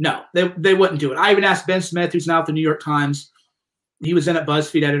 No, they wouldn't do it. I even asked Ben Smith, who's now at the New York Times. He was in at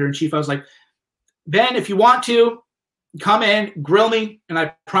BuzzFeed, editor-in-chief. I was like, Ben, if you want to, come in, grill me, and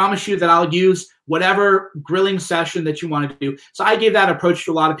I promise you that I'll use whatever grilling session that you want to do. So I gave that approach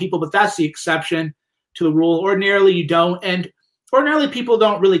to a lot of people, but that's the exception to the rule. Ordinarily, you don't, and ordinarily people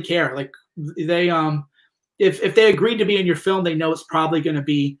don't really care. They if they agreed to be in your film, they know it's probably going to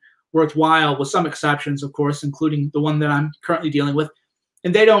be worthwhile, with some exceptions, of course, including the one that I'm currently dealing with.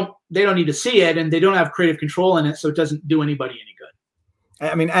 And they don't need to see it, and they don't have creative control in it, so it doesn't do anybody any good.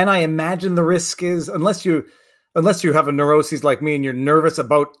 I mean, and I imagine the risk is, unless you have a neuroses like me and you're nervous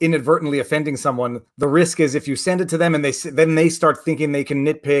about inadvertently offending someone, the risk is if you send it to them and then they start thinking they can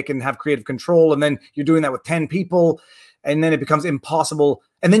nitpick and have creative control, and then you're doing that with 10 people, and then it becomes impossible.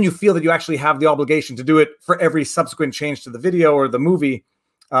 And then you feel that you actually have the obligation to do it for every subsequent change to the video or the movie.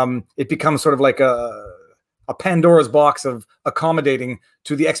 It becomes sort of like a Pandora's box of accommodating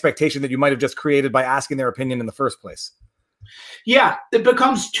to the expectation that you might have just created by asking their opinion in the first place. Yeah, it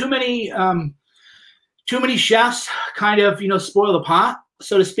becomes too many chefs kind of spoil the pot,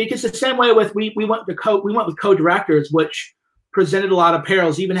 so to speak. It's the same way with we went with co-directors, which presented a lot of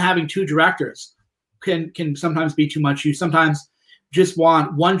perils. Even having 2 directors can sometimes be too much. You sometimes just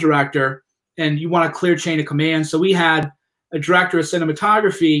want one director, and you want a clear chain of command. So we had a director of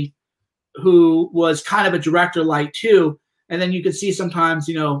cinematography who was kind of a director light too, and then you could see sometimes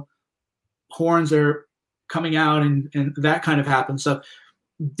horns are coming out and that kind of happens. So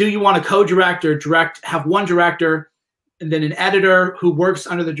do you want to co-direct or direct, have one director and then an editor who works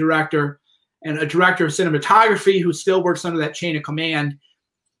under the director and a director of cinematography who still works under that chain of command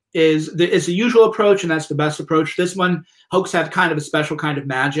is the usual approach, and that's the best approach. This one, Hoax had kind of a special kind of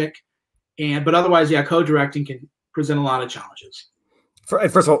magic, but otherwise, yeah, co-directing can present a lot of challenges.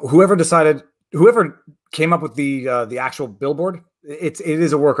 First of all, whoever came up with the actual billboard, it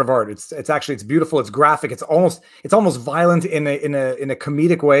is a work of art. It's beautiful. It's graphic. It's almost violent in a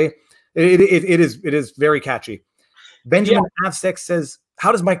comedic way. It is very catchy. Benjamin Avsek says,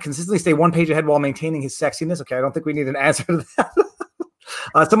 "How does Mike consistently stay one page ahead while maintaining his sexiness?" Okay, I don't think we need an answer to that.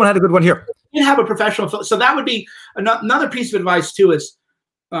 Someone had a good one here. You have a professional film, so that would be another piece of advice too. Is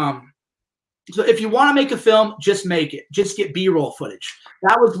so if you want to make a film, just make it. Just get B-roll footage.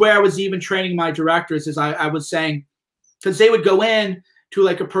 That was where I was even training my directors. Is I was saying, because they would go in to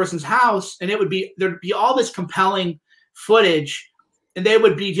like a person's house, and there'd be all this compelling footage, and they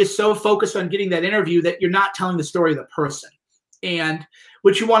would be just so focused on getting that interview that you're not telling the story of the person. And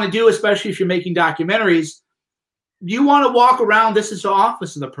what you want to do, especially if you're making documentaries, you want to walk around. This is the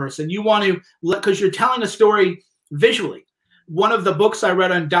office of the person. You want to, because you're telling a story visually. One of the books I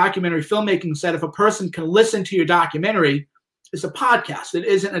read on documentary filmmaking said if a person can listen to your documentary, it's a podcast. It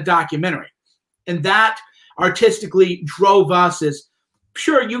isn't a documentary. And that artistically drove us as,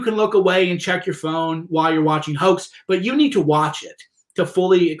 sure, you can look away and check your phone while you're watching Hoax, but you need to watch it to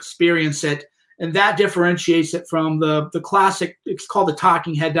fully experience it. And that differentiates it from the classic, it's called the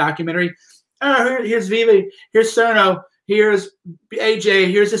talking head documentary. Oh, here's Viva, here's Cerno, here's AJ,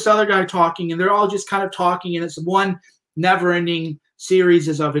 here's this other guy talking, and they're all just kind of talking, and it's one never-ending series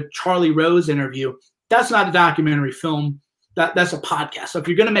of a Charlie Rose interview. That's not a documentary film. That's a podcast. So if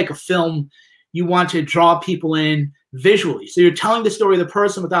you're going to make a film, you want to draw people in visually. So you're telling the story of the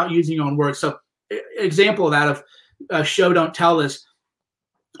person without using your own words. So example of that of show don't tell is,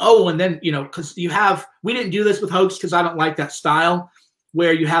 oh, and then, because we didn't do this with Hoax because I don't like that style,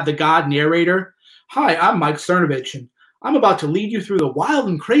 where you have the God narrator. Hi, I'm Mike Cernovich, and I'm about to lead you through the wild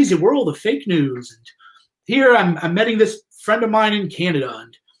and crazy world of fake news. And here I'm meeting this friend of mine in Canada,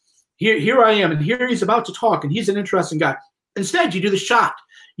 and here I am, and here he's about to talk, and he's an interesting guy. Instead, you do the shot.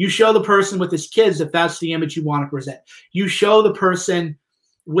 You show the person with his kids if that's the image you want to present. You show the person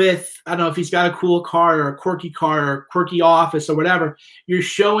with, I don't know if he's got a cool car or a quirky office or whatever. You're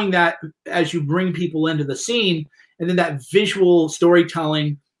showing that as you bring people into the scene, and then that visual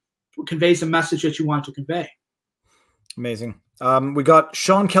storytelling conveys a message that you want to convey. Amazing. We got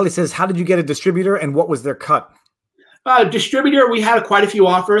Sean Kelly says, how did you get a distributor and what was their cut? Distributor, we had quite a few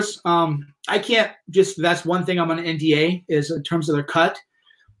offers. I can't that's one thing I'm on an NDA is in terms of their cut,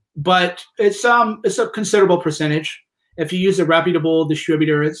 but it's a considerable percentage. If you use a reputable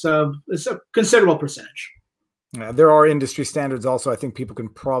distributor, it's a considerable percentage. Yeah, there are industry standards also I think people can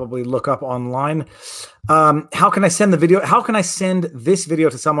probably look up online. How can I send the video? How can I send this video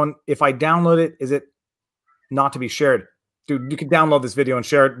to someone? If I download it, is it not to be shared? Dude, you can download this video and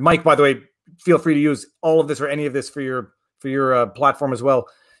share it. Mike, by the way, feel free to use all of this or any of this for your platform as well.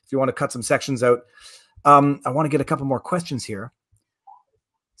 If you want to cut some sections out. I want to get a couple more questions here.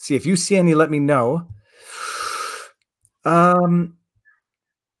 See if you see any, let me know.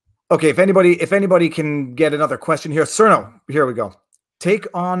 Okay, if anybody can get another question here. Cerno, here we go. Take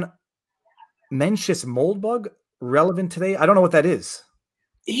on Mencius Moldbug relevant today? I don't know what that is.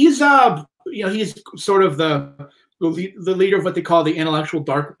 He's he's sort of the leader of what they call the intellectual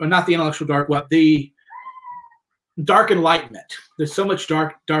dark, or not the intellectual dark web, the dark enlightenment. There's so much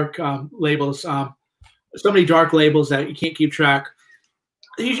dark labels, so many dark labels that you can't keep track.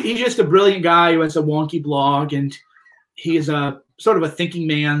 He's just a brilliant guy who has a wonky blog, and he's a sort of a thinking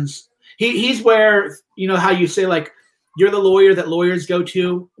man's. He's where, how you say, like, you're the lawyer that lawyers go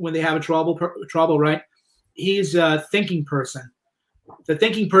to when they have a trouble, right? He's a thinking person. The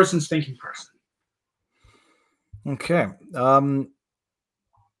thinking person's thinking person. Okay. Oh,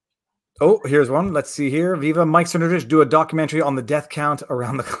 here's one. Let's see here. Viva Mike Cernovich do a documentary on the death count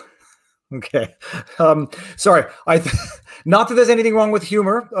around the. Okay. Sorry. Not that there's anything wrong with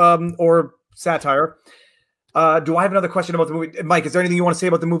humor or satire. Do I have another question about the movie? Mike, is there anything you want to say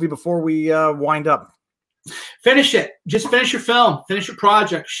about the movie before we wind up? Finish it. Just finish your film. Finish your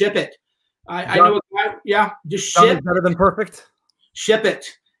project. Ship it. I know a guy. Yeah, just ship. Better than perfect. Ship it.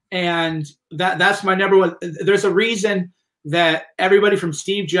 And that's my number one. There's a reason that everybody from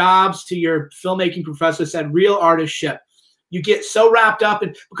Steve Jobs to your filmmaking professor said real artists ship. You get so wrapped up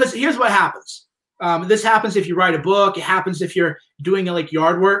in, because here's what happens. This happens if you write a book. It happens if you're doing like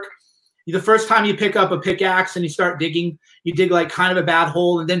yard work. The first time you pick up a pickaxe and you start digging, you dig like kind of a bad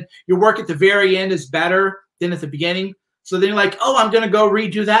hole, and then your work at the very end is better than at the beginning. So then you're like, oh, I'm going to go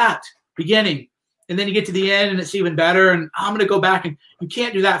redo that beginning. And then you get to the end and it's even better. And I'm going to go back, and you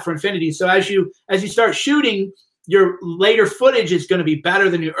can't do that for Infinity. So as you start shooting, your later footage is going to be better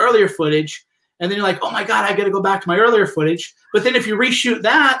than your earlier footage. And then you're like, oh my God, I got to go back to my earlier footage. But then if you reshoot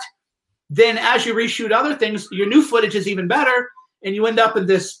that, then as you reshoot other things, your new footage is even better. And you end up in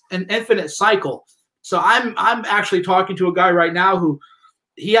an infinite cycle. So I'm actually talking to a guy right now who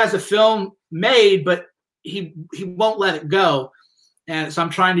he has a film made, but he won't let it go. And so I'm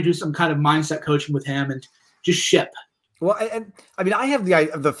trying to do some kind of mindset coaching with him and just ship. Well, and I mean, I have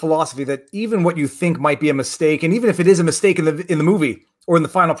the philosophy that even what you think might be a mistake, and even if it is a mistake in the movie or in the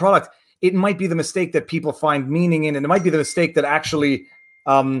final product, it might be the mistake that people find meaning in, and it might be the mistake that actually,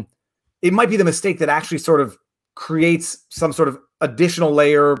 sort of creates some sort of additional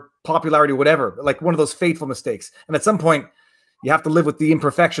layer, popularity, whatever, like one of those fateful mistakes. And at some point, you have to live with the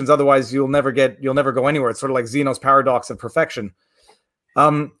imperfections. Otherwise, you'll never go anywhere. It's sort of like Zeno's paradox of perfection.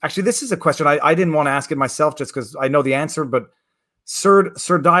 Actually, this is a question I didn't want to ask it myself just because I know the answer, but Sir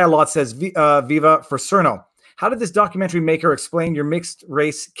Dialot says, Viva for Cerno. How did this documentary maker explain your mixed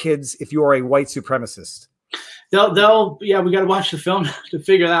race kids if you are a white supremacist? Yeah, we got to watch the film to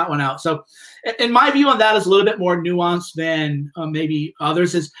figure that one out. So in my view on that is a little bit more nuanced than maybe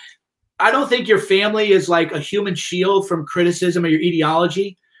others. Is I don't think your family is like a human shield from criticism of your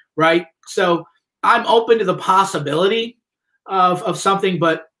ideology, right? So I'm open to the possibility of something,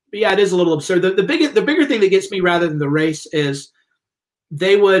 but yeah, it is a little absurd. The bigger thing that gets me rather than the race is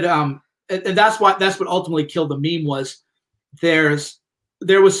they would, and that's what ultimately killed the meme was there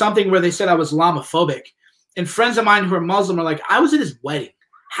was something where they said I was Islamophobic, and friends of mine who are Muslim are like, I was at his wedding.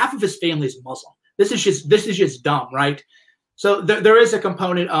 Half of his family is Muslim. This is just dumb, right? So there is a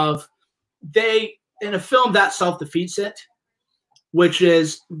component of in a film that self-defeats it, which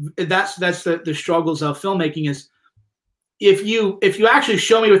is that's the struggles of filmmaking is if you actually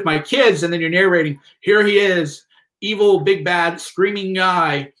show me with my kids and then you're narrating, here he is, evil, big bad, screaming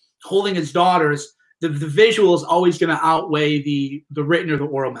guy holding his daughters, the visual is always going to outweigh the written or the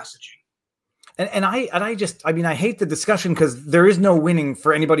oral messaging. And I hate the discussion because there is no winning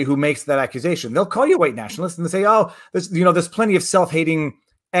for anybody who makes that accusation. They'll call you a white nationalist and they say, oh, there's plenty of self-hating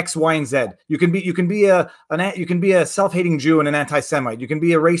X, Y, and Z. You can be a self-hating Jew and an anti-Semite. You can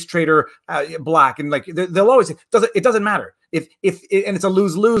be a race traitor, black, and like they'll always. It doesn't matter if and it's a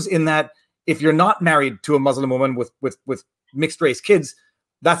lose-lose in that if you're not married to a Muslim woman with mixed race kids,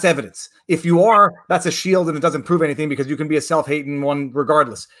 that's evidence. If you are, that's a shield and it doesn't prove anything because you can be a self-hating one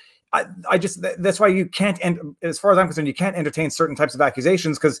regardless. That's why you can't, and as far as I'm concerned, you can't entertain certain types of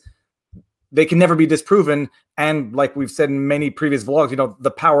accusations because they can never be disproven. And like we've said in many previous vlogs,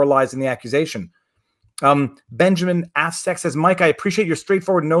 the power lies in the accusation. Benjamin Aztec says, Mike, I appreciate your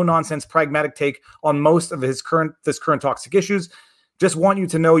straightforward, no nonsense, pragmatic take on most of this current toxic issues. Just want you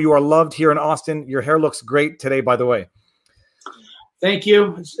to know you are loved here in Austin. Your hair looks great today, by the way. Thank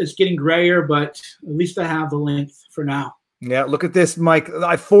you. It's getting grayer, but at least I have the length for now. Yeah, look at this, Mike.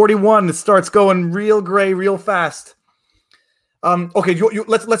 At 41, it starts going real gray, real fast. Okay,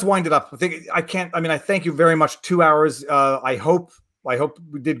 let's wind it up. I thank you very much. 2 hours. I hope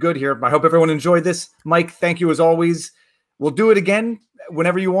we did good here. I hope everyone enjoyed this. Mike, thank you as always. We'll do it again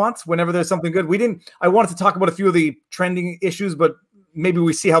whenever you want, whenever there's something good. I wanted to talk about a few of the trending issues, but maybe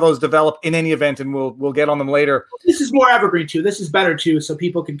we see how those develop in any event and we'll get on them later. This is more evergreen too. This is better too, so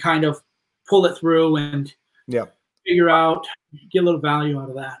people can kind of pull it through and figure out, get a little value out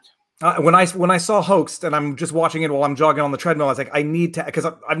of that. When I saw Hoaxed and I'm just watching it while I'm jogging on the treadmill, I was like, I need to, because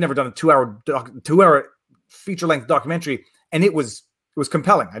I've never done a 2 hour feature length documentary, and it was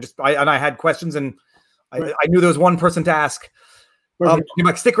compelling. I had questions and I knew there was one person to ask.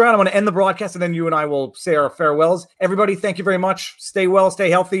 Mike, stick around. I'm going to end the broadcast and then you and I will say our farewells. Everybody, thank you very much. Stay well,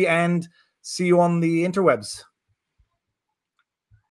 stay healthy, and see you on the interwebs.